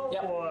circle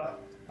Yep. or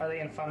are they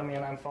in front of me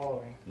and I'm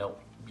following?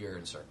 Nope, you're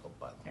encircled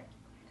by them.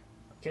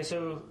 Okay,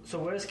 so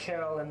where's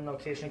Carol in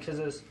location? Because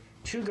there's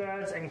 2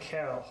 guards and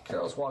Carol.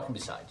 Carol's walking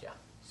beside you.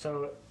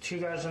 So 2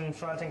 guards in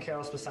front and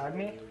Carol's beside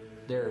me.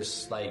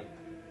 There's like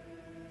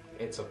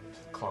It's a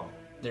clump.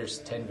 there's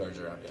 10 guards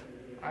around you.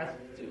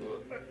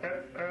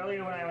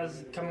 Earlier when I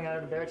was coming out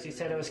of the barracks, you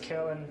said it was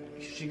Carol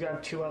and she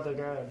grabbed 2 other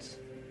guards.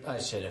 I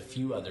said a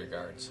few other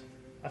guards.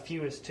 A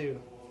few is 2.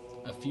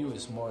 A few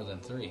is more than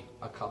 3.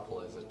 A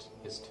couple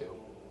is 2.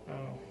 Oh.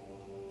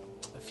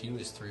 A few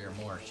is 3 or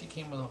more. She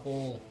came with a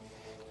whole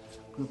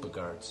group of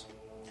guards.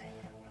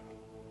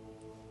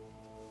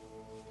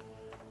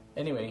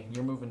 Anyway,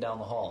 you're moving down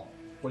the hall.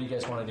 What do you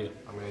guys want to do?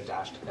 I'm gonna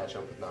dash to catch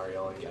up with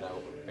Nariel and get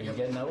out. Are you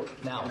getting out?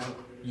 Now,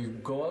 you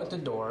go out the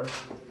door.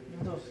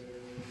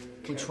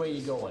 Which way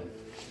you going?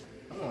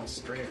 I'm going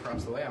straight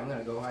across the way. I'm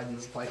gonna go hide in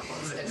the supply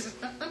closet.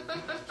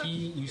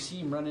 You see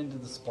him run into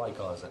the supply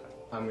closet.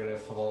 I'm gonna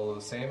follow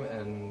the same,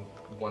 and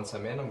once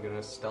I'm in, I'm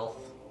gonna stealth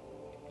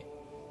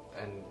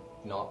and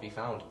not be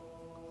found.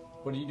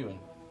 What are you doing?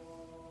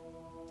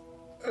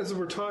 As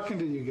we're talking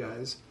to you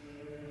guys,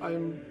 I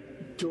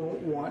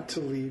don't want to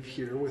leave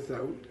here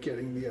without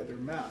getting the other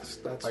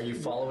mask. That's Are you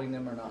following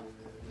them or not?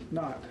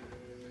 not.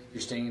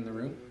 You're staying in the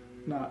room?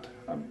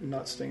 I'm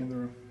not staying in the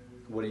room.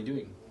 What are you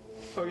doing?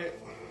 Okay,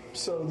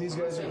 so these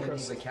guys are we leave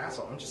across. the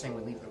castle. I'm just saying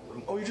we leave the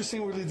room. Oh, you're just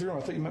saying we leave the room.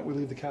 I thought you meant we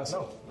leave the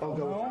castle. No,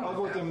 I'll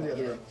go with them in the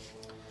other room.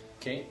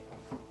 Okay.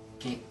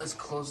 Okay, let's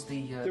close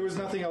the. There was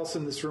nothing else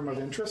in this room of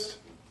interest.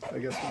 I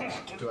guess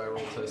not. Do I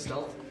roll to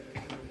stealth?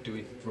 Do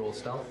we roll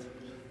stealth?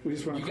 We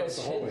just went You across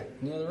guys the hallway. hid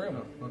in the other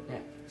room. Yeah.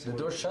 The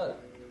door's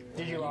shut.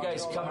 Did You lock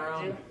guys door come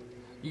behind around.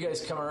 You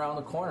guys come around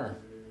the corner.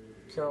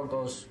 Carol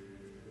goes,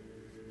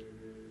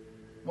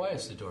 "Why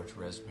is the door to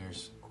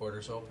Resmir's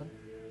quarters open?"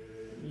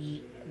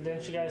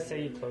 Didn't you guys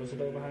say you closed the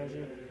door behind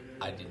you?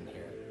 I didn't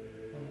hear it.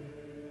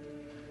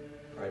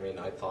 I mean,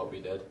 I thought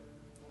we did.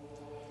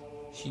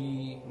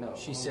 She No.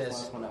 she I was the says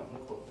last one out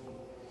and closed.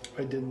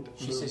 I didn't.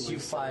 she says you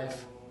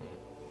 5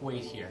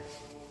 wait here.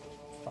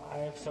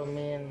 5, so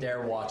me and...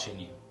 They're watching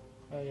you.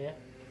 Oh, yeah?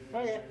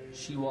 Oh, yeah.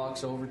 She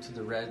walks over to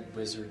the Red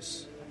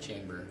Wizard's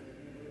chamber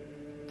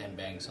and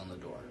bangs on the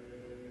door.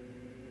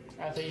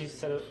 I thought you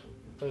said it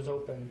was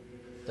open.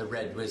 The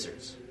Red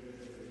Wizards.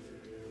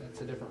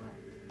 That's a different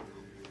room.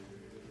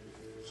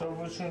 So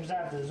which room's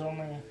that? There's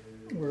only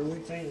Where are we?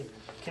 3.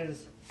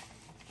 Because...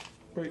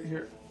 Right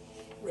here.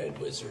 Red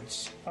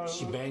Wizards. Oh,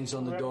 She bangs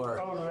on the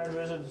door. Oh, the Red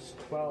Wizard's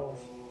 12.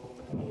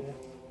 Oh, yeah.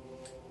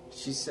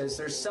 She says,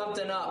 "There's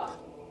something up."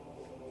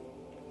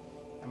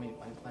 I mean,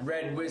 my plan.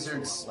 Red is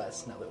Wizards. a lot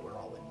less now that we're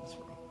all in this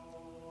room.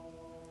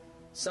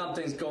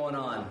 Something's going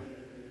on.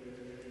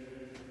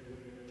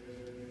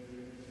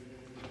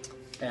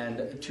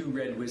 And 2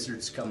 Red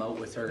Wizards come out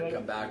with her, Red-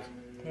 come back,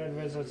 Red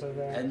Wizards are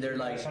there. and they're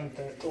like,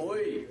 Something.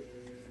 "Oi,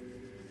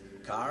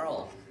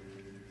 Carl."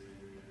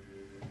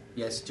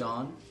 "Yes,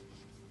 John?"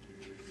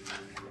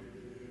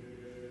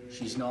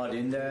 "She's not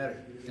in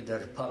there, and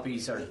her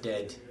puppies are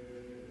dead.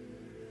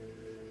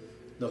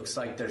 Looks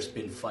like there's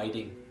been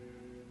fighting."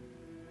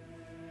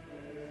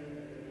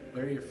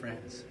 "Where are your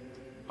friends?"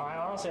 I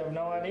honestly have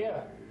no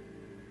idea.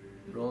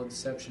 Roll a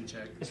deception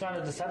check. It's not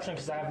a deception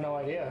because I have no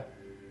idea.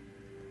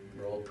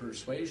 Roll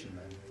persuasion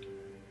then.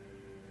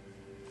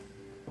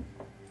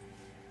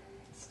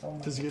 Still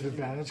not. Does he get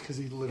advantage because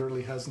he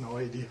literally has no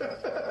idea?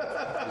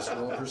 Just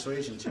roll a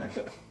persuasion check.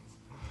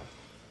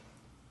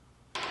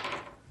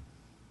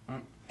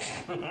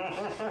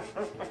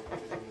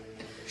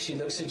 She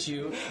looks at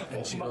you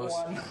and she But goes,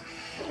 1.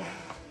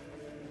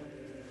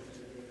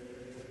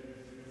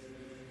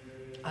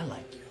 I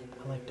like you.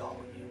 I liked all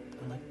of you.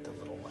 I liked the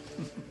little one,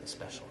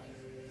 especially.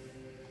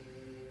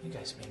 You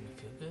guys made me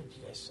feel good.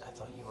 You guys, I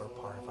thought you were a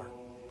part of our...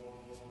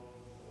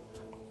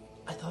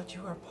 I thought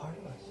you were a part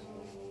of us.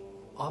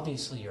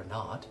 Obviously you're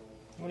not.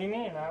 What do you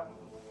mean?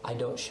 I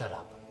don't... Shut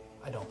up.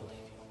 I don't believe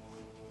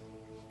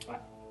you.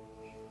 What?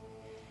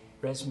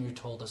 Resmir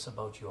told us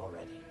about you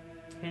already.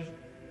 He's...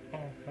 Oh,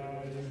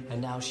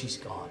 And now she's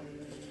gone.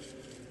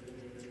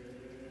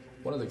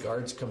 one of the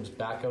guards comes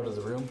back out of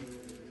the room.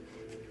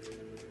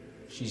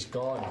 "She's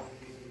gone.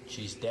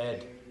 She's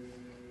dead."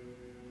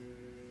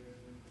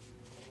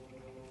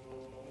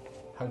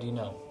 "How do you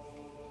know?"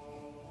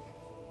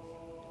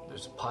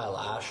 "There's a pile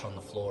of ash on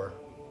the floor."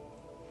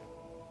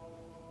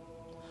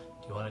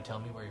 Do you want to tell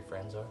me where your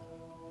friends are?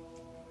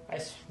 I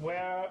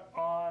swear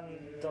on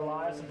the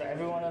lives of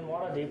everyone in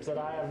Waterdeep that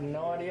I have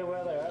no idea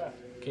where they are.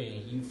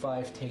 Okay, you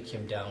 5 take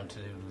him down to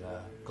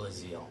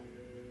Glazeel.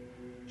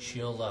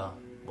 She'll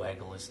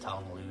waggle his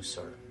tongue loose,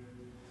 or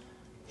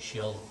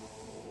she'll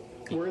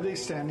Where are they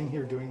standing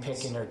here doing pick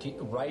this? in her teeth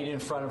right in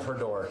front of her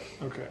door.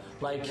 Okay.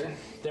 Like,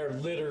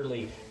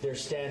 they're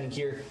standing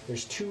here.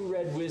 There's 2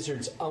 Red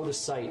Wizards out of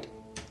sight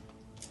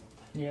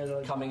Yeah, they're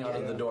like, coming out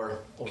of the door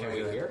over Can we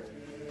here. hear?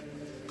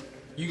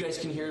 You guys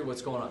can hear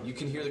what's going on. You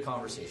can hear the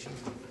conversation.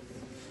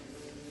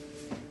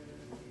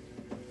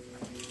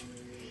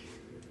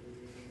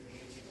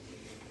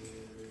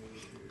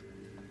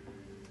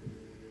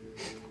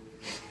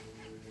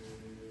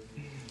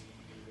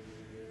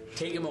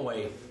 Take him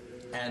away,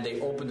 and they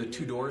open the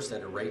 2 doors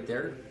that are right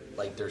there.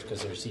 like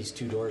because there's these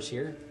 2 doors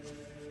here,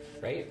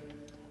 right?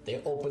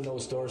 They open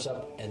those doors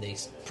up and they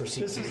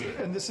proceed.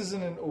 This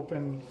isn't an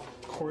open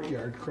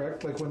courtyard,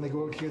 correct? Like when they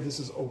go out here, this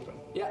is open.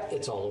 Yeah,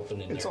 it's all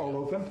open in It's there. all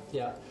open.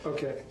 Yeah.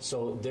 Okay.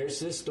 So there's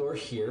this door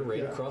here, right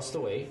Yeah. across the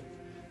way,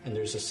 and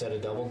there's a set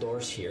of double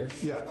doors here.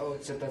 Yeah. Oh,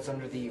 except that's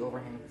under the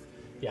overhang.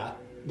 Yeah.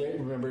 There,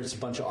 remember, it's a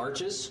bunch of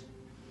arches,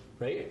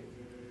 right?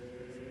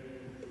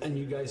 And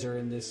you guys are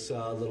in this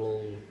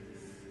little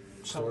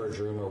storage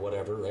room or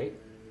whatever, right?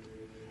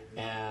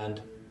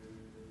 And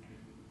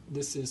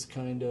this is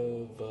kind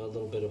of a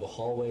little bit of a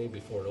hallway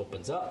before it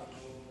opens up,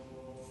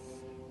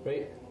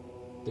 right?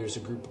 There's a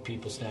group of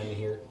people standing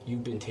here.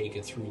 You've been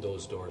taken through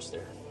those doors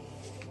there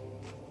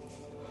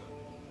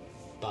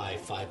by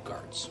 5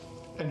 guards.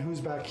 And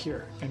who's back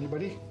here?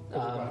 Anybody?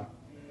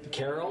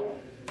 Carol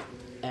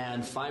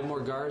and 5 more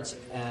guards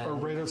and... Or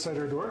right outside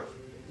our door?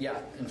 Yeah,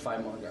 and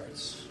 5 more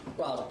guards.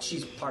 Well,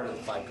 she's part of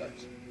the 5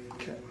 guards.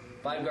 Okay.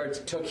 5 guards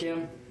took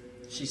him.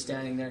 She's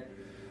standing there.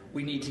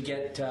 We need to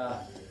get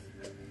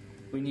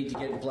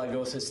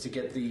Blagothus to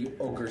get the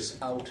ogres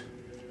out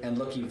and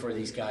looking for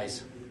these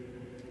guys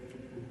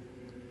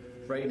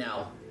right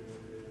now.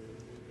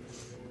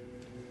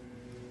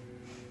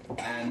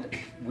 And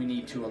we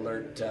need to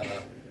alert.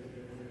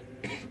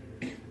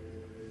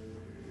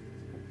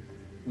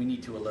 We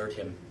need to alert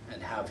him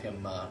and have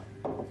him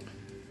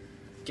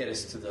get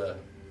us to the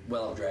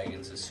Well of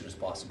Dragons as soon as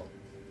possible.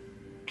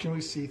 Can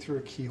we see through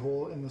a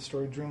keyhole in the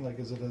storage room? Like,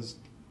 is it as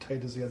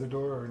tight as the other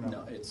door, or no?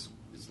 No, it's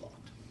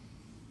locked.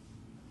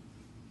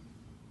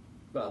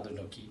 Well, there's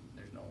no key.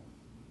 There's no.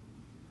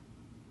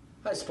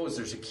 I suppose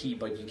there's a key,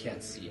 but you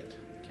can't see it.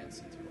 You can't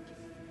see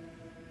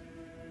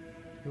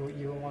through it.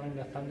 You were wanting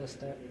the thunder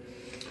step.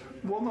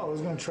 Well, no, I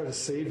was going to try to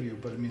save you,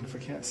 but I mean, if I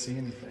can't see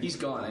anything. He's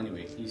gone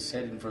anyway. He's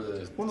heading for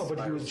the. Well, no,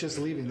 but he was spirals. just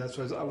leaving. That's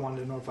why I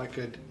wanted to know if I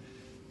could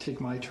take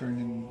my turn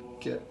and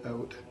get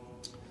out.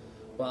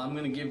 Well, I'm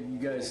going to give you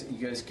guys. You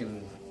guys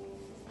can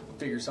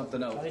figure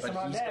something out. At least But I'm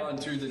not he's dead. gone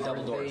through the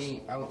double Are doors.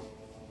 they out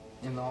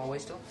in the hallway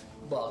still?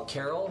 Well,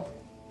 Carol.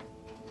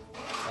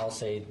 I'll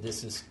say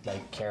this is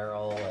like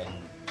Carol and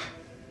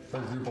her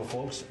group of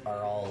folks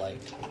are all like.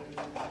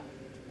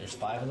 There's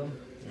 5 of them.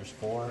 There's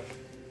 4.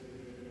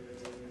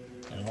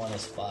 And 1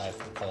 is 5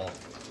 for Cole.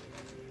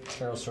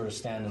 Carol's sort of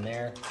standing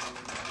there.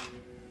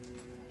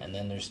 And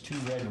then there's 2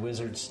 red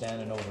wizards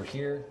standing over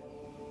here,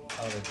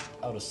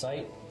 out of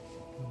sight.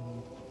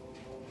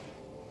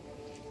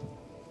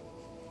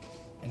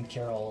 And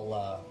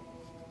Carol,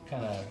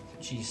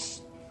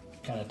 she's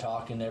kind of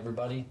talking to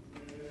everybody.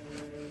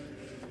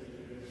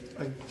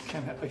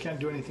 I can't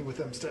do anything with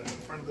them standing in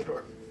front of the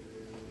door.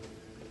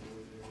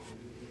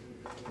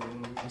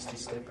 Can Misty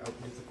step out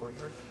into the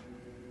courtyard?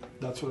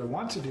 That's what I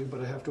want to do, but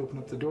I have to open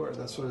up the door.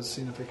 That's what I was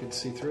seeing if I could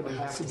see through it. You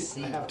I have to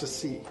see. I have to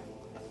see.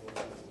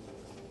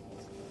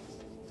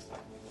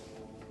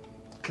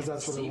 Because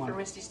that's what I See want. for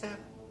Misty step?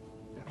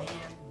 Yeah. Man,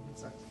 that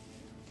sucks.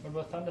 What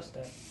about thunder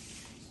step?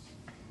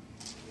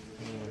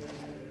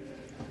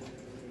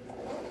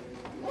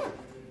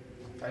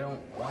 I don't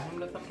want him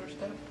to thunder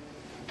step.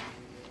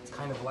 It's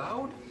kind of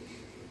loud.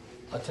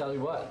 I'll tell you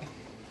what.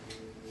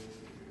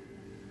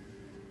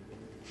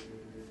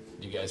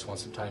 Do you guys want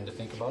some time to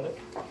think about it?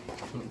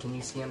 Can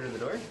you see under the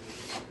door?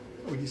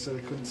 Oh, he said I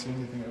couldn't see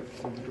anything out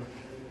through the door.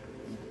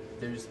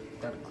 There's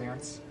that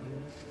clearance.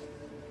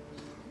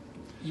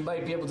 You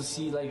might be able to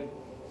see like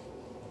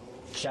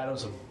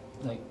shadows of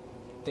like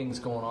things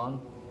going on.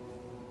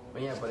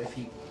 But yeah, but if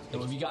he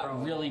Like if you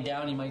got really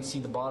down, you might see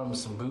the bottom of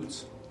some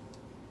boots.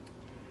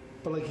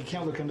 But like you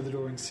can't look under the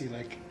door and see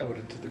like out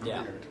into the Yeah.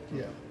 courtyard.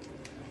 Yeah.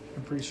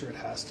 I'm pretty sure it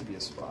has to be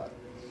a spot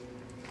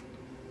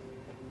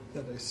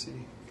that I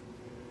see.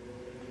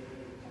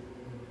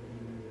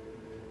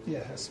 Yeah,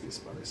 it has to be a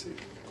spot I see.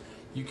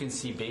 You can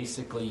see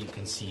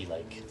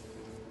like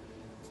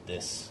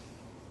this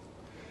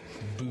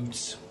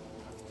boots.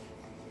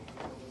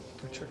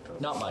 I checked out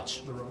Not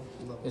much. the wrong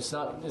level. It's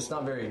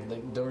not very. The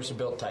doors are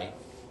built tight.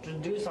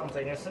 Just do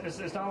something.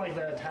 It's not like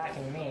they're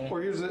attacking me.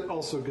 Or here's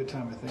also a good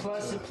time, I think.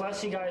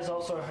 Plus, you guys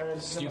also heard.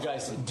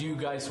 Do you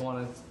guys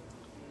want to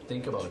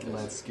think about this?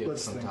 Let's give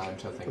Let's some think. time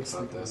to think Let's about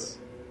think about this.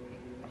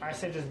 I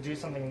say just do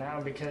something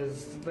now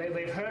because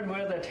they've heard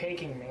where they're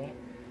taking me.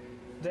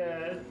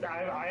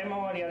 I am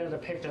already out of the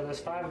picture. There's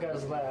 5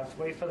 guys left.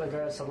 Wait for the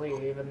girls to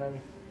leave and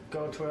then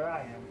go to where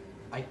I am.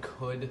 I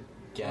could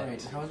get.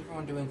 Alright, how's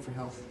everyone doing for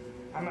health?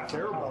 I'm at full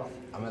Terrible. health.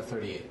 I'm at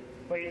 38.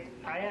 Wait,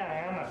 I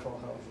am at full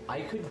health.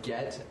 I could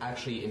get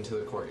actually into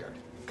the courtyard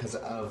because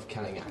of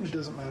cunning It action.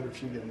 doesn't matter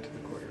if you get into the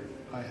courtyard.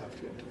 I have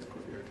to get into the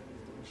courtyard.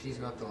 She's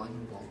got the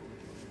lightning bolt.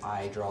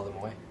 I draw them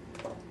away.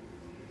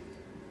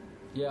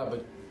 Yeah,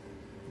 but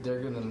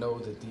they're gonna know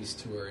that these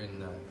 2 are in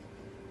the.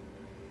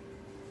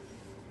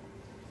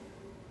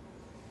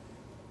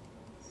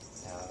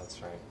 Yeah,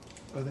 that's right.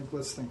 I think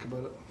let's think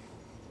about it.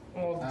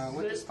 Well,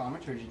 What this does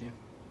thaumaturgy do?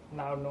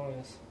 loud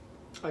noise.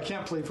 I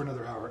can't play for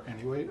another hour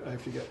anyway. I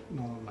have to get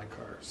Nolan in my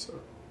car, so.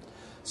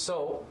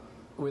 So,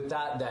 with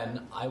that,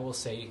 then I will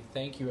say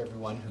thank you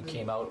everyone who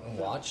came out and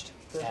watched.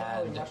 There's not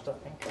really And much to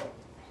think of.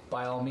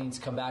 by all means,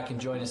 come back and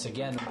join us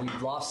again.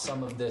 We've lost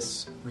some of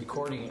this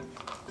recording.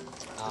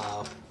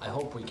 I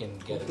hope we can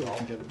get it Hopefully I all.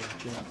 can get it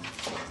back,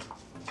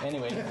 yeah.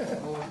 Anyway,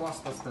 Well, we've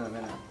lost less than a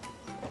minute.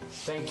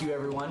 thank you,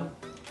 everyone.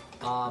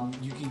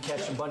 You can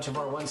catch a bunch of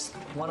our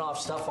one-off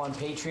stuff on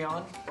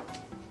Patreon.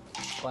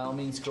 By all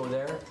means, go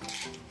there.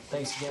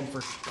 Thanks again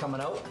for coming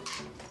out,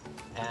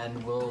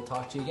 and we'll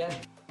talk to you again.